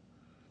point.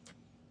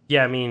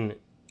 Yeah, I mean,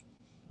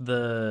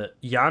 the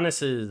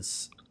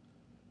Giannis's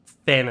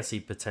fantasy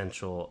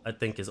potential, I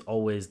think, is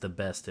always the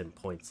best in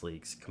points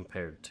leagues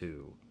compared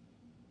to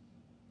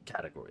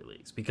category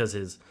leagues, because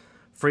his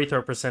free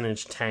throw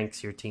percentage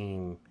tanks your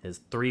team. His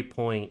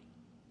 3-point,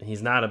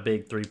 he's not a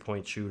big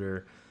 3-point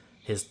shooter.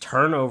 His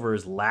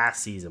turnovers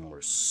last season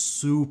were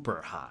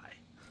super high.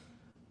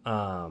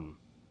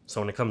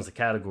 So when it comes to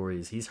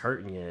categories, he's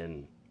hurting you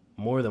in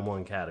more than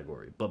one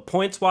category. But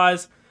points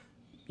wise,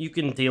 you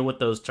can deal with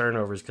those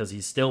turnovers because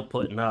he's still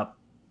putting up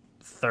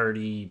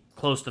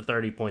close to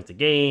 30 points a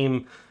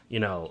game,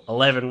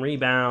 11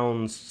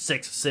 rebounds,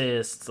 6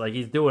 assists. Like,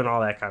 he's doing all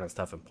that kind of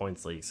stuff in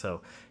points league.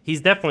 So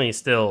he's definitely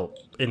still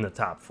in the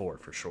top 4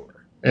 for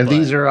sure. And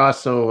these are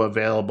also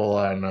available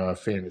on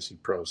Fantasy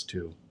Pros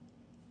too.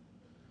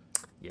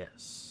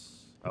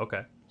 Yes.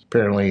 Okay.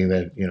 Apparently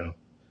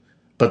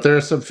but there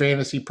are some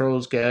Fantasy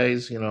Pros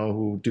guys,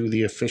 who do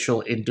the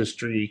official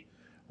industry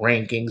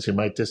rankings who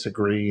might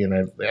disagree. And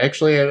I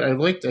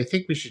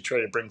think we should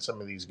try to bring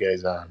some of these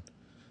guys on.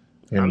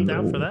 And I'm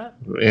down for that.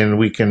 And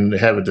we can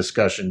have a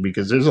discussion,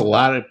 because there's a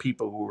lot of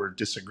people who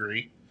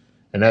disagree,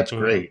 and that's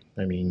great.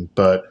 I mean,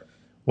 but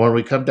when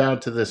we come down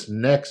to this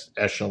next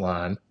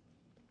echelon,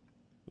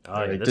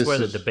 this is where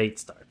the debate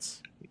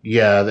starts.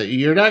 Yeah,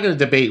 you're not going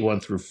to debate 1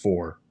 through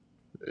 4.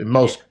 In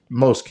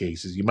most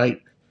cases, you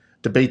might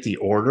debate the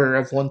order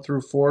of 1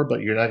 through 4,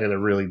 but you're not going to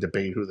really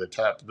debate who the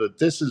top. But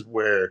this is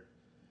where,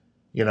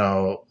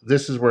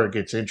 it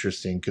gets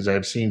interesting, because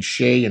I've seen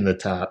Shea in the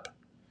top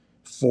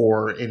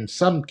 4 in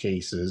some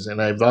cases,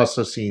 and I've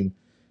also seen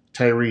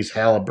Tyrese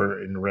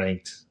Halliburton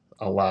ranked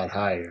a lot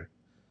higher.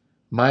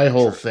 My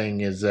whole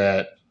thing is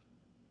that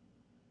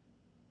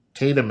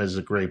Tatum is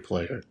a great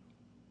player.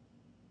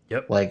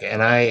 Yep.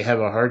 And I have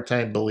a hard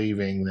time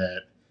believing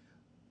that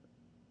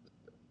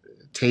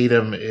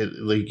Tatum,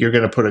 you're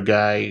going to put a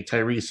guy,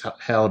 Tyrese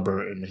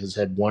Halliburton has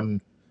had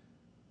one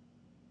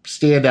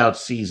standout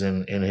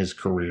season in his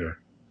career.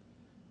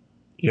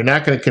 You're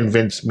not going to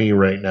convince me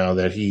right now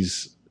that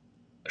he's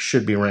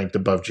should be ranked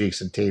above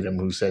Jason Tatum,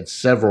 who's had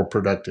several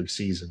productive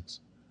seasons.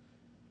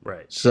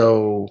 Right.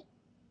 So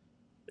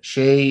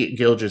Shea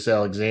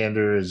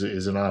Gilgeous-Alexander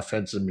is an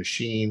offensive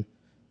machine.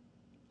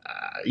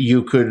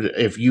 You could,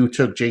 if you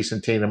took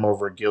Jason Tatum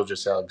over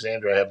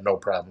Gilgeous-Alexander, I have no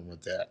problem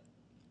with that.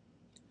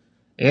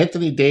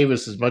 Anthony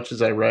Davis, as much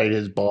as I ride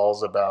his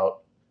balls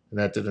about, and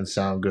that didn't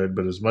sound good,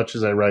 but as much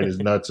as I ride his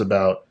nuts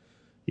about,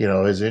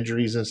 his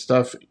injuries and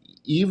stuff,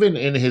 even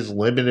in his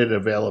limited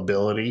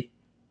availability,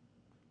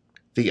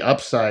 the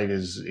upside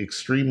is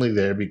extremely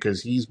there,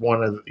 because he's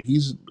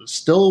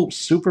still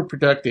super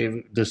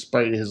productive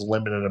despite his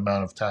limited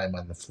amount of time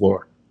on the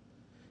floor.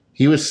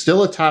 He was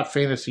still a top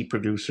fantasy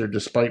producer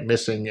despite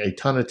missing a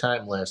ton of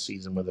time last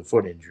season with a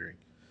foot injury.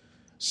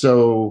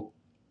 So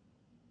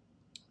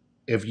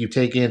if you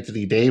take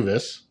Anthony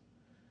Davis,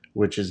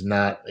 which is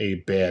not a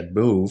bad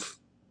move,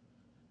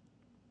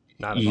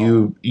 Not at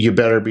all. you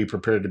better be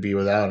prepared to be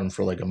without him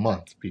for like a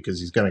month because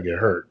he's going to get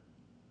hurt.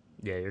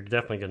 Yeah, you're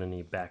definitely going to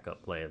need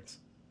backup plans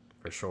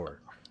for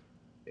sure.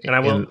 And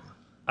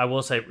I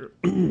will say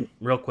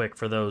real quick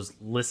for those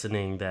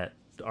listening that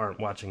aren't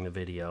watching the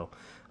video,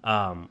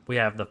 we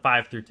have the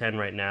 5 through 10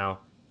 right now.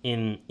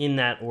 In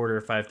that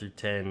order, 5 through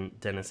 10,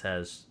 Dennis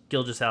has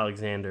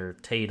Gilgeous-Alexander,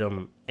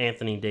 Tatum,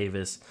 Anthony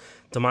Davis,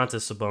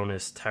 Domantas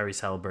Sabonis,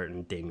 Tyrese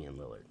Haliburton, Damian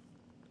Lillard.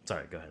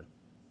 Sorry, go ahead.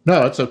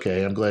 No, it's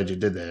okay. I'm glad you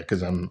did that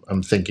because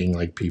I'm thinking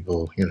like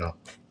people,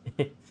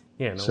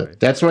 Yeah, no So worries.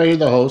 that's why you're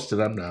the host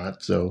and I'm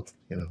not. So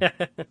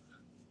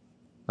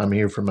I'm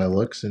here for my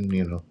looks,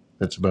 and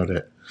that's about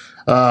it.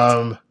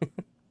 But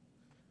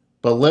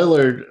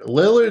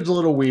Lillard's a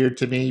little weird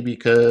to me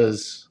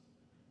because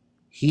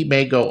he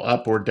may go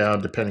up or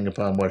down depending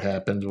upon what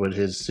happens with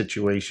his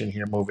situation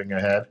here moving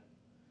ahead.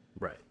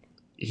 Right.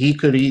 He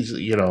could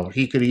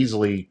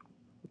easily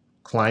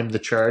climb the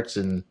charts,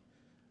 and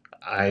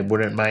I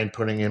wouldn't mind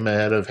putting him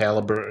ahead of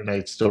Haliburton.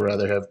 I'd still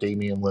rather have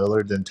Damian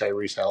Lillard than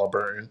Tyrese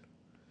Haliburton.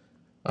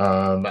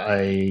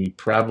 I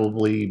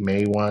probably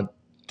may want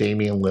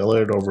Damian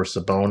Lillard over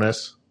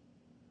Sabonis.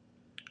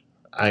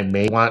 I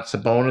may want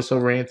Sabonis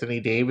over Anthony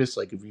Davis.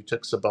 Like if you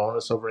took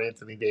Sabonis over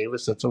Anthony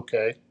Davis, that's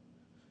okay.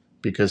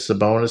 Because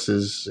Sabonis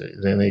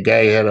the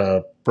guy had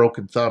a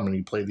broken thumb and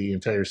he played the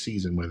entire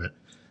season with it.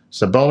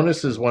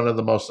 Sabonis is one of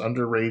the most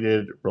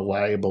underrated,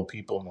 reliable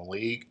people in the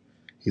league.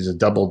 He's a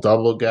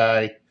double-double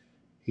guy.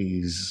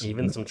 He's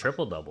even some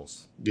triple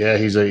doubles. Yeah,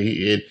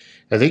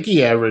 I think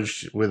he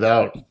averaged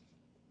without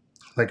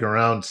like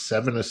around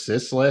 7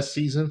 assists last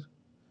season.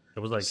 It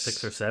was like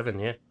 6 or 7,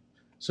 yeah.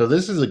 So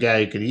this is a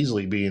guy who could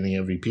easily be in the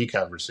MVP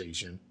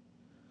conversation.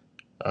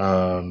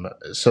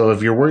 So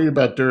if you're worried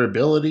about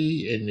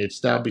durability and it's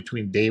down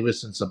between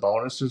Davis and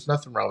Sabonis, there's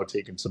nothing wrong with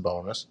taking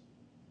Sabonis.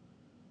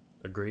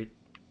 Agreed.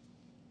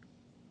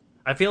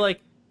 I feel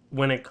like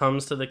when it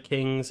comes to the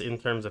Kings in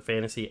terms of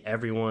fantasy,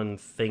 everyone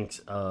thinks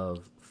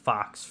of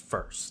Fox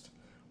first,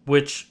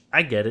 which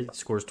I get it. He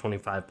scores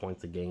 25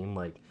 points a game.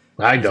 Like,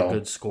 he's a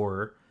good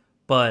scorer.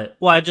 But,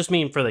 well, I just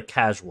mean for the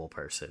casual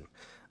person.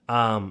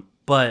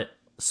 But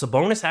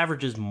Sabonis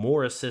averages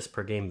more assists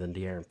per game than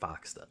De'Aaron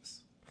Fox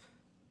does.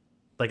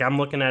 Like, I'm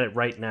looking at it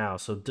right now.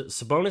 So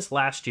Sabonis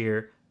last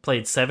year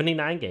played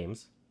 79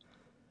 games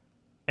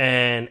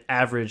and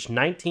averaged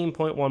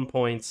 19.1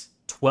 points,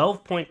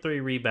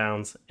 12.3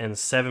 rebounds, and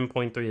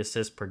 7.3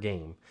 assists per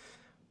game.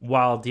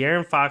 While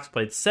De'Aaron Fox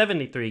played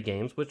 73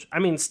 games, which, I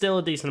mean, still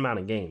a decent amount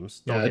of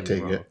games. Don't get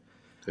me wrong.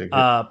 Take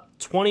it.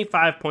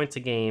 25 points a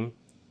game,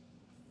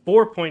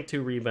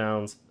 4.2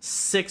 rebounds,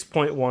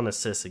 6.1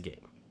 assists a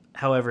game.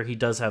 However, he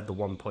does have the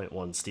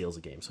 1.1 steals a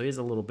game. So he's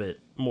a little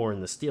bit more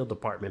in the steal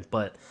department,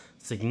 but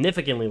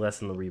significantly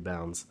less in the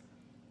rebounds.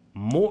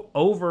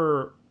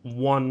 Over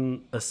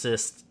 1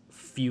 assist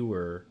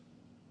fewer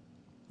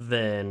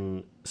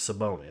than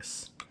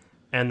Sabonis.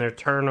 And their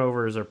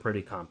turnovers are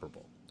pretty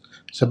comparable.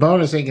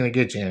 Sabonis ain't going to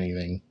get you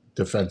anything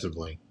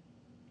defensively.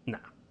 No.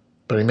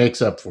 But he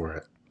makes up for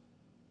it.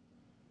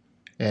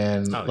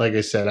 And like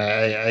I said,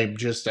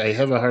 I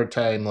have a hard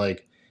time,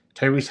 like,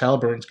 Tyrese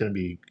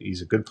Haliburton's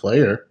he's a good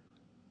player,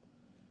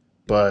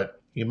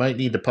 but you might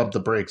need to pump the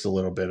brakes a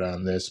little bit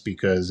on this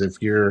because if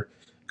you're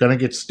going to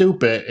get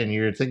stupid and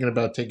you're thinking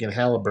about taking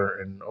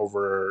Haliburton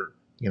over,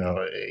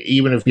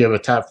 even if you have a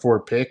top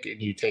 4 pick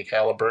and you take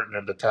Haliburton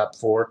in the top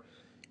 4,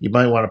 you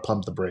might want to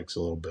pump the brakes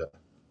a little bit.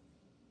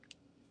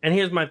 And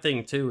here's my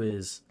thing, too,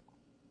 is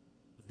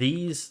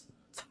these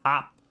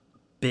top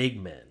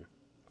big men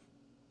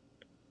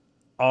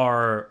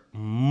are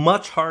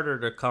much harder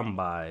to come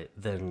by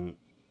than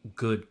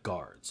good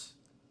guards.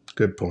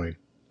 Good point.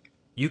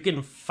 You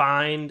can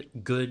find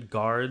good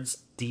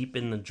guards deep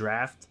in the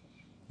draft.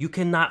 You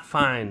cannot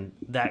find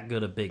that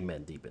good of big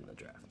men deep in the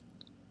draft.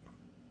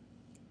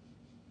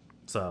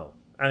 So,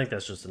 I think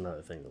that's just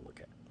another thing to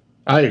look at.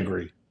 I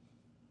agree.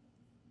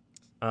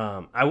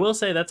 I will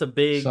say that's a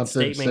big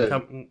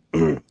statement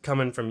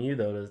coming from you,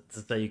 though, to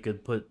say you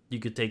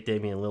could take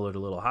Damian Lillard a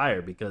little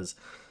higher because,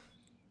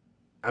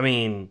 I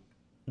mean,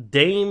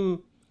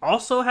 Dame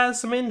also has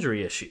some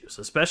injury issues,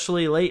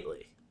 especially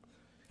lately.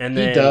 And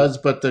he does,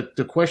 but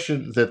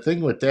the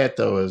thing with that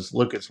though is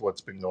look at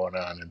what's been going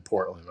on in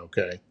Portland.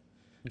 Okay,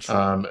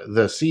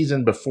 the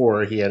season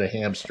before he had a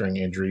hamstring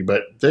injury,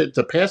 but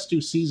the past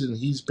 2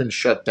 seasons he's been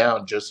shut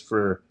down just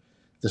for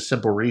the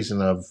simple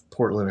reason of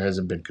Portland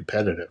hasn't been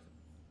competitive.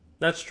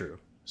 That's true.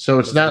 So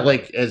it's not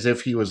like as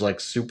if he was like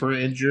super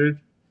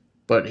injured,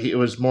 but it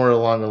was more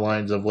along the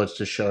lines of let's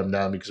just shut him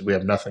down because we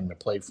have nothing to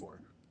play for.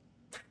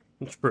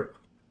 True.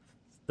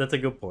 That's a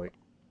good point.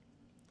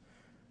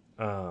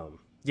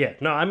 Yeah,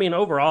 no, I mean,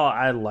 overall,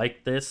 I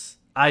like this.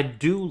 I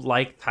do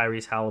like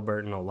Tyrese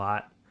Haliburton a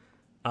lot.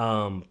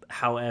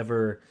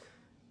 However,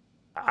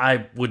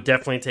 I would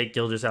definitely take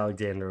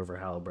Gilgeous-Alexander over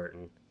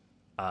Haliburton.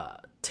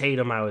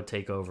 Tatum, I would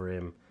take over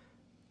him.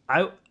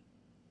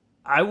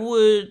 I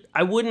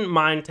wouldn't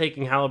mind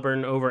taking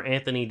Haliburton over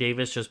Anthony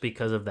Davis just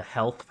because of the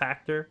health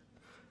factor.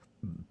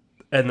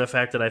 And the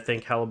fact that I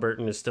think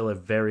Halliburton is still a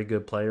very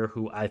good player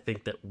who I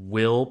think that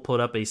will put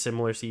up a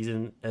similar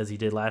season as he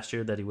did last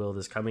year, that he will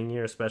this coming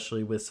year,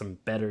 especially with some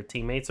better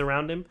teammates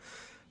around him.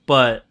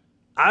 But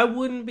I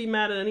wouldn't be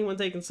mad at anyone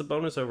taking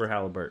Sabonis over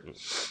Halliburton.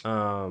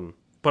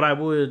 But I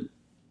would...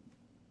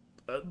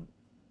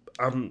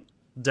 I'm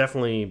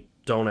definitely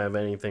don't have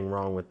anything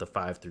wrong with the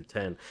 5 through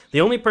 10.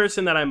 The only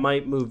person that I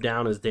might move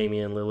down is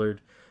Damian Lillard.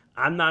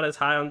 I'm not as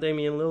high on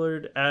Damian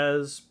Lillard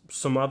as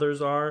some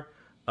others are.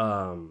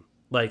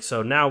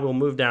 So now we'll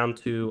move down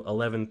to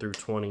 11 through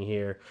 20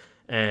 here.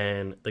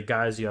 And the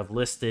guys you have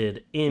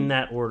listed in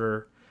that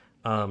order,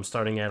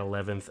 starting at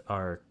 11th,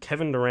 are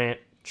Kevin Durant,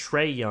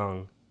 Trae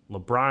Young,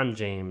 LeBron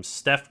James,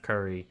 Steph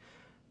Curry,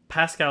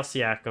 Pascal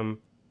Siakam,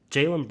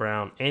 Jaylen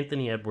Brown,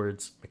 Anthony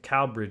Edwards,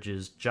 Mikal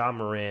Bridges, Ja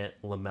Morant,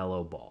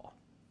 LaMelo Ball.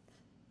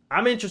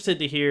 I'm interested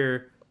to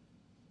hear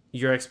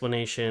your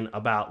explanation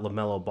about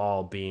LaMelo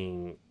Ball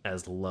being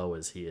as low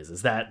as he is.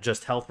 Is that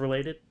just health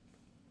related?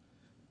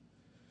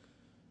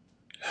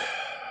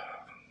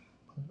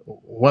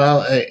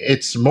 Well,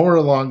 it's more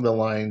along the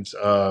lines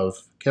of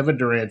Kevin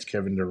Durant's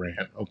Kevin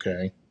Durant.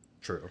 Okay.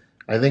 True.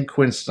 I think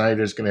Quinn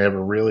Snyder's going to have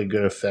a really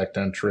good effect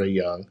on Trae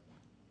Young.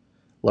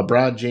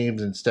 LeBron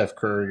James and Steph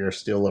Curry are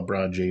still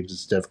LeBron James and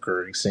Steph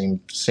Curry.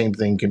 Same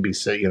thing can be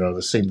said.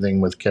 The same thing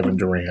with Kevin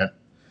Durant.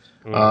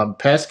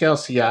 Pascal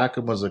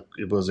Siakam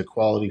was a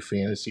quality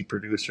fantasy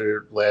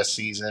producer last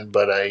season,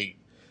 but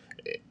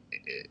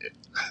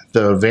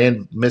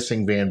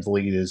missing Van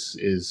Vliet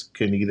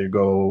can either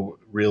go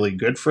really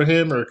good for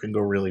him or it can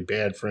go really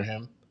bad for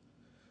him.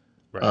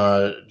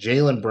 Right.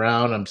 Jaylen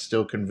Brown, I'm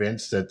still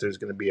convinced that there's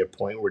going to be a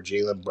point where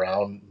Jaylen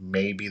Brown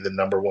may be the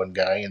number one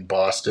guy in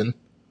Boston.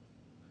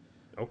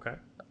 Okay.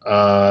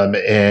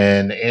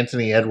 And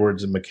Anthony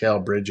Edwards and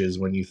Mikal Bridges,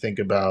 when you think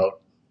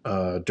about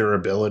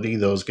durability,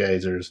 those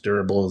guys are as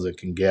durable as it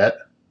can get.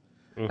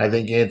 Mm-hmm. I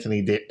think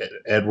Anthony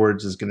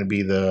Edwards is going to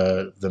be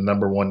the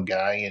number one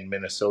guy in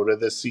Minnesota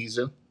this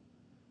season,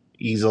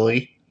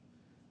 easily.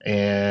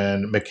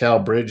 And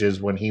Mikal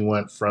Bridges, when he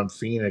went from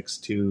Phoenix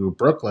to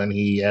Brooklyn,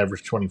 he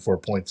averaged 24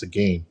 points a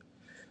game.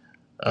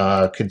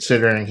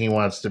 Considering he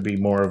wants to be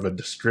more of a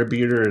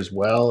distributor as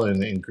well,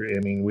 and I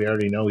mean, we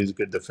already know he's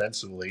good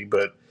defensively,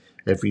 but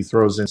if he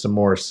throws in some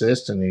more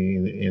assists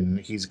and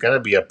he's going to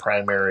be the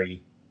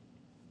primary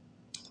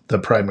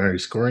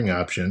scoring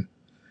option.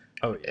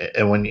 Oh, yeah.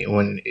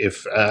 And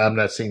if I'm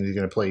not saying he's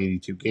going to play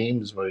 82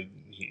 games, but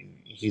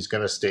he's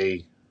going to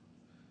stay,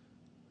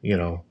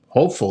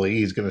 hopefully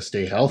he's going to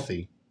stay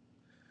healthy.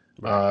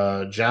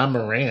 Right. Ja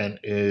Morant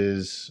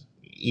is,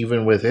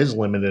 even with his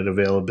limited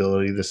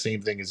availability, the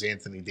same thing as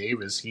Anthony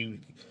Davis.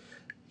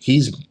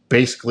 He's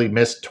basically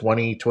missed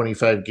 20,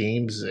 25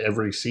 games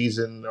every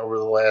season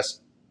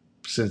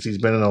since he's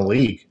been in the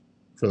league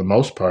for the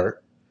most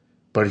part,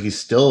 but he's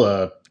still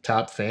a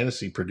top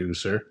fantasy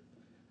producer.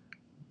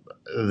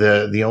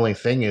 The only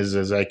thing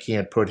is I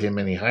can't put him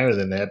any higher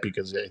than that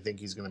because I think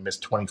he's going to miss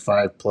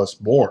 25 plus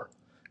more.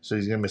 So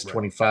he's going to miss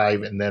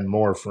 25 and then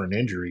more for an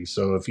injury.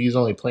 So if he's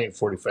only playing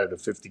 45 to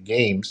 50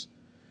 games,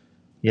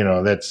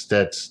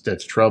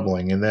 that's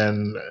troubling. And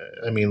then,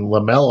 I mean,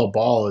 LaMelo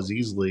Ball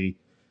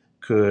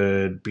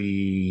could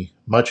be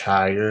much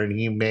higher, and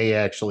he may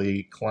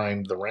actually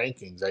climb the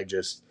rankings.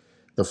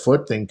 The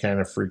foot thing kind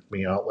of freaked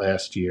me out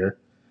last year.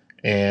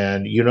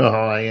 And you know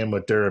how I am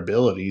with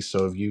durability.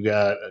 So if you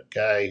got a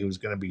guy who's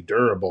going to be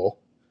durable,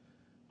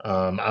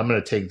 I'm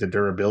going to take the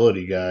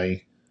durability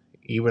guy.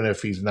 Even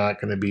if he's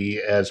not going to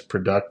be as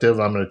productive,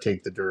 I'm going to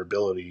take the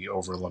durability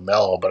over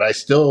LaMelo. But I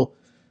still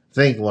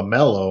think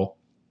LaMelo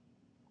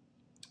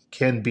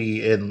can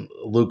be in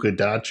Luka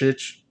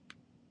Doncic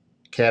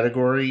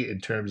category in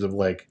terms of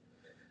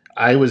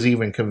I was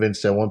even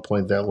convinced at one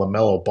point that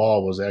LaMelo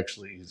Ball was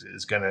actually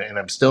is going to, and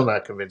I'm still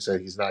not convinced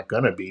that he's not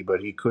going to be,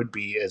 but he could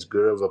be as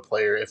good of a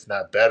player, if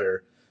not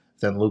better,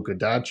 than Luka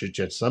Doncic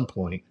at some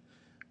point.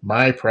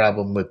 My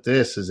problem with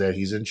this is that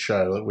he's in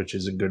Charlotte, which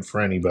isn't good for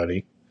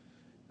anybody.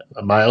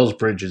 Miles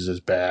Bridges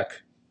is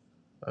back.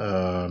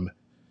 And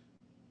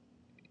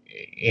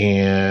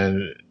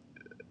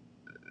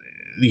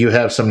you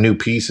have some new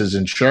pieces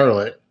in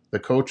Charlotte. The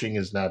coaching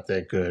is not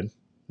that good.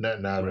 Not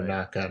a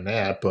knock on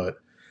that, but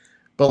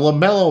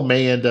LaMelo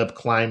may end up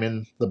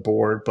climbing the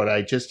board, but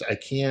I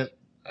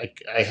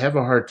have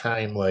a hard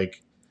time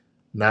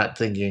not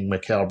thinking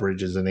Mikal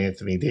Bridges and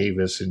Anthony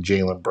Davis and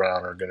Jaylen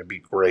Brown are going to be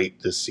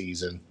great this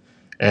season.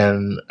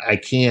 And I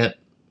can't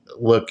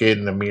look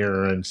in the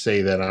mirror and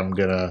say that I'm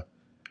going to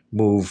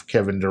move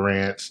Kevin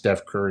Durant,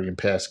 Steph Curry, and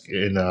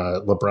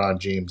LeBron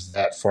James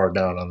that far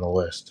down on the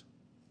list.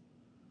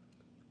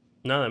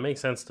 No, that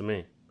makes sense to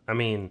me. I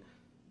mean,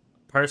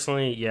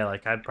 personally, yeah,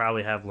 I'd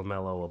probably have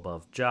LaMelo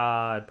above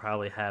Ja. I'd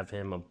probably have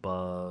him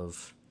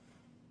above...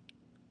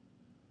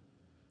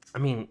 I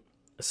mean,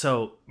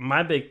 so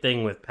my big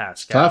thing with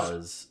Pascal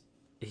is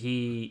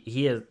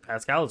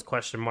Pascal has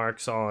question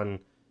marks on,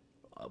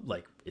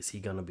 is he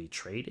going to be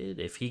traded?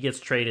 If he gets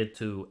traded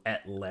to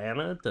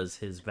Atlanta, does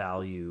his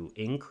value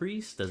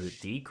increase? Does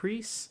it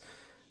decrease?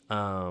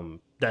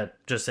 That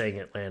just saying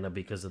Atlanta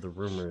because of the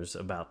rumors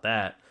about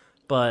that.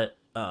 But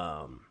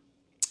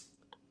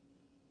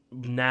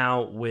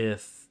now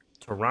with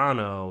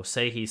Toronto,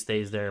 say he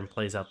stays there and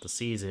plays out the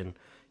season,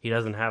 he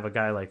doesn't have a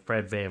guy like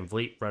Fred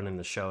VanVleet running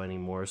the show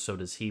anymore. So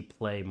does he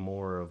play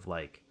more of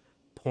like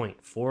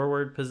point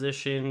forward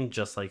position,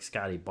 just like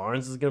Scotty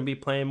Barnes is going to be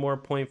playing more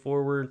point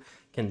forward?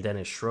 Can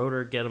Dennis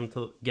Schroeder get him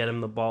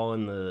the ball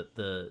in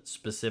the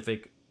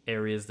specific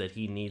areas that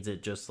he needs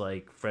it, just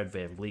like Fred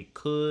VanVleet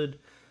could?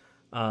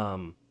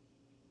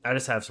 I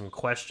just have some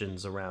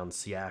questions around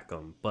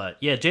Siakam. But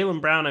yeah,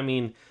 Jaylen Brown, I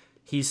mean,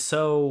 he's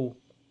so...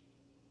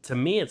 To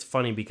me, it's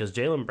funny because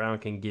Jaylen Brown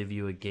can give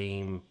you a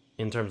game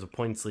in terms of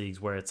points leagues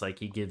where it's like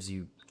he gives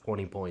you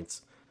 20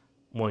 points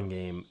one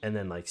game and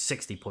then like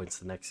 60 points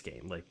the next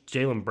game. Like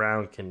Jaylen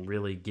Brown can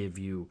really give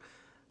you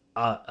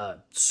a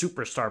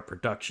superstar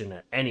production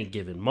at any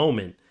given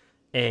moment.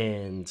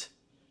 And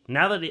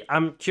now that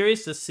I'm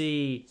curious to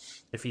see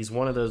if he's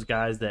one of those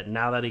guys that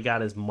now that he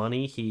got his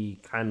money, he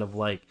kind of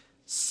like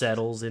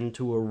settles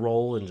into a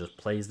role and just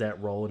plays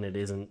that role, and it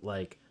isn't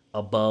like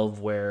above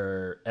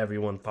where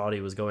everyone thought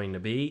he was going to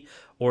be,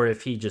 or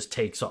if he just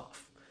takes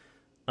off.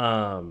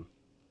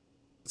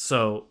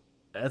 So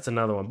that's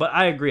another one. But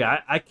I agree.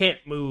 I can't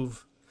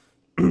move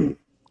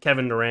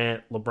Kevin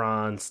Durant,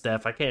 LeBron,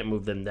 Steph. I can't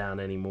move them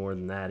down any more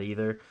than that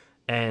either.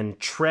 And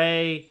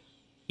Trey,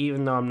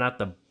 even though I'm not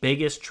the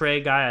biggest Trey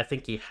guy, I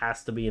think he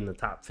has to be in the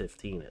top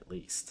 15 at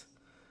least.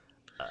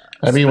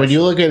 I mean, when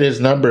you look at his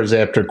numbers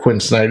after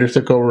Quinn Snyder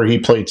took over, he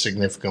played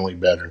significantly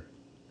better.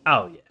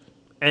 Oh, yeah.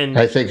 And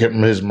I think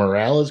his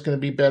morale is going to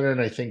be better,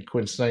 and I think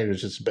Quinn Snyder is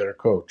just a better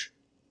coach.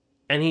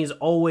 And he's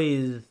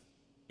always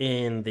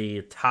in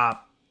the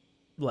top,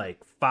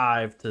 like,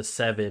 5 to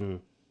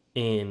 7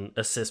 in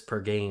assists per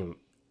game,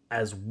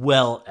 as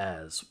well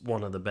as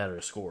one of the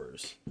better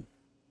scorers.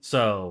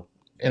 So...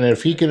 And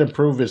if he can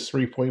improve his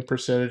three-point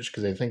percentage,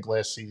 because I think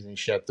last season he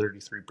shot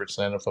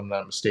 33%, if I'm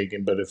not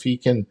mistaken, but if he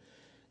can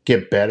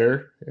get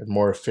better and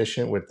more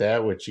efficient with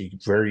that, which he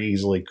very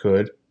easily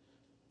could,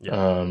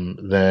 then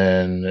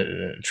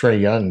Trae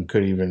Young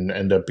could even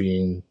end up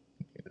being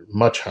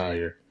much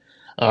higher.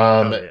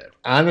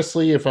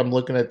 Honestly, if I'm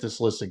looking at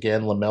this list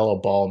again,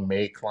 LaMelo Ball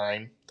may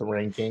climb the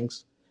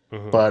rankings,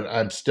 but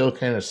I'm still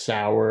kind of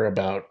sour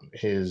about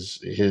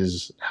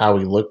his how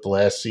he looked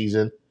last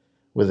season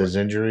with his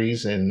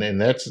injuries,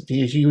 and that's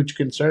a huge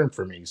concern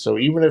for me. So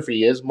even if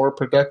he is more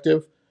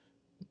productive,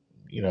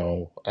 you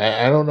know,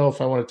 I don't know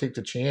if I want to take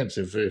the chance.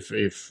 If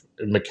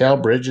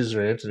Mikal Bridges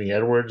or Anthony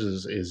Edwards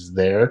is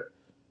there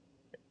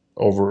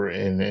over,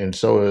 and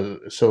so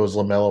is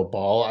LaMelo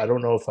Ball, I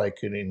don't know if I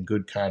could in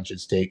good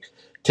conscience take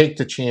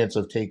the chance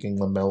of taking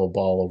LaMelo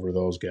Ball over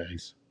those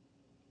guys.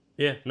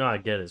 Yeah, no, I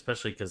get it,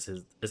 especially because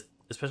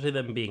especially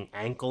them being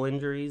ankle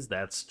injuries,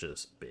 that's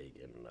just big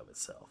in and of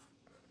itself.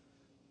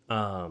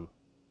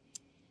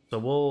 So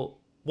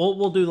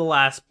we'll do the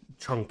last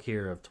chunk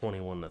here of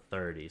 21 to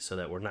 30 so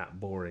that we're not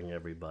boring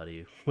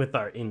everybody with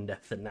our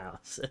in-depth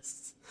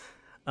analysis.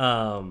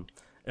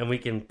 And we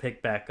can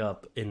pick back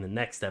up in the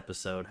next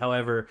episode.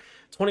 However,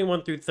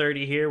 21 through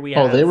 30 here we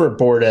have... Oh, they were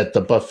bored at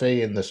the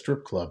buffet in the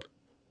strip club.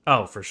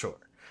 Oh, for sure.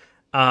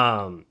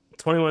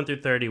 21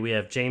 through 30 we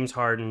have James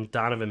Harden,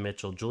 Donovan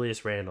Mitchell,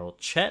 Julius Randle,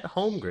 Chet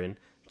Holmgren,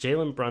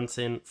 Jalen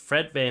Brunson,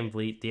 Fred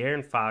VanVleet,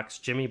 De'Aaron Fox,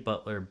 Jimmy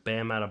Butler,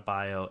 Bam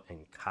Adebayo,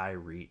 and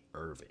Kyrie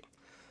Irving.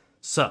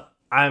 So,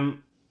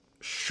 I'm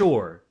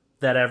sure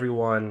that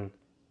everyone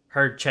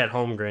heard Chet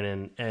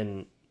Holmgren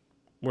and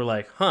were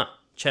like,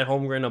 Chet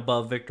Holmgren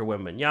above Victor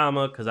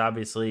Wembanyama, because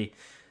obviously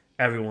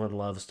everyone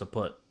loves to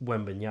put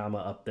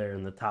Wembanyama up there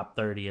in the top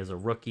 30 as a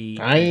rookie.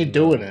 I ain't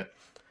doing it.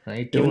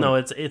 Even though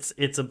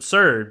it's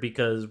absurd,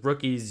 because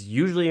rookies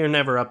usually are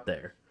never up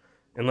there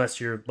unless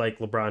you're like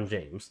LeBron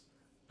James.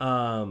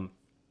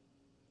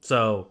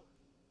 So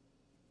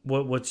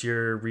what's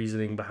your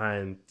reasoning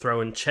behind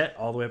throwing Chet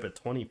all the way up at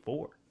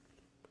 24?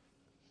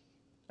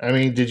 I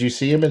mean, did you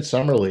see him in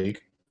Summer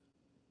League?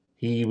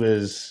 He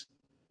was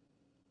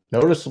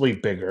noticeably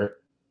bigger,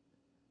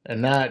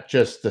 and not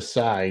just the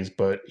size,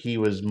 but he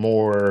looked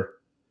more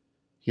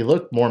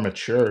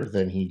mature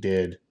than he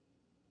did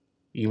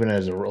even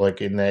as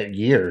in that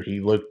year. He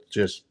looked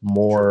just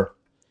more,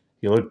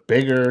 he looked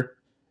bigger.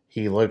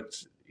 He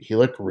looked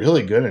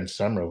really good in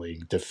Summer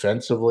League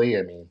defensively.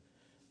 I mean,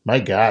 my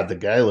God, the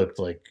guy looked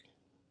like,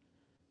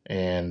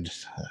 and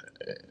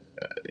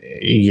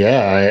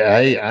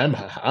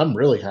I'm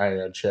really high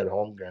on Chet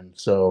Holmgren.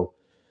 So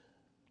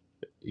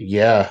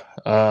yeah,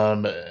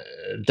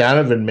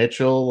 Donovan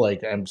Mitchell,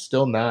 I'm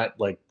still not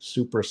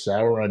super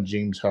sour on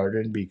James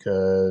Harden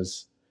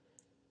because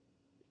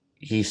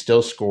he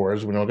still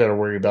scores. We don't got to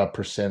worry about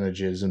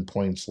percentages and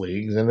points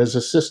leagues, and his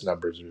assist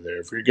numbers are there.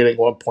 If you're getting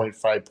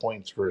 1.5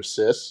 points for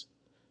assists,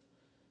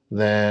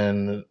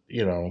 then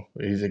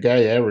he's a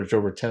guy averaged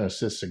over 10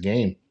 assists a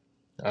game.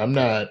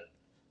 I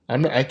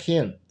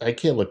can't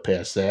look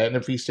past that. And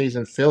if he stays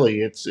in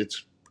Philly,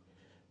 it's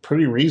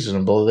pretty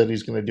reasonable that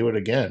he's going to do it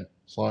again.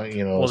 As long,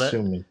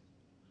 assuming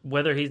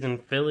whether he's in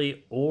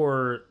Philly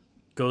or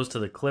goes to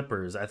the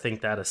Clippers, I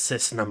think that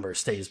assist number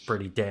stays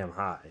pretty damn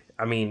high.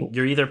 I mean,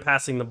 you're either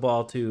passing the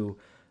ball to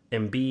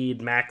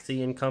Embiid,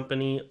 Maxey and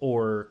company,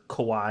 or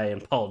Kawhi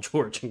and Paul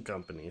George and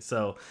company.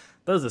 So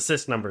those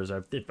assist numbers,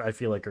 I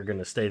feel like, are going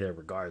to stay there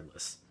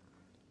regardless.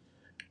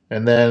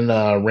 And then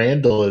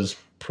Randall and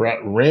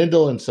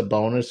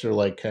Sabonis are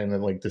like kind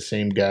of like the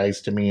same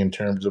guys to me in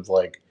terms of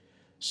like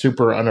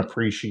super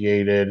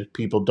unappreciated.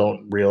 People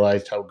don't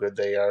realize how good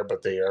they are,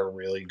 but they are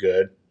really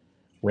good.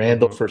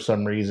 Randall, for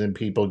some reason,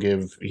 people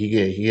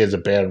he has a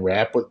bad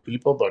rap with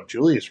people, but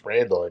Julius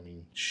Randle, I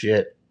mean,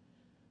 shit,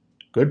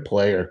 good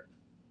player.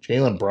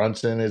 Jalen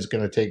Brunson is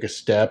going to take a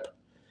step.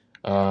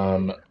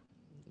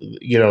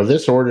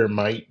 This order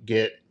might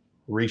get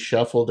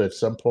reshuffled at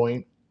some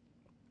point.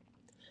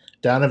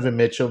 Donovan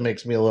Mitchell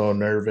makes me a little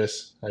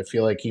nervous. I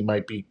feel like he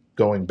might be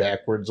going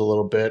backwards a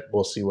little bit.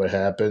 We'll see what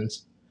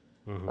happens.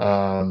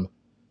 But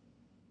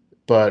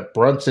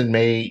Brunson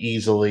may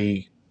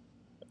easily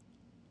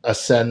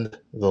ascend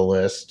the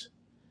list,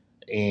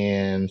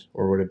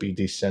 or would it be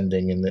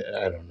descending?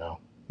 I don't know.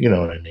 You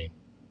know what I mean?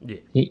 Yeah,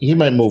 he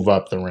might move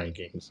up the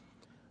rankings.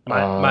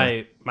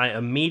 My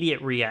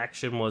immediate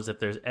reaction was,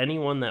 if there's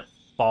anyone that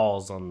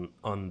falls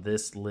on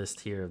this list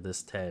here of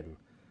this 10,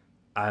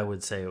 I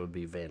would say it would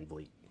be Van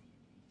Vliet.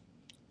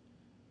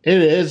 It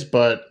is,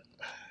 but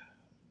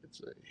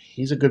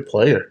he's a good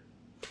player.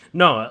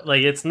 No,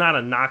 like, it's not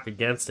a knock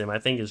against him. I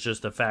think it's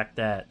just the fact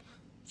that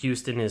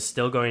Houston is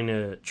still going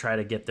to try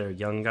to get their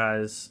young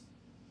guys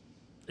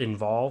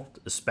involved,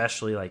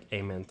 especially like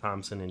Amen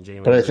Thompson and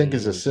Jalen. But I think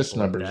his assist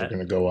numbers are going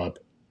to go up.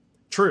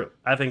 True.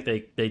 I think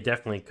they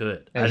definitely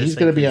could. And he's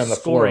going to be on the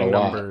floor a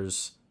lot.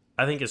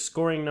 I think his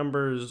scoring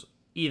numbers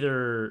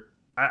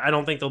I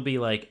don't think they'll be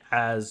like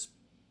as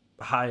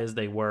high as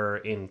they were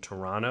in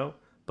Toronto,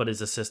 but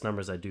his assist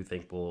numbers I do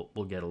think will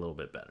get a little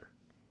bit better.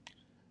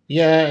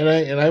 Yeah,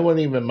 and I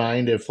wouldn't even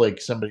mind if like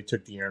somebody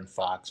took the Aaron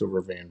Fox over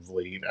Van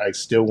Vliet. I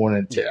still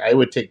wouldn't. I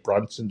would take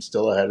Brunson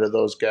still ahead of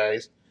those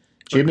guys.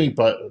 Jimmy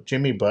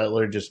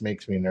Butler just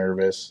makes me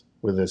nervous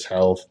with his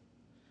health.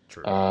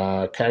 True.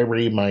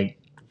 Kyrie might.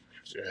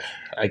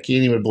 I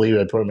can't even believe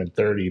I put him in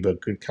 30,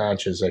 but good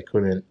conscience, I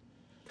couldn't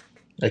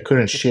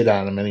shit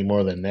on him any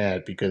more than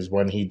that, because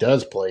when he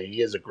does play,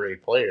 he is a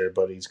great player,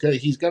 but he's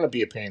gonna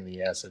be a pain in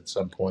the ass at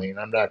some point, and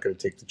I'm not gonna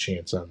take the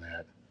chance on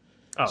that.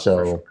 Oh,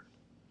 for sure.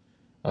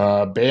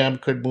 Bam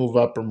could move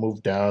up or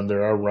move down.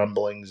 There are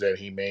rumblings that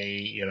he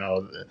may,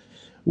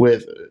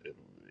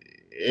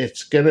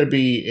 it's gonna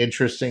be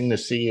interesting to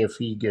see if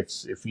he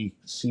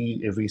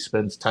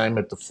spends time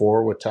at the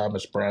 4 with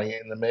Thomas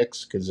Bryant in the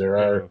mix, because there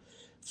are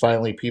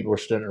finally people are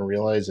starting to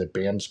realize that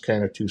Bam's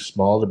kind of too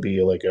small to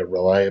be like a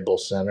reliable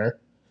center.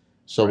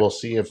 So We'll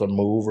see if a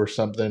move or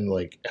something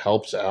like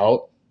helps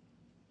out.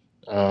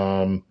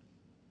 But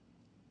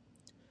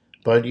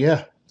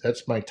yeah,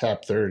 that's my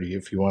top 30.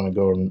 If you want to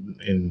go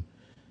in,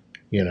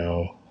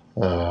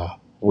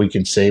 we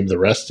can save the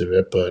rest of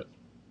it. But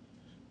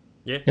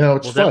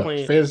it's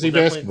fun. Fantasy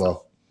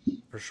basketball.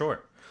 For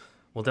sure.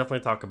 We'll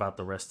definitely talk about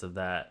the rest of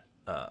that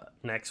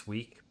next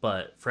week.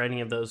 But for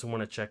any of those who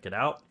want to check it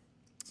out,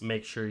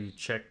 make sure you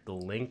check the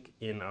link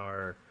in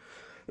our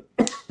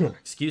in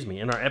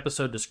our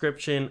episode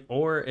description,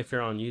 or if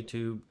you're on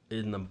YouTube,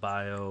 in the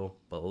bio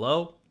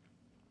below.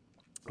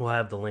 We'll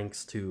have the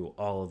links to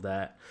all of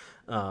that.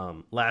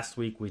 Last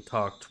week we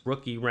talked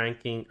rookie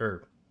ranking,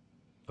 or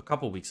a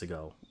couple weeks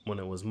ago when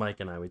it was Mike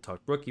and I, we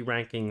talked rookie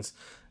rankings.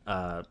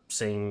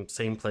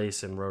 Same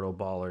place in Roto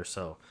Baller,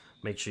 so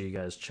make sure you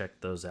guys check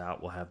those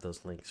out. We'll have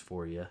those links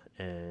for you,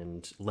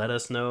 and let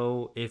us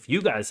know if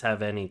you guys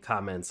have any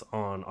comments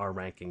on our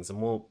rankings,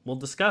 and we'll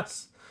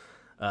discuss.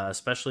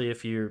 Especially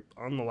if you're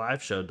on the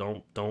live show,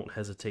 don't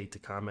hesitate to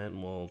comment,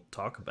 and we'll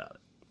talk about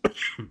it.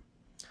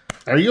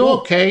 Are you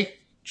okay?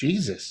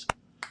 Jesus.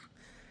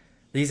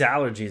 These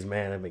allergies,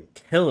 man, have been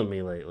killing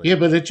me lately. Yeah,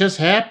 but it just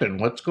happened.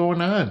 What's going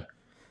on?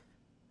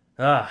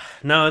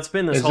 No, it's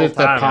been this whole time. Is it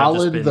the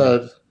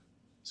pollen,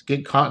 it's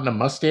getting caught in the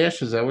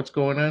mustache? Is that what's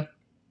going on?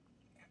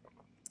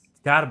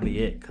 It's got to be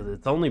it, because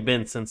it's only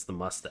been since the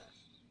mustache.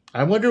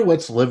 I wonder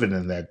what's living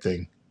in that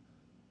thing.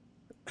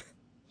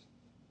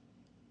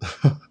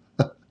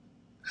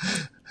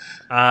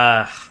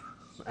 I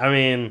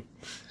mean,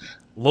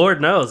 Lord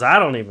knows, I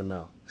don't even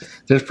know.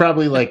 There's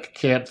probably like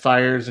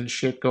campfires and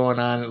shit going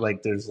on.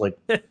 Like there's like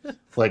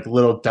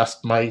little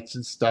dust mites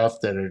and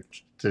stuff there's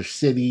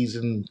cities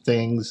and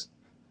things.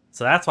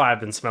 So that's why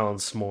I've been smelling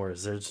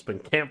s'mores. There's just been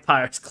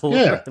campfires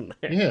cooler in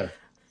there.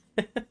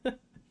 Yeah.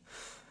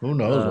 Who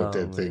knows what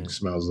that thing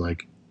smells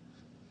like?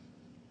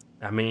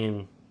 I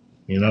mean,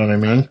 you know what I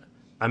mean?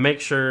 I make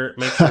sure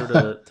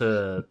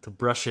to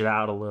brush it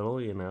out a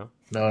little,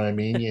 Know what I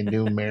mean? You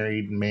new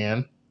married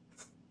man.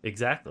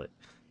 Exactly.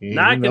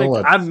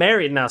 I'm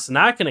married now, so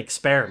now I can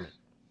experiment.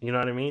 You know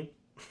what I mean?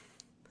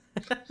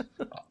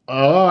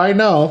 Oh, I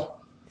know.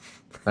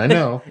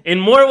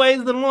 In more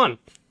ways than one.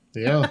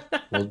 Yeah,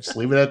 we'll just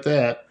leave it at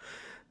that.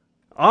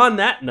 On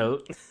that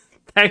note,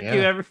 thank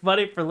you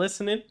everybody for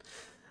listening.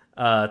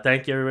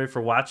 Thank you everybody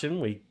for watching.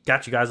 We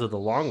got you guys with a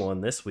long one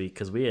this week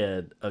because we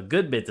had a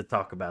good bit to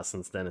talk about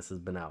since Dennis has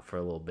been out for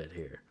a little bit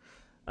here.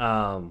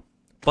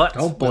 But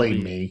don't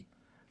blame me.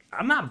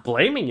 I'm not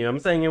blaming you. I'm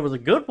saying it was a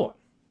good one.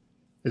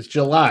 It's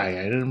July.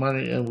 I didn't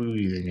want to.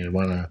 We didn't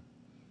want to.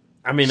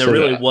 I mean, there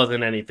really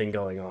wasn't anything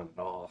going on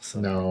at all. So.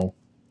 No.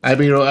 I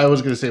mean, I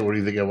was going to say, what do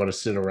you think I want to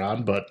sit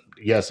around? But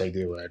yes, I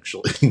do,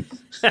 actually.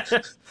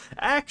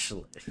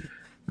 Actually.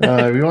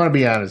 If you want to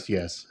be honest,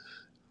 yes.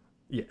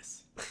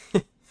 Yes.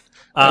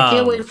 I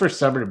can't wait for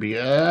summer to be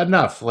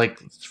enough.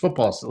 Like, it's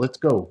football. So let's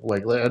go.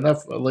 Like, enough.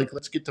 Like,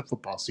 let's get to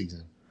football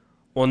season.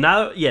 Well,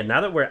 now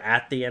that we're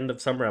at the end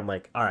of summer, I'm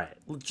like, all right,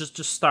 just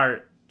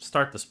start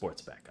the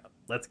sports back up.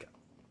 Let's go.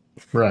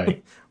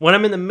 Right. When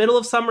I'm in the middle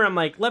of summer, I'm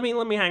like, let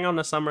me hang on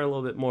to summer a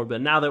little bit more.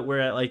 But now that we're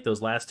at like those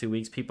last 2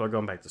 weeks, people are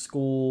going back to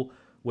school,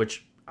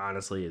 which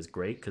honestly is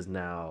great because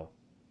now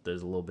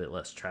there's a little bit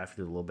less traffic,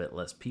 there's a little bit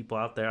less people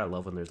out there. I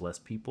love when there's less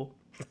people.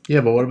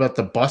 Yeah, but what about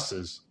the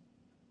buses?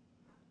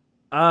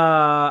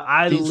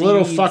 These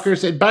little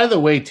fuckers. And by the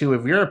way, too,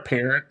 if you're a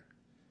parent,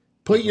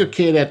 put your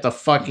kid at the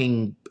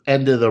fucking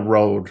end of the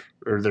road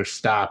or their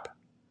stop.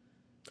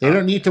 They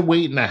don't need to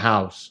wait in the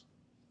house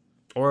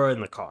or in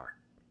the car.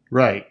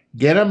 Right.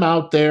 Get them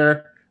out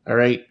there. All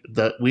right.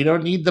 We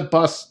don't need the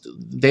bus.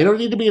 They don't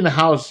need to be in the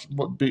house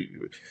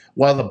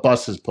while the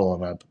bus is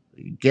pulling up.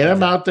 Get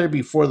them out there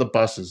before the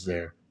bus is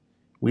there.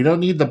 We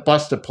don't need the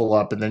bus to pull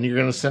up, and then you're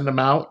going to send them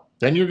out.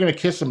 Then you're going to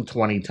kiss them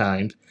 20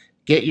 times.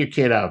 Get your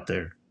kid out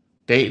there.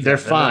 They're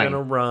fine. They're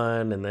going to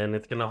run, and then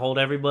it's going to hold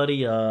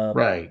everybody up.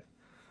 Right.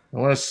 I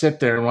want to sit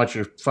there and watch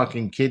your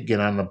fucking kid get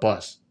on the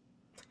bus.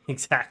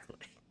 Exactly.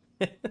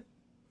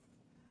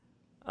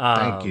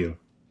 Thank you.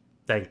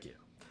 Thank you.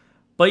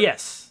 But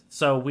yes,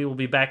 so we will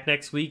be back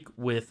next week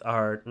with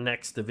our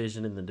next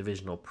division in the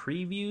divisional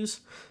previews.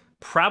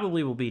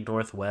 Probably will be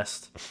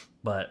Northwest,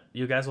 but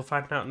you guys will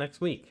find out next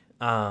week.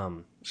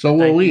 So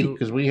will we,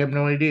 because we have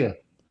no idea.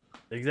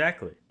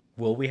 Exactly.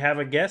 Will we have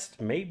a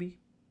guest? Maybe.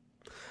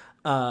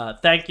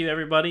 Thank you,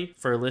 everybody,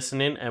 for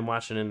listening and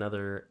watching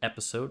another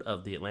episode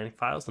of The Atlantic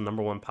Files, the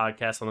number one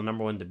podcast on the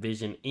number one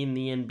division in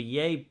the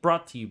NBA,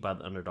 brought to you by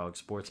the Underdog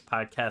Sports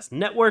Podcast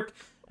Network.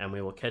 And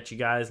we will catch you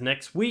guys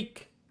next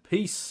week.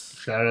 Peace.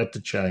 Shout out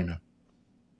to China.